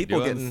going to interesting be people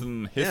doing getting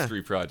some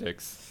history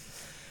projects.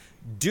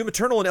 Doom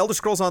Eternal and Elder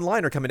Scrolls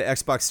Online are coming to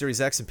Xbox Series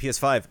X and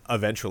PS5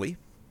 eventually.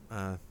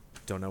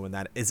 Don't know when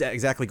that is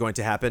exactly going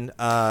to happen.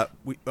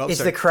 Is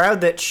the crowd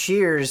that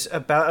cheers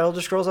about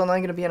Elder Scrolls Online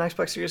going to be on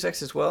Xbox Series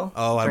X as well?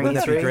 Oh, during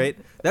wouldn't that be E3? great?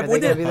 Are they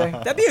gonna be there?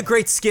 That'd be a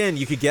great skin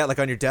you could get like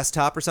on your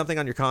desktop or something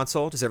on your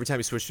console. Just every time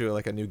you switch to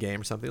like a new game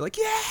or something, you're like,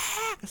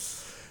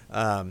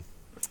 yeah.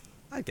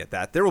 I get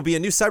that. There will be a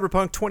new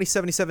Cyberpunk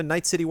 2077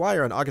 Night City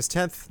Wire on August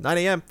 10th, 9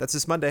 a.m. That's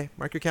this Monday.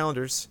 Mark your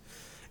calendars.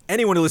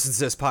 Anyone who listens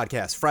to this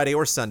podcast, Friday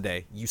or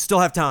Sunday, you still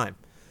have time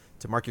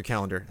to mark your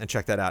calendar and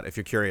check that out if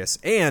you're curious.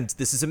 And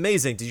this is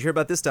amazing. Did you hear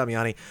about this,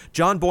 Damiani?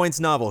 John Boyne's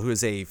novel, who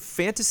is a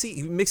fantasy,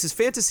 he mixes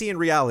fantasy and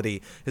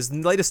reality. His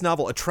latest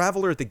novel, A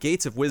Traveler at the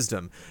Gates of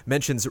Wisdom,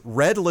 mentions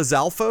red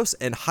Lizalfos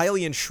and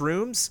Hylian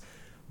shrooms,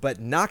 but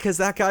not because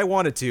that guy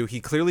wanted to. He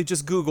clearly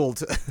just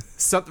Googled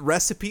some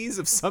recipes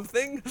of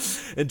something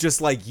and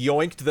just like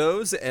yoinked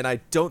those, and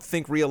I don't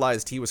think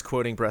realized he was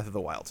quoting Breath of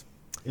the Wild.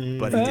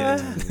 But he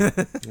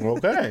did.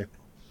 Okay.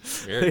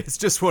 Weird. It's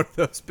just one of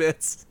those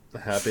bits. A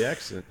happy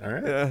accident. All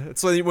right. Yeah,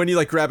 it's when you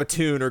like grab a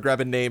tune or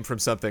grab a name from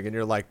something, and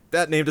you're like,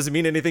 that name doesn't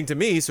mean anything to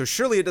me, so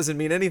surely it doesn't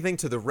mean anything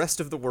to the rest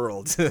of the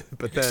world.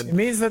 But It then,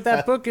 means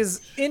that book is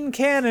in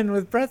canon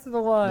with Breath of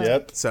the Wild.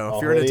 Yep. so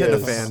if you're a already Nintendo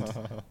is.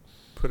 fan,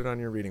 put it on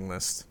your reading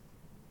list.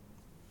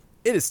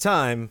 It is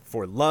time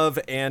for Love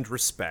and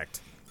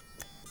Respect.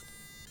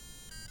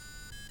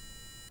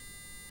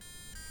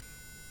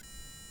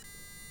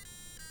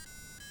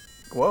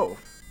 Whoa.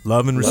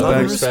 Love and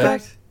Love respect. and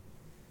respect.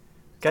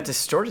 Got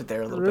distorted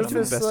there a little bit.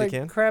 Rufus best you like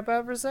can. crap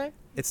out for a sec.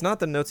 It's not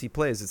the notes he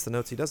plays; it's the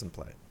notes he doesn't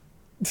play.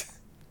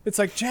 It's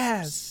like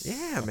jazz.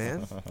 Yeah,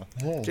 man.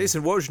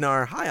 Jason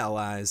Wojnar, hi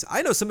allies.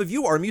 I know some of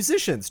you are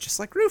musicians, just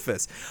like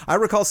Rufus. I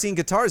recall seeing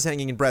guitars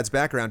hanging in Brad's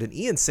background, and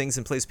Ian sings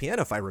and plays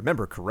piano, if I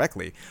remember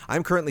correctly.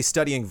 I'm currently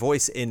studying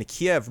voice in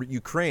Kiev,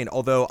 Ukraine,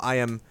 although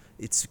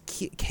it's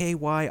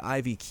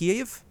K-Y-I-V,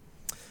 Kiev?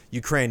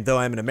 Ukraine, though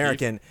I'm an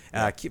American.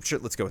 Sure,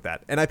 let's go with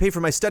that. And I pay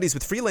for my studies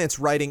with freelance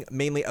writing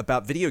mainly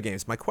about video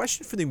games. My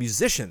question for the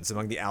musicians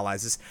among the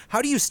allies is,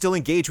 how do you still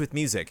engage with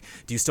music?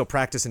 Do you still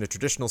practice in a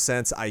traditional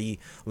sense, i.e.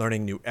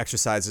 learning new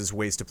exercises,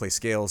 ways to play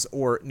scales,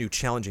 or new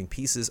challenging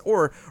pieces,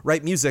 or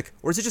write music,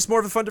 or is it just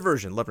more of a fun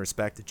diversion? Love and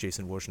respect,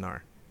 Jason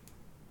Wojnar.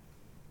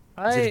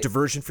 Is it a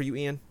diversion for you,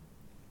 Ian?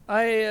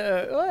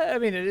 I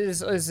mean, it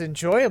is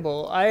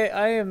enjoyable. I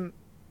am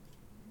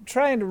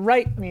trying to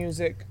write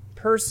music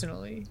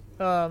personally.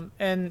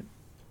 And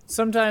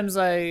sometimes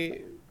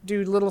I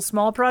do little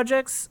small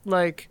projects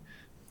like,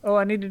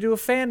 I need to do a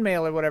fan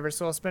mail or whatever.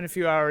 So I'll spend a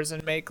few hours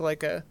and make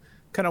like a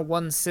kind of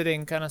one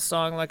sitting kind of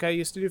song like I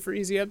used to do for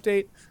Easy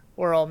Update.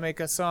 Or I'll make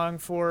a song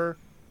for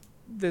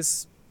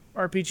this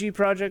RPG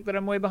project that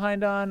I'm way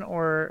behind on.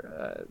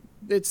 Or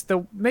it's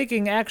the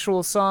making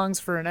actual songs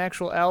for an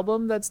actual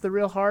album that's the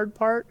real hard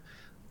part.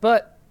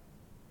 But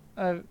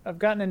I've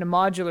gotten into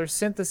modular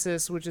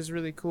synthesis, which is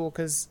really cool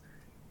because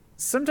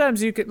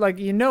sometimes you could, like,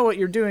 you know what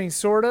you're doing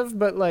sort of,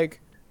 but like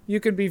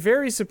you could be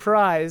very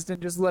surprised and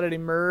just let it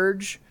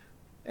emerge,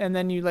 and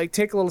then you like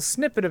take a little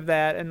snippet of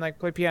that and like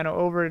play piano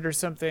over it or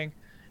something,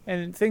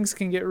 and things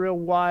can get real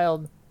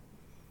wild.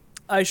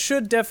 I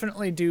should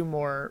definitely do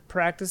more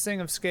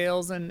practicing of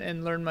scales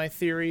and learn my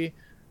theory,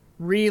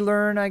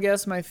 relearn, I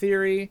guess, my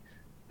theory,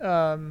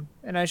 and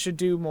I should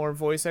do more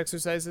voice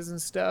exercises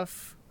and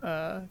stuff,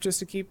 just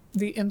to keep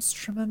the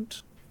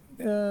instrument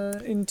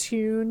in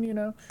tune, you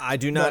know. I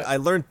do not. But- I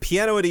learned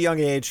piano at a young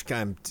age.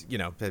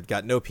 I've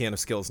got no piano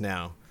skills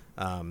now.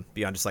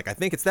 Beyond just like, I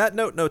think it's that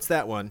note, no, it's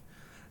that one.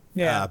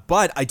 Yeah.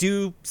 But I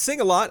do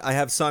sing a lot. I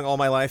have sung all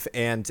my life,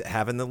 and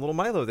having the little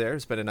Milo there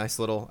has been a nice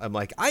little. I'm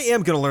like, I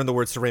am going to learn the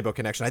words to Rainbow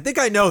Connection. I think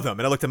I know them,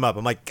 and I looked them up.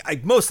 I'm like,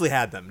 I mostly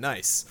had them.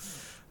 Nice.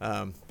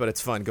 But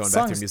it's fun going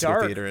back to Song's musical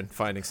dark. theater and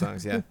finding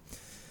songs. Yeah.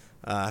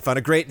 I found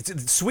a great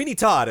Sweeney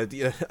Todd,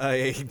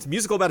 a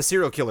musical about a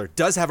serial killer,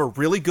 does have a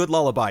really good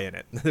lullaby in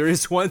it. There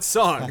is one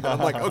song that I'm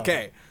like,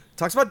 okay,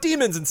 talks about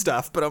demons and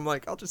stuff, but I'm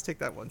like, I'll just take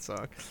that one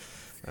song.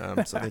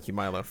 So thank you,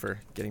 Milo, for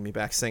getting me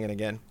back singing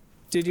again.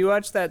 Did you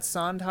watch that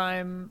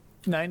Sondheim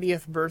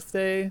 90th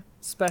birthday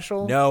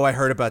special? No, I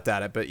heard about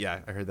that, but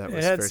yeah, I heard that It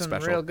was had very some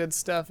special. real good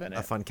stuff in A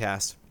it. fun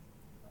cast.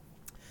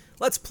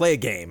 Let's play a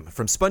game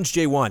from Sponge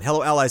J1.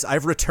 Hello, allies.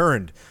 I've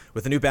returned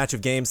with a new batch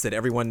of games that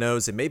everyone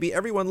knows and maybe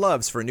everyone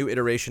loves for a new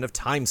iteration of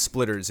Time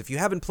Splitters. If you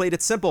haven't played,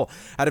 it's simple.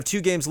 Out of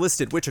 2 games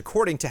listed, which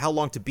according to How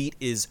Long to Beat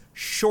is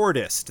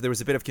shortest. There was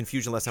a bit of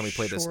confusion last time we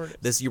played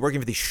this. You're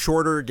working for the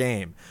shorter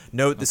game.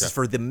 Note, this is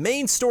for the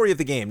main story of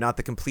the game, not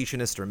the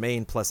completionist or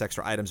main plus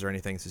extra items or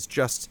anything. This is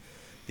just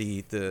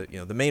the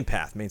main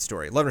path, main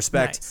story. Love and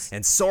respect. Nice.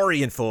 And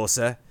sorry,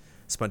 Enforcer.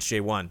 Sponge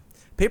J1.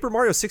 Paper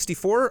Mario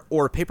 64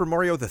 or Paper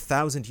Mario the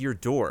Thousand Year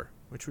Door?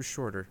 Which was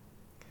shorter?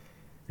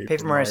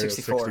 Paper Mario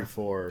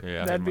 64.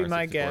 Yeah, That'd be Mario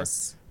my 64.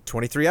 guess.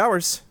 23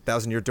 hours.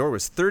 Thousand Year Door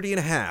was 30 and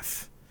a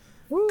half.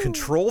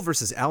 Control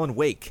versus Alan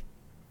Wake.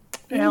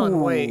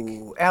 Alan Wake.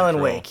 Ooh, Alan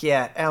Control. Wake.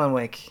 Yeah, Alan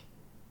Wake.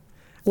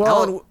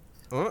 Well,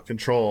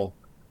 Control.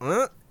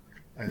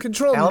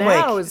 Control Alan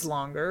now Wake. is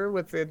longer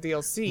with the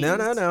DLC. No.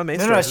 Main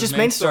No, story. it's just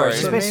main story.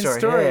 It's The just main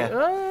story. Yeah,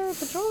 yeah.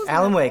 Control is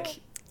Alan not-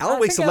 Wake. Alan I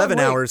Wake's think Alan 11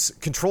 Wake. hours.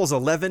 Control's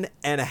 11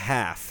 and a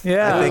half.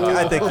 Yeah.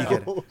 I think you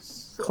could.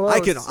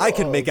 Close. I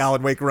could make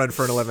Alan Wake run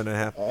for an 11 and a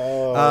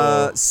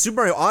half. Super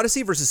Mario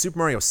Odyssey versus Super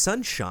Mario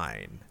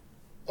Sunshine.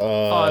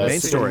 Odyssey. Main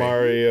story.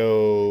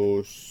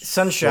 Mario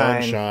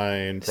Sunshine.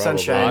 Sunshine. Probably.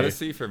 Sunshine.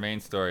 Odyssey for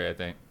main story, I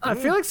think. I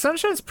feel like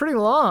Sunshine's pretty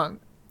long.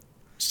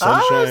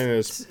 Sunshine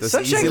is. Those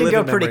Sunshine easy can go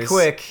living pretty memories.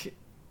 quick.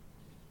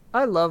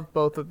 I love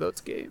both of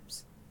those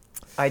games.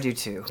 I do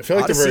too. I feel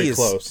like they're very Odyssey is-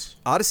 close.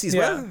 Odyssey's,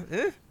 Yeah.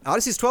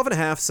 Odyssey's 12 and a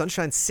half.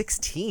 Sunshine's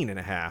 16 and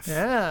a half.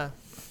 Yeah.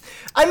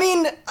 I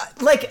mean,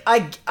 like,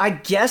 I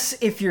guess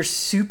if you're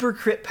super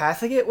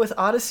crit-pathing it with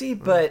Odyssey,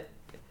 but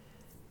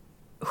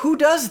who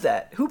does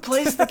that? Who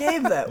plays the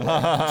game that way?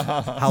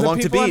 How Long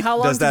to people on Beat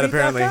does that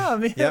apparently.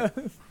 HowLongToBeat.com, yeah.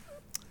 Yep.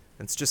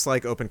 It's just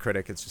like Open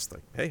Critic. It's just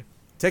like, hey,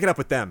 take it up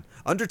with them.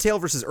 Undertale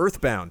versus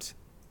Earthbound.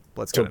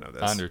 Let's go know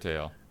this.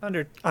 Undertale.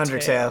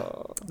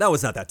 Undertale. That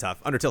was not that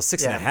tough. Undertale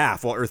 6 and a Yeah.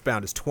 half, while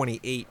Earthbound is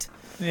 28.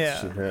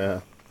 Yeah. Yeah.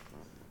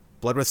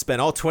 Bloodworth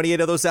spent all 28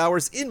 of those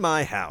hours in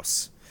my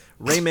house.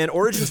 Rayman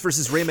Origins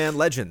versus Rayman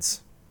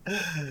Legends.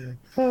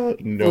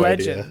 No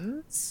idea.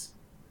 Legends.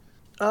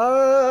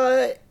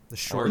 I'm The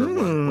shorter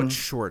one. What's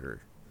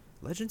shorter?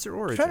 Legends or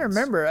Origins? I'm trying to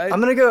remember.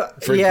 gonna go.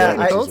 Forget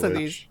which is both of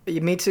which.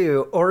 these. Me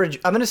too.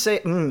 I'm gonna say.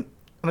 I'm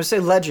gonna say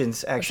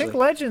Legends. I Actually, think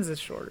Legends is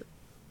shorter.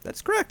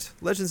 That's correct.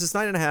 Legends is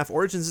 9.5.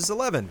 Origins is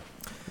 11.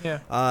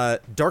 Yeah.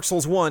 Dark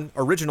Souls 1,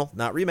 original,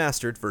 not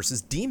remastered,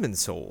 versus Demon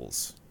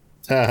Souls.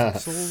 Dark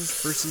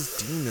Souls versus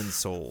Demon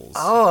Souls.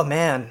 oh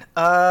man.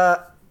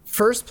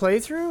 First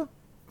playthrough?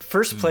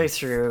 First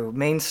playthrough,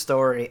 main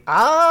story.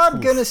 I'm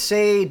gonna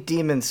say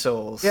Demon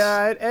Souls. Yeah,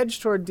 I'd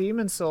edge toward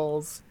Demon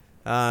Souls.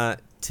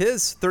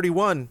 Tiz,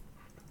 31.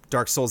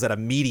 Dark Souls at a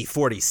meaty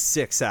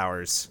 46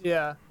 hours.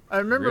 Yeah. I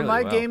remember Really?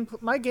 Wow.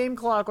 my game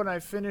clock when I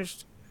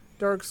finished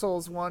Dark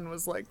Souls 1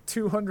 was like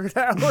 200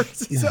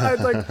 hours. So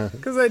I'd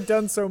because I'd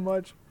done so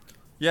much.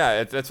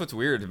 Yeah, that's what's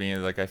weird to me.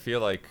 Like, I feel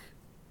like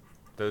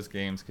those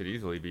games could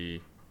easily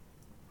be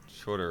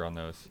shorter on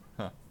those.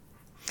 Huh.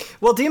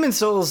 Well, Demon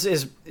Souls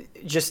is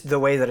just the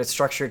way that it's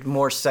structured,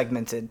 more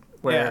segmented.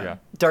 Where Yeah.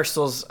 Dark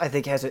Souls, I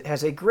think,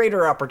 has a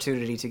greater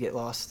opportunity to get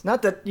lost.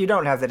 Not that you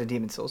don't have that in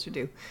Demon Souls, you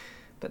do,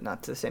 but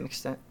not to the same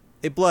extent.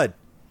 Hey, Blood.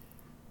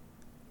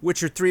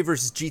 Witcher 3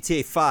 versus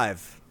GTA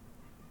 5.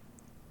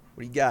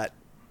 What do you got?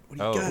 What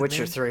do you Oh. got,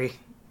 Witcher man? 3.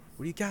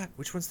 What do you got?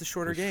 Which one's the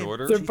shorter The game?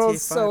 shorter? They're GTA both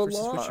 5 so versus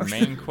long. Witcher 3.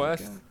 Main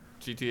quest,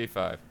 GTA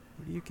 5.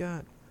 What do you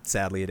got?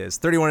 Sadly, it is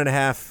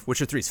 31.5.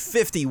 Witcher 3 is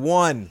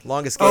 51.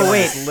 Longest game Oh, on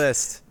wait. this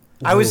list.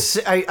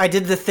 I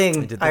did the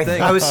thing. did the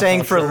thing. I was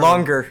saying for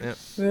longer.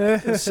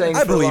 Yep. I was saying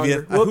I for believe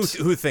longer. you. Whoops.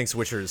 Who thinks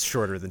Witcher is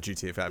shorter than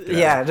GTA 5?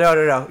 Yeah,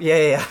 no.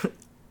 Yeah.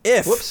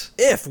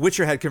 If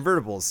Witcher had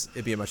convertibles,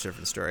 it'd be a much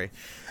different story.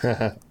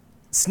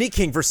 Sneak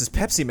King versus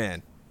Pepsi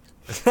Man.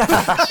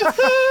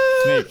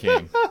 Snake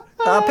King.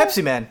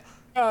 Pepsi Man.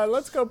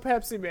 Let's go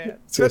Pepsi Man.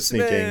 So Pepsi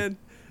sneaking. Man.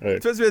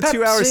 Right. Pepsi Man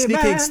 2 hours. Pepsi Sneak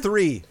Man. King's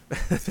 3.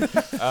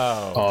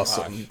 Oh,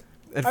 Awesome.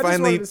 And I just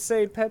finally, wanted to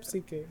say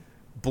Pepsi King.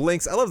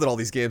 Blinks. I love that all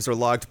these games are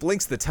logged.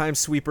 Blinks the Time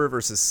Sweeper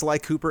versus Sly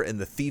Cooper and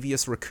the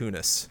Thievius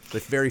Raccoonus. The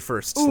very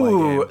first Sly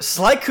Ooh, game.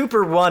 Sly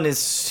Cooper 1 is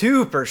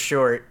super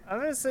short. I'm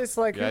gonna say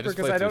Sly Yeah, I Cooper just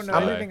because I played don't know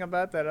through Sly. anything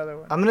about that other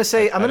one. I'm gonna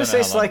say I don't know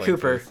how Sly long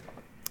Cooper. Blinks is.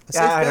 A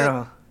safe Yeah, I bet. don't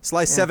know.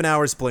 Sly 7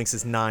 hours. Blinks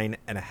is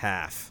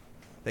 9.5.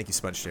 Thank you,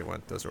 Sponge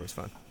J1. Those are always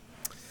fun.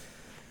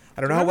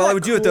 I don't know how well I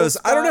would do at those.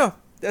 I don't know.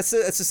 That's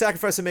a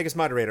sacrifice to make us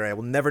moderator. I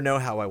will never know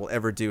how I will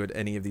ever do at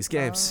any of these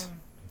games.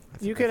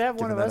 You could have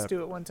one given of that us up.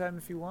 do it one time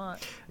if you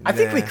want. I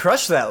think we Nah.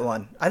 crushed that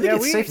one. I think Yeah,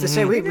 it's we- safe to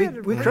say we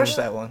did. crushed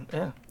that one. Yeah.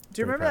 Do you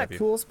Very remember proud of that you.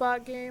 Cool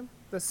Spot game?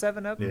 The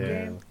 7-Up Yeah.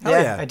 game? Hell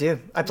yeah, yeah. I do.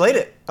 I played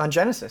it on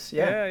Genesis.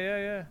 Yeah.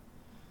 Yeah.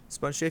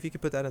 Sponge J, if you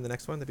could put that in the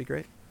next one, that'd be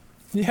great.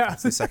 Yeah.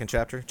 It's the second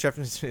chapter.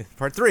 Chapter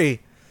part 3.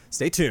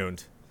 Stay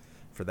tuned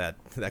for that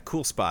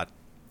cool spot.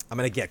 I'm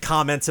gonna get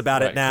comments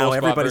about it Right, now. Cool Spot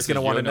Everybody's versus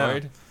gonna want to know.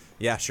 Unanoid.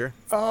 Yeah, sure.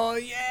 Oh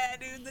yeah,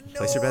 dude, the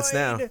Place your bets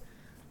now. Noid.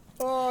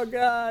 Oh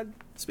god.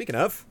 Speaking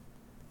of,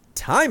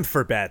 time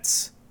for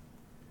bets.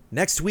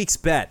 Next week's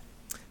bet.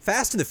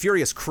 Fast and the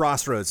Furious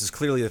Crossroads is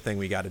clearly the thing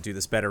we got to do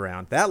this bet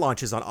around. That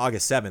launches on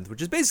August 7th,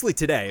 which is basically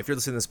today. If you're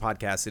listening to this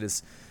podcast, it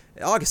is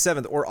August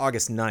 7th or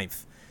August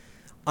 9th.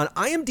 On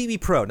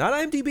IMDb Pro, not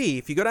IMDb.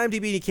 If you go to IMDb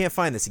and you can't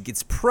find this, it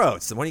gets Pro.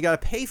 It's the one you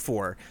got to pay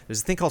for.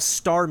 There's a thing called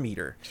Star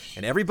Meter,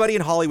 and everybody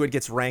in Hollywood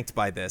gets ranked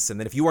by this. And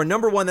then if you are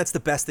number one, that's the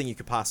best thing you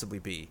could possibly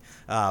be.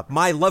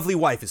 My lovely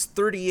wife is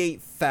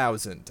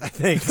 38,000, I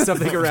think,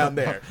 something around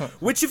there.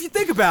 Which, if you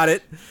think about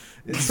it,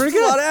 it's pretty a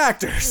good. lot of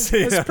actors.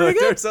 You know, pretty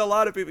good. There's a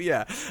lot of people.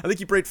 Yeah, I think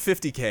you break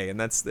 50K, and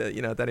that's that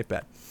ain't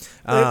bad.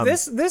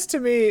 This to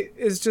me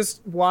is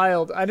just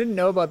wild. I didn't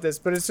know about this,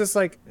 but it's just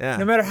like Yeah.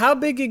 no matter how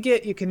big you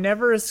get, you can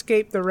never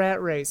escape the rat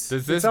race.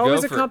 Does this it's always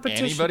go a for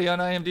competition. anybody on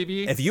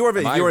IMDb? If you are,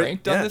 Am I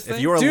ranked on this if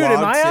thing? you are Dude, logged,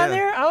 am I on yeah.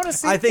 there? I want to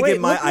see. I think wait,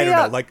 it might. look I me don't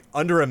know, up. like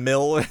under a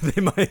mil.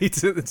 They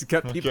might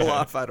cut people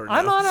off. I don't know.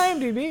 I'm on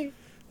IMDb.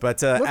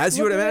 But as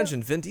you look would me up.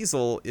 imagine, Vin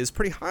Diesel is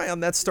pretty high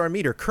on that star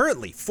meter.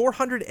 Currently,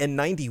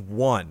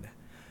 491.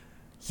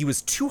 He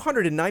was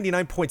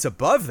 299 points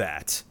above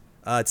that.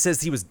 It says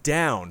he was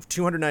down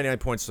 299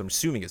 points, which I'm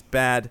assuming is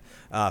bad,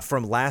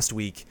 from last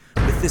week.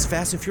 With this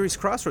Fast and Furious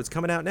Crossroads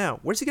coming out now,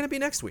 where's he going to be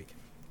next week?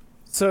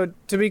 So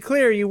to be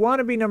clear, you want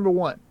to be number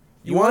one.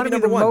 You want to be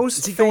number the one? most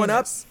Is he going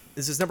up? famous.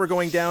 Is his number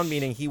going down,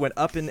 meaning he went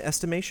up in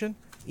estimation?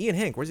 Ian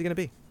Hank, where's he going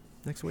to be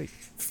next week?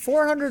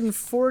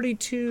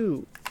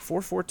 442.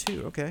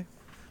 442. Okay.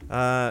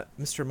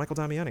 Mr. Michael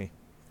Damiani,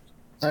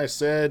 I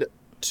said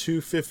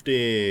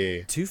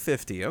 250.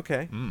 250.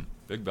 Okay.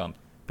 Big bump.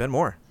 Ben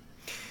Moore.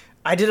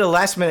 I did a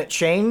last minute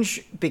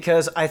change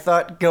because I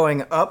thought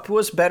going up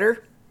was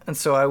better, and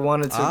so I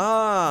wanted to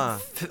I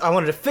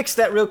wanted to fix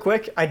that real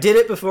quick. I did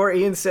it before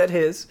Ian said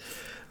his,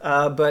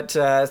 but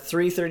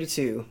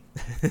 332.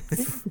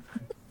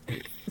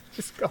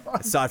 Just go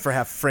on. Saw it for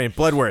half a frame.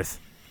 Bloodworth.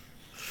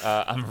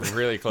 I'm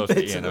really close to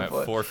It's Ian. in the I'm at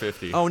foot.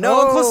 450. Oh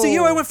no, I'm close to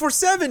you. Oh. I went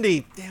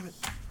 470. Damn it.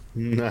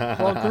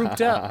 Well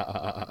grouped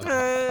up.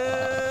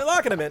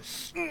 Locking him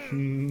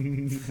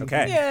in.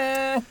 Okay.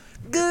 Yeah.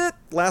 Good.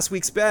 Last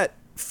week's bet.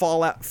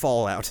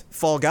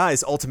 Fall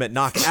Guys Ultimate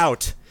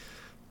Knockout.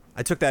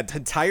 I took that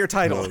entire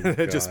title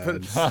and just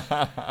put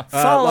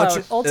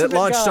Fallout Ultimate it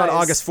launched on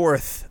Guys. August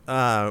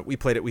 4th. We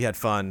played it. We had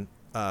fun.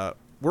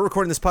 We're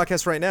recording this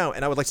podcast right now,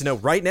 and I would like to know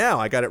right now,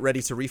 I got it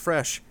ready to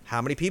refresh,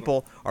 how many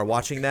people are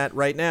watching that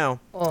right now?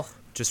 Oh.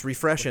 Just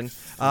refreshing.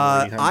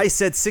 I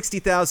said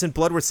 60,000.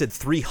 Bloodworth said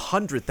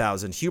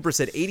 300,000. Huber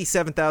said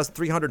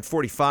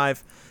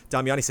 87,345.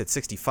 Damiani said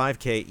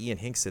 65K. Ian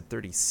Hinks said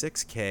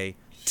 36K.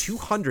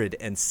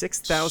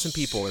 206,000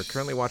 people are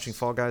currently watching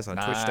Fall Guys on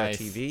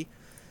Twitch.tv.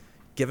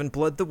 Giving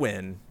Blood the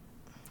win.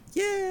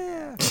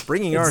 Yeah.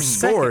 Bringing our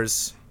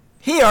scores.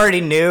 He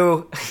already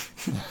knew.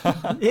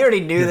 He already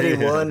knew that he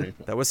won.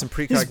 That was some He's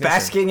precognition.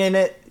 basking in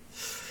it.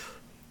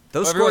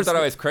 Those Everyone scores thought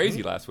I was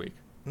crazy last week.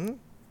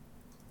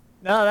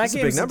 No, that That's a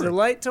game big was a number.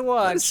 delight to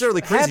watch. Not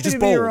necessarily crazy, Happy just to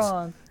be bold.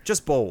 wrong.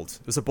 Just bold.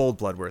 It was a bold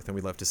Bloodworth, and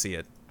we love to see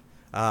it.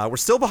 We're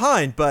still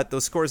behind, but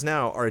those scores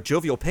now are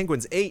Jovial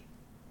Penguins 8.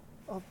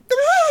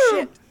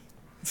 Shit.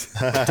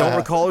 Don't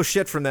recall oh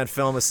shit from that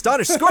film.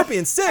 Astonished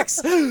Scorpion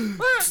 6.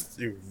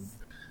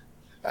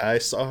 I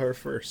saw her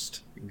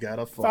first.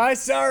 Gotta fall. I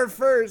saw her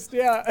first.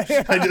 Yeah.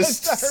 I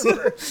just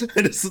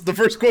the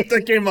first quote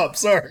that came up.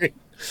 Sorry.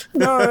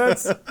 No,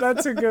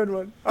 that's a good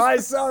one. I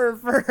saw her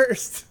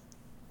first.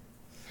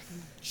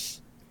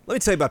 Let me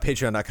tell you about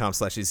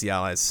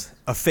patreon.com/easyallies,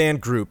 a fan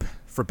group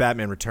for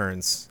Batman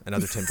Returns and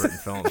other Tim Burton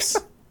films.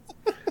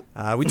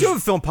 We do have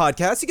a film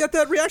podcast. You got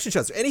that reaction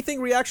shots.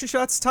 Anything reaction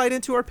shots tied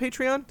into our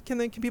Patreon?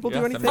 Can people do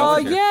Yeah, anything? $7. Oh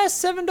yeah,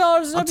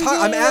 $7.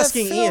 I'm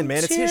asking Ian,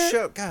 man. It's his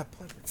show. God,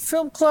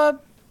 Film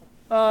club.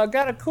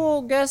 Got a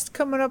cool guest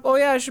coming up. Oh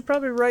yeah, I should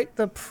probably write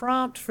the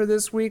prompt for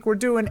this week. We're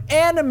doing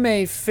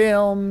anime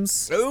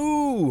films.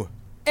 ooh.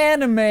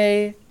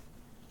 Anime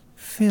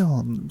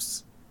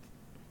films.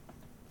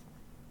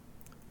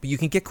 But you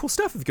can get cool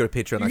stuff if you go to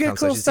You get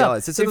cool patreon.com/easyallies. stuff.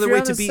 It's If another you're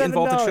way on to the be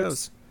involved in $7.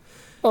 shows.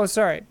 Oh,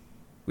 sorry.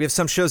 We have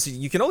some shows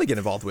you can only get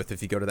involved with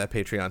if you go to that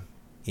Patreon.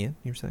 Ian,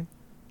 you were saying?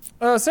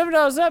 Oh,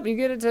 $7 up. You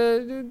get it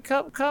to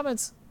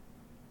comments.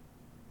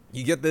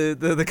 You get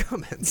the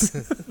comments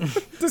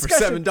for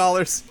Discussion.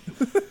 $7.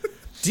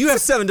 Do you have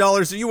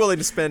 $7? Are you willing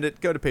to spend it?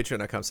 Go to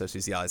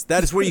patreon.com/easyallies.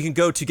 That is where you can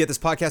go to get this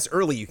podcast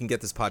early. You can get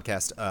this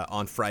podcast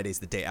on Fridays,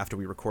 the day after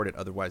we record it.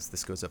 Otherwise,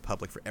 this goes up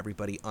public for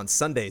everybody on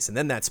Sundays. And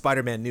then that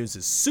Spider-Man news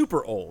is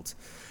super old.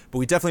 But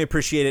we definitely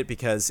appreciate it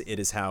because it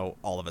is how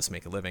all of us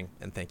make a living.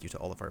 And thank you to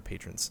all of our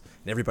patrons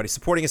and everybody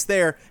supporting us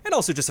there. And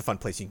also just a fun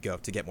place you can go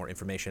to get more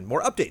information,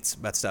 more updates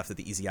about stuff that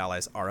the Easy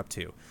Allies are up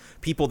to.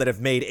 People that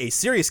have made a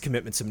serious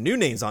commitment, some new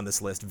names on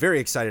this list. Very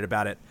excited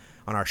about it.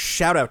 On our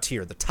shout-out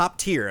tier, the top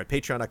tier at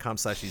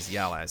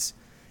patreon.com/easyallies.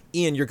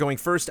 Ian, you're going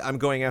first. I'm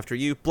going after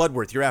you.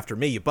 Bloodworth, you're after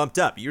me. You bumped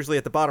up. You're usually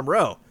at the bottom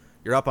row.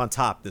 You're up on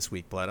top this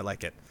week, Blood. I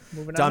like it.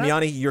 Moving on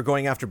Damiani, you're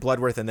going after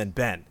Bloodworth, and then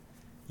Ben,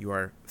 you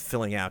are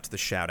filling out the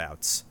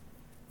shout-outs.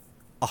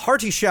 A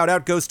hearty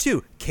shout-out goes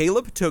to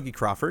Caleb Togi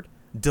Crawford,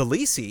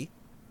 Delisi,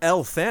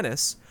 L.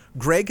 Thanis,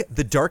 Greg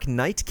the Dark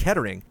Knight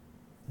Kettering,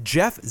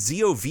 Jeff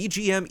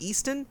ZOVGM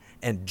Easton,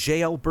 and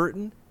JL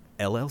Burton,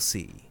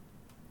 LLC.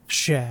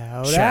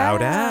 Shout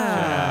Shout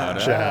out.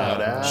 out.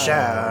 Shout out.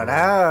 Shout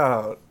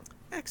out.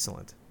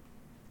 Excellent.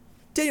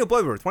 Daniel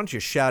Bloodworth, why don't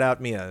you shout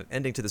out me an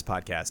ending to this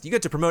podcast? You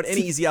get to promote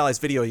any Easy Allies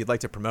video you'd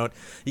like to promote.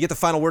 You get the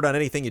final word on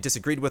anything you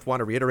disagreed with,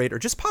 want to reiterate, or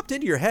just popped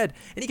into your head,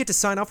 and you get to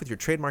sign off with your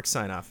trademark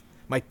sign-off.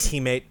 My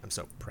teammate, I'm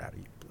so proud of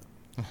you,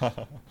 Blue.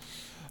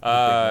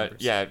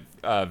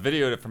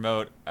 Video to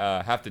promote.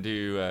 Have to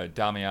do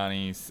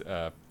Damiani's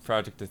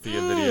Project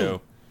Athea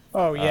video.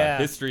 Oh yeah.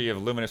 History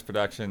of Luminous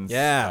Productions.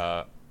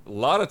 Yeah. A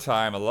lot of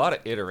time, a lot of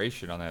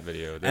iteration on that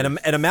video. And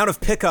an amount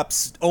of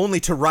pickups only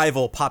to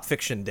rival Pop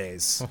Fiction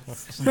days.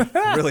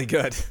 Really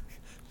good.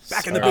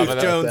 Back in the Sorry booth,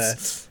 about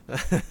Jones.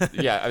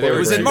 Yeah, It there It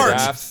was were in two March.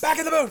 drafts. Back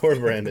in the booth. Poor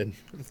Brandon.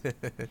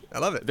 I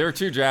love it. There were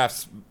two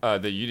drafts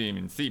that you didn't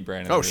even see,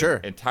 Brandon. Oh, They were sure.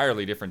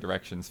 Entirely different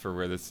directions for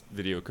where this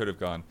video could have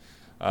gone.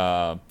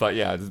 But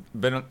yeah, it's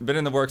been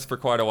in the works for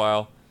quite a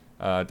while.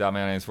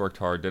 Damiani has worked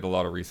hard, did a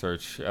lot of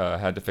research,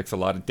 had to fix a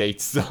lot of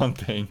dates on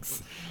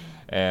things.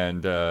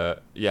 And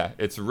yeah,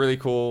 it's really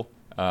cool.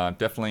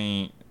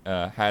 Definitely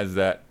has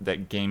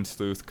that game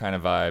sleuth kind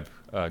of vibe,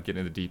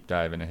 getting the deep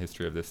dive into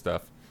history of this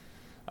stuff.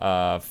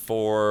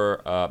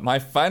 For my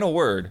final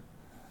word,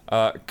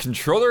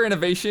 controller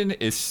innovation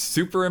is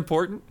super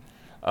important.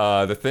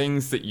 The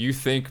things that you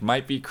think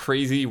might be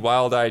crazy,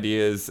 wild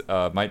ideas,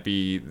 might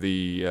be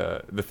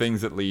the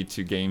things that lead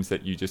to games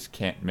that you just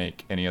can't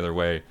make any other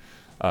way.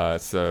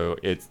 So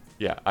it's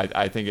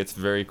I think it's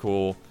very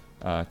cool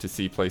to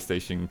see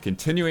PlayStation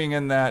continuing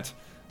in that.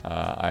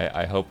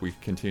 I hope we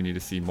continue to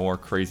see more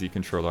crazy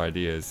controller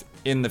ideas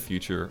in the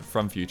future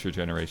from future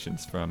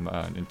generations, from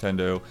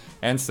Nintendo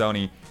and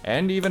Sony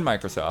and even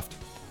Microsoft.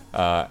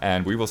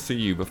 And we will see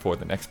you before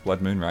the next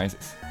Blood Moon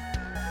rises.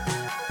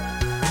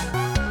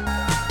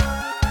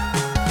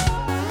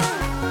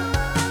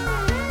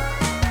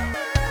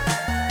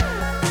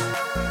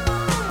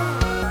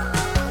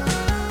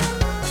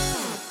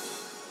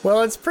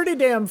 Well, it's pretty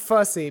damn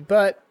fussy,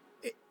 but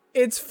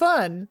it's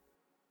fun.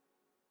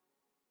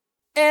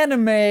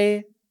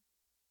 anime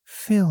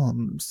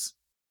films.